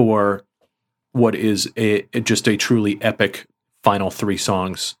for what is just a truly epic final 3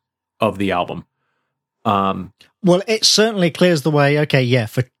 songs of the album. Well, it certainly clears the way. Okay,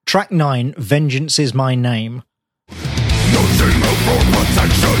 for track 9, Vengeance Is My Name. No signal for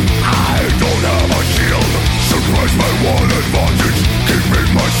protection, I don't have a shield. Surprise my one advantage, keeping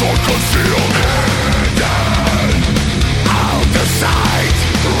my sword concealed. Hidden out of sight,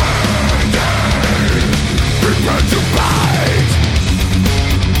 ready, prepare to bite.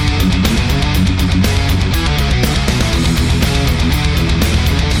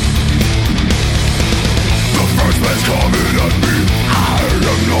 Man's coming at me, I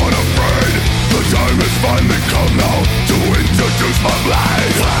am not afraid. The time has finally come now to introduce my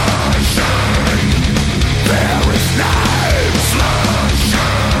blade. Flashing, there is knives.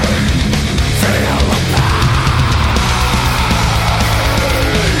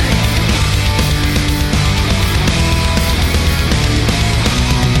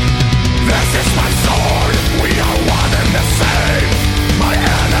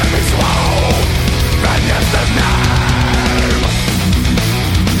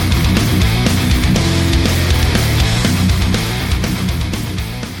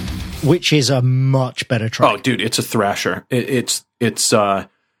 which is a much better track. Oh, dude, it's a thrasher. It's the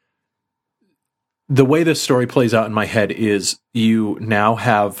way this story plays out in my head is you now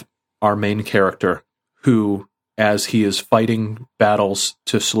have our main character who, as he is fighting battles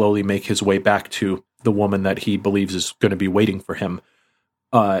to slowly make his way back to the woman that he believes is going to be waiting for him,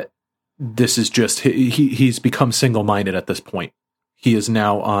 this is just, he's become single-minded at this point. He is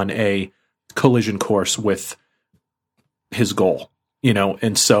now on a collision course with his goal, you know,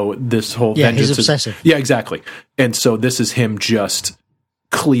 and so this whole vengeance he's obsessive. Yeah, exactly. And so this is him just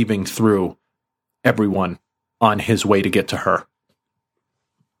cleaving through everyone on his way to get to her.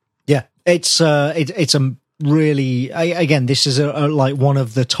 Yeah, it's a really, again, this is a like one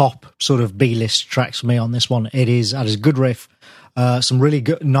of the top sort of B-list tracks for me on this one. It has a good riff, some really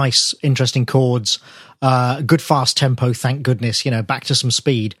good, nice, interesting chords, good fast tempo, thank goodness, you know, back to some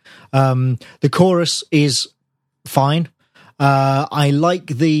speed. The chorus is fine. I like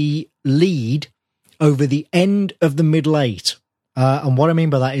the lead over the end of the middle eight. And what I mean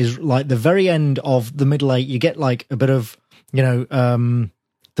by that is, like, the very end of the middle eight, you get like a bit of, you know,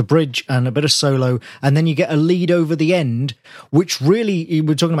 the bridge and a bit of solo, and then you get a lead over the end, which really,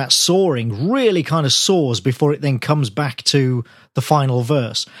 we're talking about soaring, really kind of soars before it then comes back to the final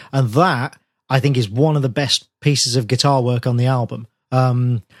verse. And that, I think, is one of the best pieces of guitar work on the album.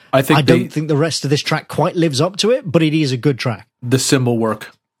 I don't think the rest of this track quite lives up to it, but it is a good track. The cymbal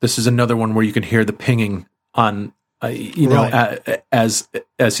work. This is another one where you can hear the pinging on, you know, right. as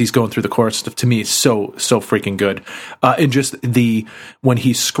he's going through the chorus stuff. To me, it's so freaking good. And just when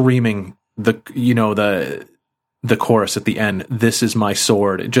he's screaming the chorus at the end, "This is my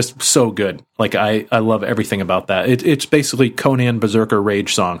sword," just so good. Like I love everything about that. It's basically Conan Berserker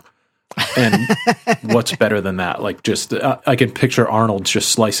Rage song. And what's better than that? Like, just I can picture Arnold just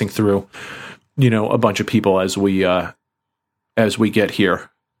slicing through, you know, a bunch of people as we get here.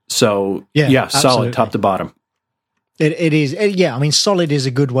 So yeah, solid top to bottom. It is. I mean, solid is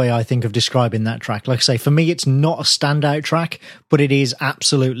a good way, I think, of describing that track. Like I say, for me, it's not a standout track, but it is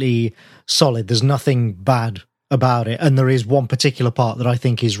absolutely solid. There's nothing bad about it, and there is one particular part that I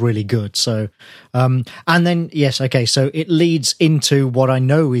think is really good. So, and then yes, okay, so it leads into what I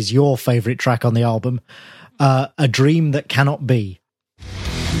know is your favorite track on the album, "A Dream That Cannot Be."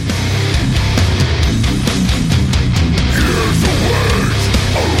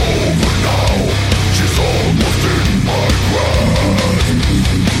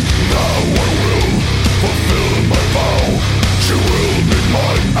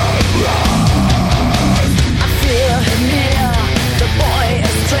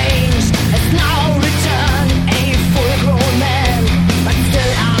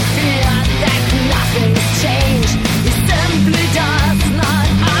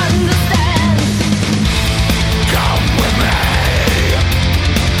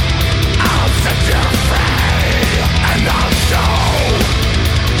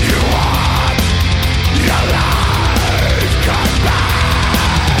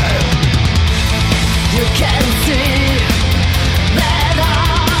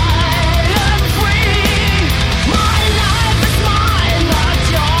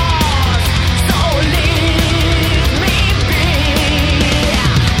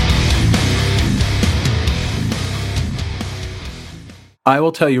 I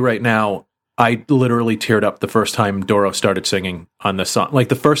will tell you right now, I literally teared up the first time Doro started singing on this song. Like,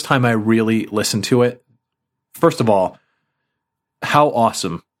 the first time I really listened to it, first of all, how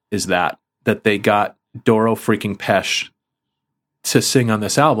awesome is that they got Doro freaking Pesch to sing on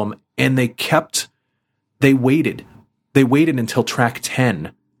this album, and they waited until track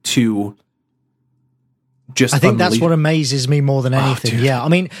 10 to just I think that's what amazes me more than anything. Yeah, I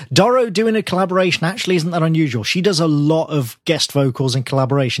mean, Doro doing a collaboration actually isn't that unusual. She does a lot of guest vocals and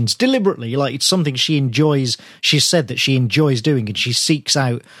collaborations deliberately. Like, it's something she enjoys. She's said that she enjoys doing, and she seeks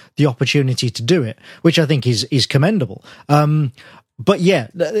out the opportunity to do it, which I think is commendable. But yeah,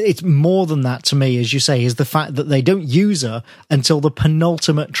 it's more than that to me, as you say, is the fact that they don't use her until the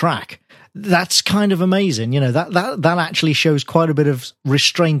penultimate track. That's kind of amazing. You know, that actually shows quite a bit of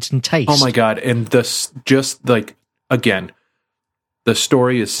restraint and taste. Oh my God. And this, just like, again, the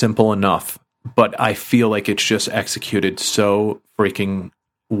story is simple enough, but I feel like it's just executed so freaking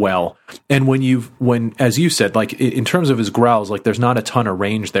well. And when, as you said, like, in terms of his growls, like, there's not a ton of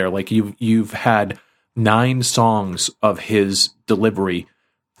range there. Like, you've had 9 songs of his delivery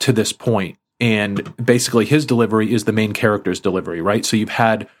to this point, and basically his delivery is the main character's delivery, right? So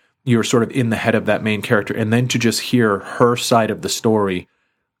you're sort of in the head of that main character, and then to just hear her side of the story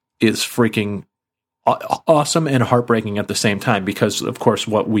is freaking awesome and heartbreaking at the same time, because of course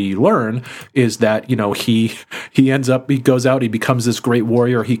what we learn is that, you know, he goes out, he becomes this great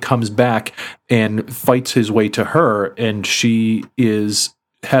warrior, he comes back and fights his way to her, and she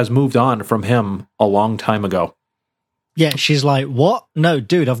has moved on from him a long time ago. Yeah, she's like, what? No,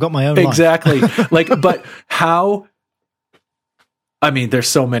 dude, I've got my own exactly. life. Like, but how, I mean, there's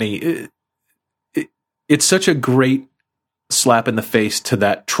so many, it's such a great slap in the face to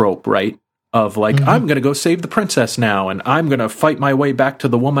that trope, right? Of like, I'm going to go save the princess now, and I'm going to fight my way back to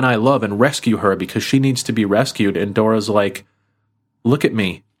the woman I love and rescue her because she needs to be rescued. And Dora's like, look at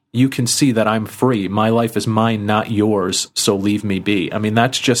me. You can see that I'm free. My life is mine, not yours. So leave me be. I mean,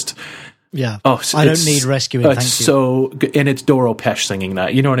 that's just, yeah. Oh, I don't need rescuing. Thank you. So, and it's Doro Pesch singing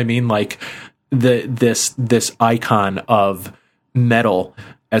that. You know what I mean? Like this icon of metal,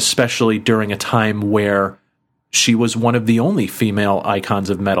 especially during a time where she was one of the only female icons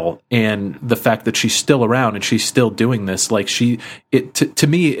of metal, and the fact that she's still around and she's still doing this, like to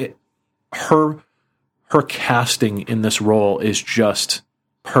me, her casting in this role is just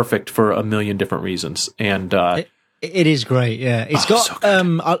perfect for a million different reasons. And it is great. Yeah, it's got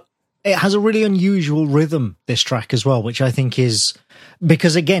so it has a really unusual rhythm, this track as well, which I think is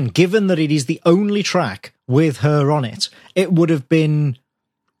because, again, given that it is the only track with her on it, it would have been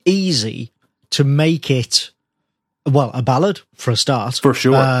easy to make it. Well, a ballad for a start, for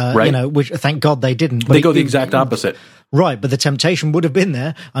sure, right? You know, which thank God they didn't. But they go the exact opposite, right? But the temptation would have been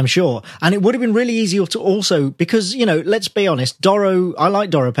there, I'm sure, and it would have been really easy to also because, you know, let's be honest, I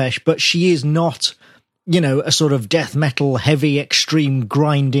like Doro Pesch, but she is not, you know, a sort of death metal, heavy, extreme,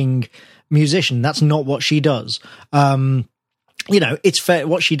 grinding musician. That's not what she does. You know, it's fair.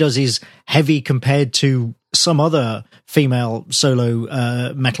 What she does is heavy compared to some other female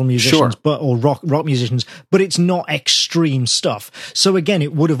solo metal musicians, sure. or rock musicians, but it's not extreme stuff. So again,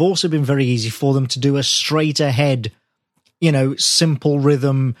 it would have also been very easy for them to do a straight ahead, you know, simple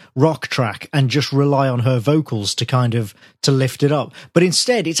rhythm rock track and just rely on her vocals to lift it up. But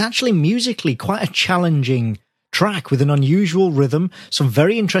instead, it's actually musically quite a challenging track with an unusual rhythm, some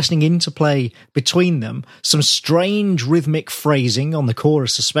very interesting interplay between them, some strange rhythmic phrasing on the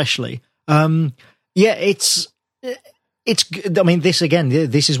chorus especially. Yeah, it's. I mean, this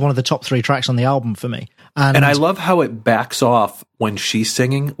is one of the top 3 tracks on the album for me, and I love how it backs off when she's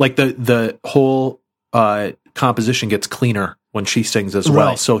singing. Like the whole composition gets cleaner when she sings as well.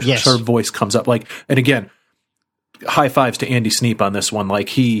 Right. So yes. Her voice comes up. Like, and again, high fives to Andy Sneap on this one. Like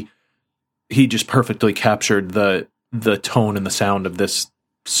he just perfectly captured the tone and the sound of this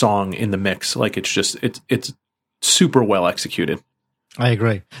song in the mix. Like it's super well executed. I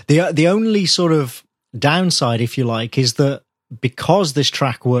agree. The only sort of downside, if you like, is that because this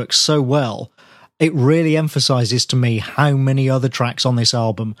track works so well, it really emphasizes to me how many other tracks on this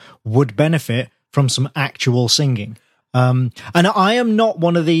album would benefit from some actual singing. And I am not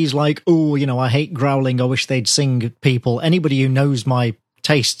one of these like, oh, you know, I hate growling, I wish they'd sing people. Anybody who knows my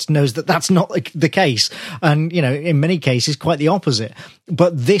taste knows that that's not the case, and you know, in many cases quite the opposite.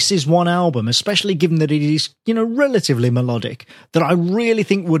 But this is one album, especially given that it is, you know, relatively melodic, that I really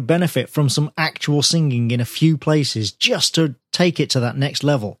think would benefit from some actual singing in a few places just to take it to that next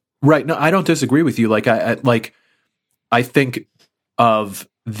level. Right. No, I don't disagree with you. Like I think of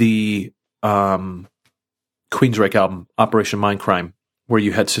the Queensryche album, Operation Mindcrime, where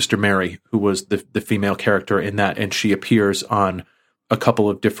you had Sister Mary, who was the female character in that, and she appears on a couple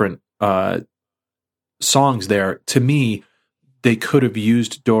of different songs there. To me, they could have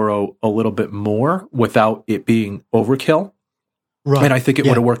used Doro a little bit more without it being overkill. Right. And I think it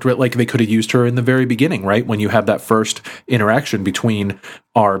would have worked. Like they could have used her in the very beginning, right? When you have that first interaction between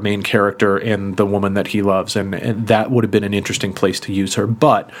our main character and the woman that he loves. And that would have been an interesting place to use her.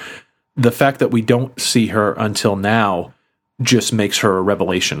 But the fact that we don't see her until now just makes her a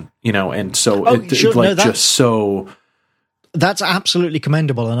revelation, you know? And so just so... That's absolutely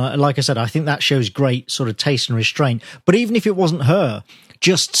commendable. And like I said, I think that shows great sort of taste and restraint. But even if it wasn't her,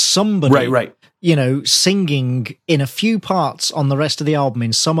 just somebody, right. you know, singing in a few parts on the rest of the album,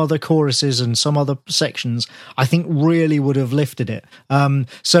 in some other choruses and some other sections, I think really would have lifted it.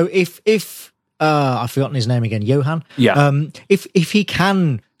 So if I've forgotten his name again, Johan. Yeah. If he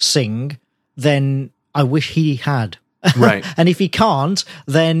can sing, then I wish he had. Right. And if he can't,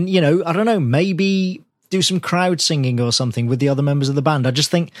 then, you know, I don't know, maybe do some crowd singing or something with the other members of the band. I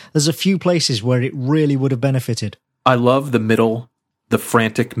just think there's a few places where it really would have benefited. I love the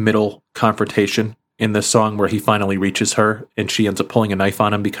frantic middle confrontation in this song where he finally reaches her and she ends up pulling a knife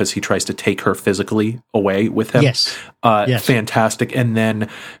on him because he tries to take her physically away with him. Yes. Yes. Fantastic. And then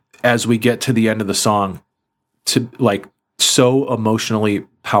as we get to the end of the song, to like so emotionally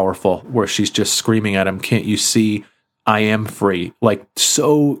powerful, where she's just screaming at him, "Can't you see I am free?" Like,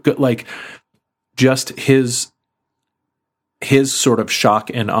 so good. Like, just his sort of shock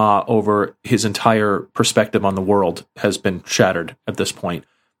and awe over his entire perspective on the world has been shattered at this point.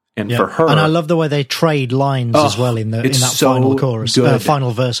 And for her, and I love the way they trade lines as well in that so final chorus,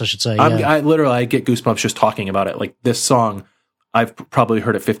 final verse, I should say. I get goosebumps just talking about it. Like, this song, I've probably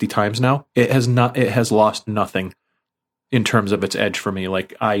heard it 50 times now. It has lost nothing in terms of its edge for me.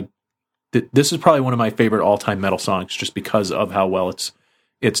 Like, this is probably one of my favorite all-time metal songs, just because of how well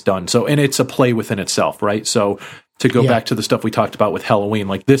it's done. So, and it's a play within itself, right? So, to go back to the stuff we talked about with Halloween,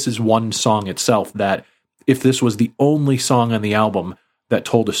 like, this is one song itself that, if this was the only song on the album that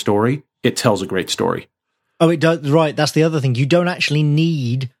told a story, it tells a great story. Oh, it does. Right. That's the other thing. You don't actually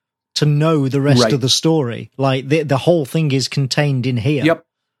need to know the rest of the story. Like, the whole thing is contained in here. Yep.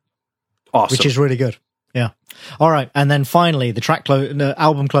 Awesome. Which is really good. Yeah. All right. And then finally, the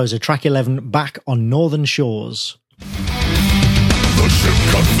album closer, track 11, Back on Northern Shores. The ship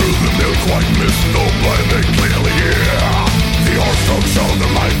cuts through the milk white mist, no blinding clearly here. The Armstrong show the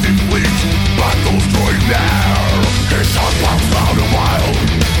mighty fleet, battles drawing near. His heart pounds loud and wild,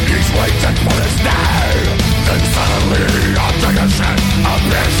 he's waiting for his day. Then suddenly a dragon ship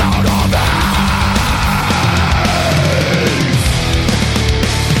appears out of the haze.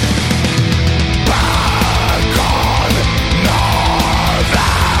 Back on Northern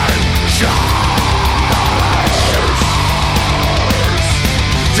Shores,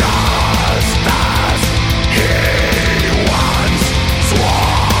 just as he once swore.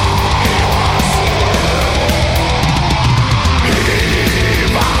 He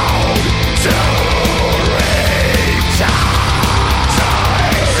vowed to return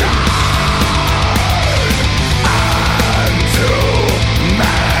and to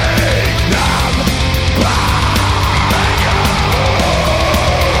make them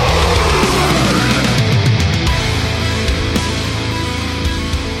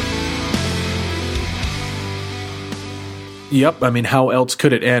Yep. I mean, how else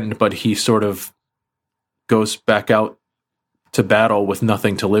could it end? But he sort of goes back out to battle with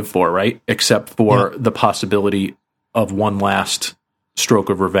nothing to live for, right? Except for the possibility of one last stroke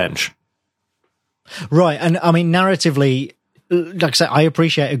of revenge. Right. And I mean, narratively, like I said, I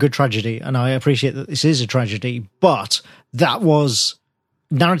appreciate a good tragedy, and I appreciate that this is a tragedy, but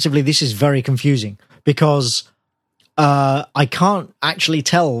narratively, this is very confusing, because I can't actually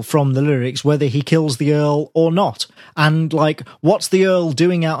tell from the lyrics whether he kills the Earl or not. And, like, what's the Earl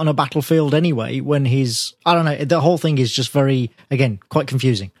doing out on a battlefield anyway when he's... I don't know, the whole thing is just very, again, quite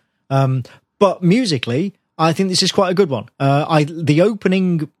confusing. But musically, I think this is quite a good one. The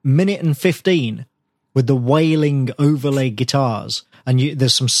opening minute and 15 with the wailing overlay guitars, and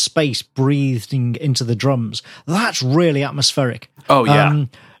there's some space breathing into the drums, that's really atmospheric. Oh, yeah.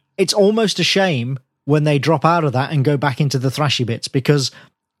 It's almost a shame when they drop out of that and go back into the thrashy bits, because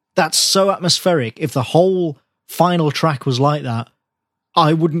that's so atmospheric. If the whole final track was like that,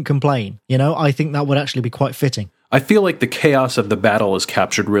 I wouldn't complain. You know, I think that would actually be quite fitting. I feel like the chaos of the battle is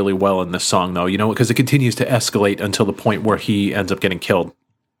captured really well in this song, though, you know, because it continues to escalate until the point where he ends up getting killed.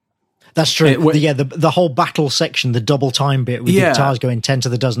 That's true. The whole battle section, the double time bit with the guitars going 10 to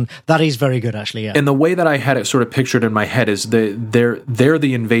the dozen, that is very good, actually, yeah. And the way that I had it sort of pictured in my head is they're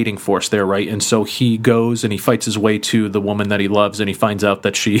the invading force there, right? And so he goes and he fights his way to the woman that he loves, and he finds out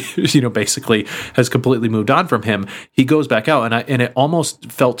that she, you know, basically has completely moved on from him. He goes back out, and it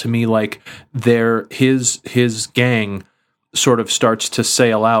almost felt to me like his gang sort of starts to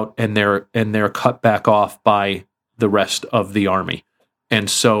sail out, and they're cut back off by the rest of the army. And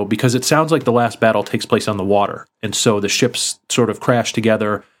so, because it sounds like the last battle takes place on the water, and so the ships sort of crash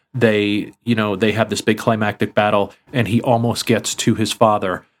together, they have this big climactic battle, and he almost gets to his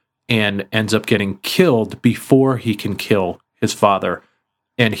father and ends up getting killed before he can kill his father.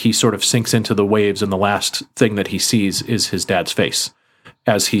 And he sort of sinks into the waves, and the last thing that he sees is his dad's face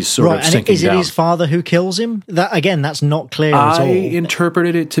as he's sort of sinking down. Is it his father who kills him? That's not clear at all. I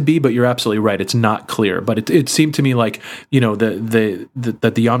interpreted it to be, but you're absolutely right. It's not clear. But it seemed to me like, you know, that the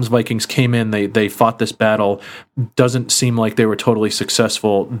Jomsvikings came in, they fought this battle. Doesn't seem like they were totally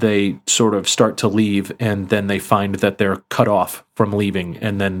successful. They sort of start to leave, and then they find that they're cut off from leaving,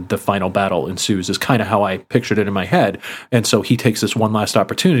 and then the final battle ensues, is kind of how I pictured it in my head. And so he takes this one last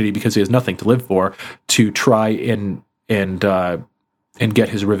opportunity, because he has nothing to live for, to try and get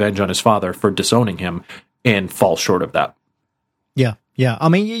his revenge on his father for disowning him, and fall short of that. Yeah. I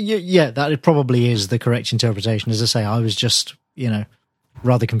mean, that it probably is the correct interpretation. As I say, I was just,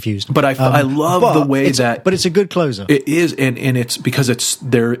 rather confused. But I love the way that... But it's a good closer. It is, and it's because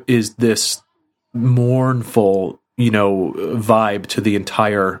there is this mournful, vibe to the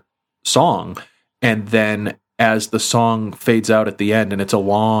entire song. And then as the song fades out at the end, and it's a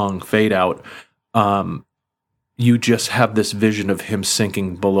long fade out, you just have this vision of him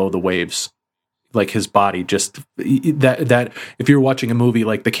sinking below the waves. Like his body just that if you're watching a movie,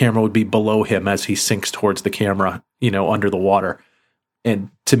 like the camera would be below him as he sinks towards the camera, under the water. And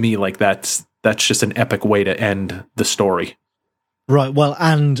to me, like that's just an epic way to end the story. Right. Well,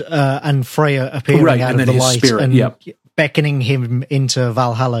 and Freya appearing out of the light and beckoning him into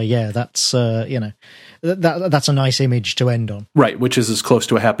Valhalla. Yeah, that's that's a nice image to end on. Right, which is as close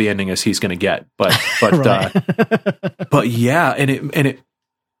to a happy ending as he's going to get. But but yeah, and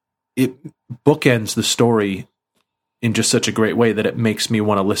it bookends the story in just such a great way that it makes me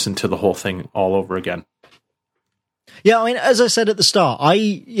want to listen to the whole thing all over again. Yeah, I mean, as I said at the start,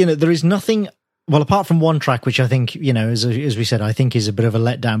 there is nothing. Well, apart from one track, which I think, as we said, I think is a bit of a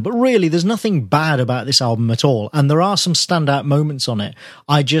letdown. But really, there's nothing bad about this album at all. And there are some standout moments on it.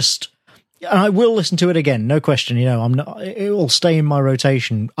 And I will listen to it again, no question. It will stay in my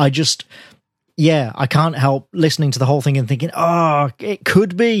rotation. I can't help listening to the whole thing and thinking,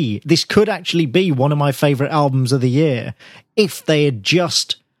 this could actually be one of my favorite albums of the year if they had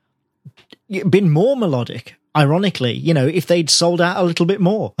just been more melodic. Ironically, if they'd sold out a little bit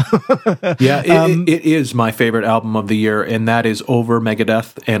more. Yeah, it is my favorite album of the year, and that is over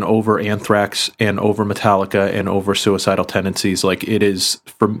Megadeth and over Anthrax and over Metallica and over Suicidal Tendencies. Like it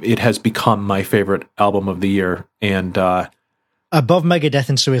has become my favorite album of the year, and above Megadeth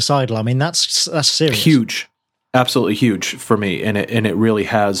and Suicidal. I mean, that's serious. Huge, absolutely huge for me, and it really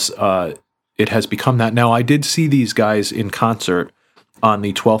has. It has become that. Now, I did see these guys in concert on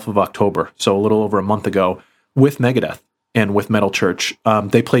the 12th of October, so a little over a month ago, with Megadeth and with Metal Church.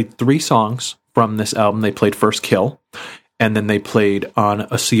 They played 3 songs from this album. They played First Kill, and then they played On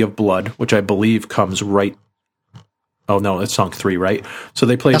a Sea of Blood, which I believe comes right... Oh, no, it's song 3, right? So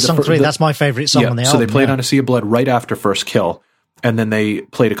they played... That's song 3. That's my favorite song on the album. So they played On a Sea of Blood right after First Kill, and then they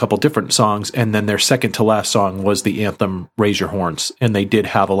played a couple different songs, and then their second to last song was the anthem Raise Your Horns, and they did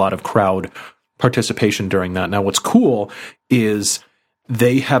have a lot of crowd participation during that. Now, what's cool is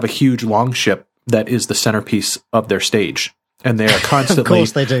they have a huge longship that is the centerpiece of their stage. And they are constantly... Of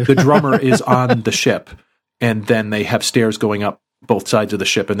course they do. The drummer is on the ship, and then they have stairs going up both sides of the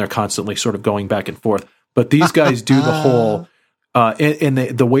ship, and they're constantly sort of going back and forth. But these guys do the whole... and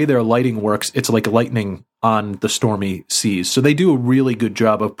the way their lighting works, it's like lightning on the stormy seas. So they do a really good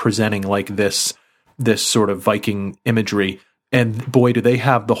job of presenting like this sort of Viking imagery. And boy, do they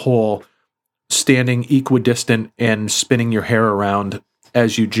have the whole standing equidistant and spinning your hair around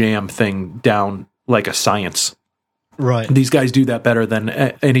as you jam thing down like a science. Right. These guys do that better than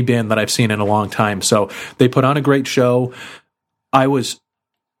any band that I've seen in a long time. So they put on a great show. I was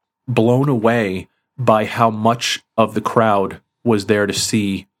blown away by how much of the crowd was there to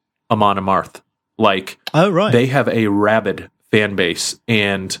see Amon Amarth. Like, they have a rabid fan base,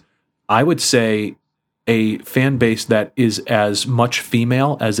 and I would say a fan base that is as much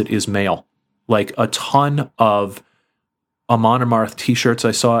female as it is male. Like a ton of Amon Amarth t-shirts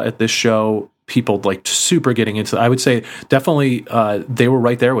I saw at this show, people like super getting into it. I would say definitely they were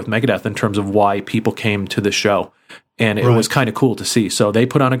right there with Megadeth in terms of why people came to the show. And it was kind of cool to see. So they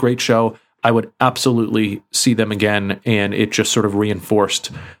put on a great show. I would absolutely see them again. And it just sort of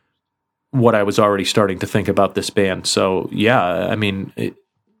reinforced what I was already starting to think about this band. So yeah, I mean...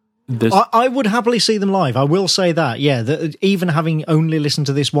 I would happily see them live. I will say that, even having only listened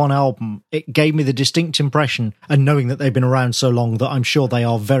to this one album, it gave me the distinct impression, and knowing that they've been around so long, that I'm sure they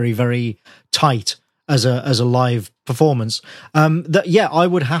are very, very tight as a live performance. I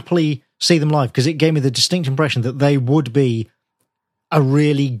would happily see them live, because it gave me the distinct impression that they would be a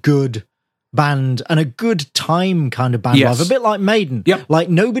really good band and a good time kind of band live, a bit like Maiden. Yep. Like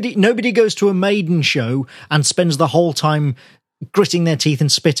nobody goes to a Maiden show and spends the whole time gritting their teeth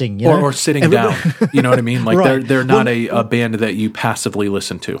and spitting, or sitting down. You know what I mean? Like they're not a band that you passively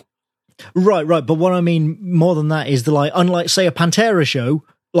listen to. Right. But what I mean more than that is unlike say a Pantera show,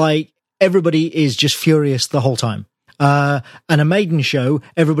 like everybody is just furious the whole time. And a Maiden show,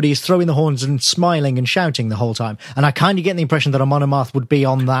 everybody is throwing the horns and smiling and shouting the whole time. And I kind of get the impression that Amon Amarth would be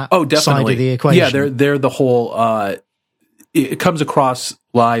on that side of the equation. Yeah, they're the whole. It comes across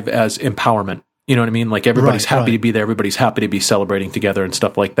live as empowerment. You know what I mean? Like everybody's happy to be there. Everybody's happy to be celebrating together and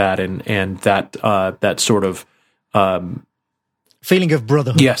stuff like that. And that sort of feeling of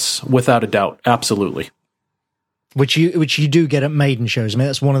brotherhood. Yes, without a doubt, absolutely. Which you do get at Maiden shows. I mean,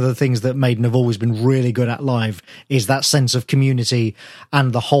 that's one of the things that Maiden have always been really good at live, is that sense of community,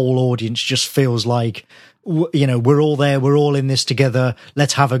 and the whole audience just feels like, we're all there, we're all in this together.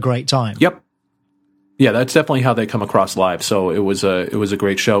 Let's have a great time. Yep. Yeah, that's definitely how they come across live. So it was a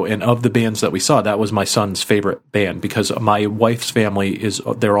great show. And of the bands that we saw, that was my son's favorite band because my wife's family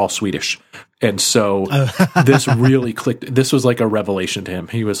they're all Swedish. And so this really clicked. This was like a revelation to him.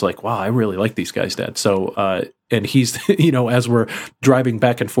 He was like, wow, I really like these guys, Dad. So, and he's, as we're driving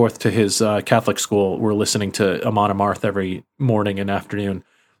back and forth to his Catholic school, we're listening to Amon Amarth every morning and afternoon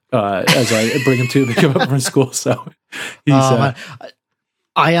as I bring him to pick him up from school. So he's...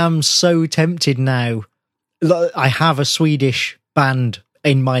 I am so tempted now. I have a Swedish band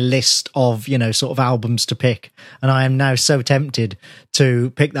in my list of, sort of albums to pick. And I am now so tempted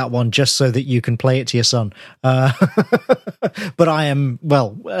to pick that one just so that you can play it to your son. But I am,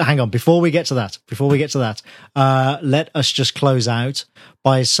 hang on. Before we get to that, let us just close out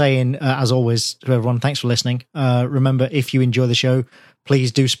by saying, as always, to everyone, thanks for listening. Remember, if you enjoy the show,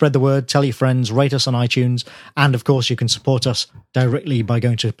 please do spread the word, tell your friends, rate us on iTunes, and of course you can support us directly by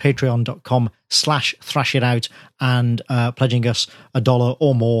going to patreon.com/thrashitout and pledging us $1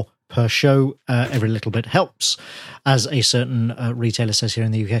 or more per show. Every little bit helps, as a certain retailer says here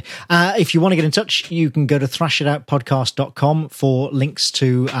in the UK. If you want to get in touch, you can go to thrashitoutpodcast.com for links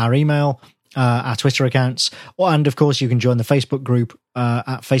to our email, our Twitter accounts, and of course you can join the Facebook group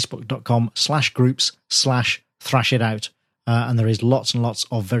at facebook.com/groups/thrashitout. And there is lots and lots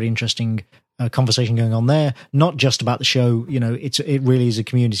of very interesting conversation going on there, not just about the show. It really is a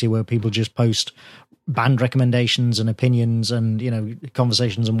community where people just post band recommendations and opinions and,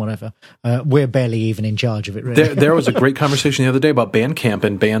 conversations and whatever. We're barely even in charge of it, really. There was a great conversation the other day about Bandcamp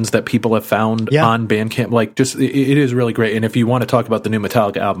and bands that people have found on Bandcamp. Like, just, it is really great. And if you want to talk about the new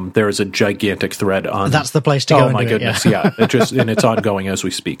Metallica album, there is a gigantic thread on... That's the place to go. Oh, my goodness, yeah. And it's ongoing as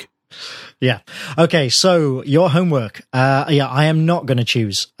we speak. Yeah. Okay, so your homework. I am not going to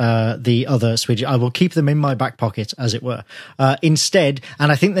choose the other Swedish. I will keep them in my back pocket, as it were. Instead,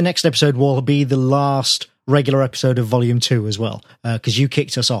 and I think the next episode will be the last regular episode of Volume 2 as well, because you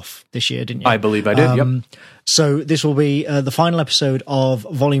kicked us off this year, didn't you? I believe I did, yep. So this will be the final episode of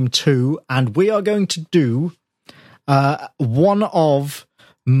Volume 2, and we are going to do one of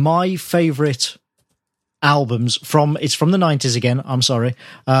my favourite albums it's from the 90s again, I'm sorry,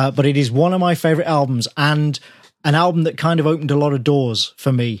 but it is one of my favorite albums and an album that kind of opened a lot of doors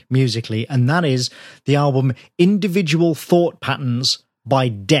for me musically, and that is the album Individual Thought Patterns by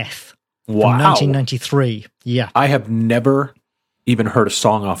Death from 1993. Yeah, I have never even heard a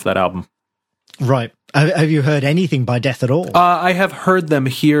song off that album. Right. Have you heard anything by Death at all? I have heard them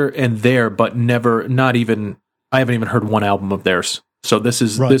here and there, but I haven't even heard one album of theirs. So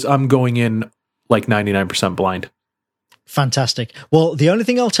this I'm going in like 99% blind. Fantastic. Well, the only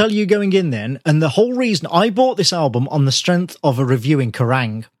thing I'll tell you going in then, and the whole reason I bought this album on the strength of a review in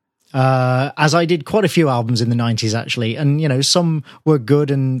Kerrang, as I did quite a few albums in the 90s actually, and some were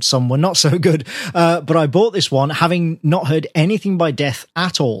good and some were not so good, but I bought this one having not heard anything by Death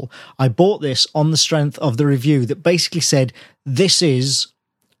at all. I bought this on the strength of the review that basically said this is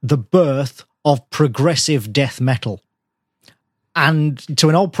the birth of progressive death metal. And to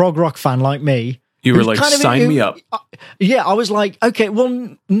an old prog rock fan like me, you were like, sign me up. Yeah, I was like, okay,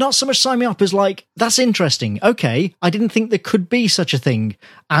 well, not so much sign me up as like, that's interesting. Okay, I didn't think there could be such a thing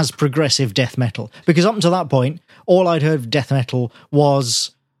as progressive death metal. Because up until that point, all I'd heard of death metal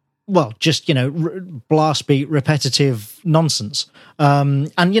was, just, blast beat, repetitive nonsense.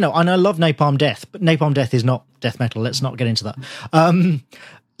 And I love Napalm Death, but Napalm Death is not death metal. Let's not get into that.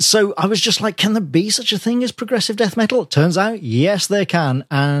 So I was just like, can there be such a thing as progressive death metal? Turns out, yes, there can.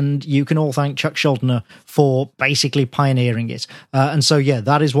 And you can all thank Chuck Schuldiner for basically pioneering it. And so,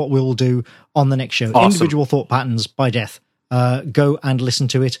 that is what we'll do on the next show. Awesome. Individual Thought Patterns by Death. Go and listen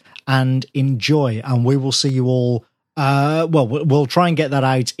to it and enjoy. And we will see you all. We'll try and get that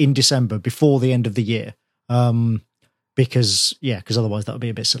out in December before the end of the year. Because otherwise that would be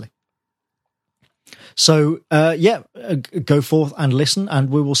a bit silly. So, go forth and listen, and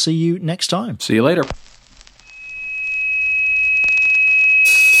we will see you next time. See you later.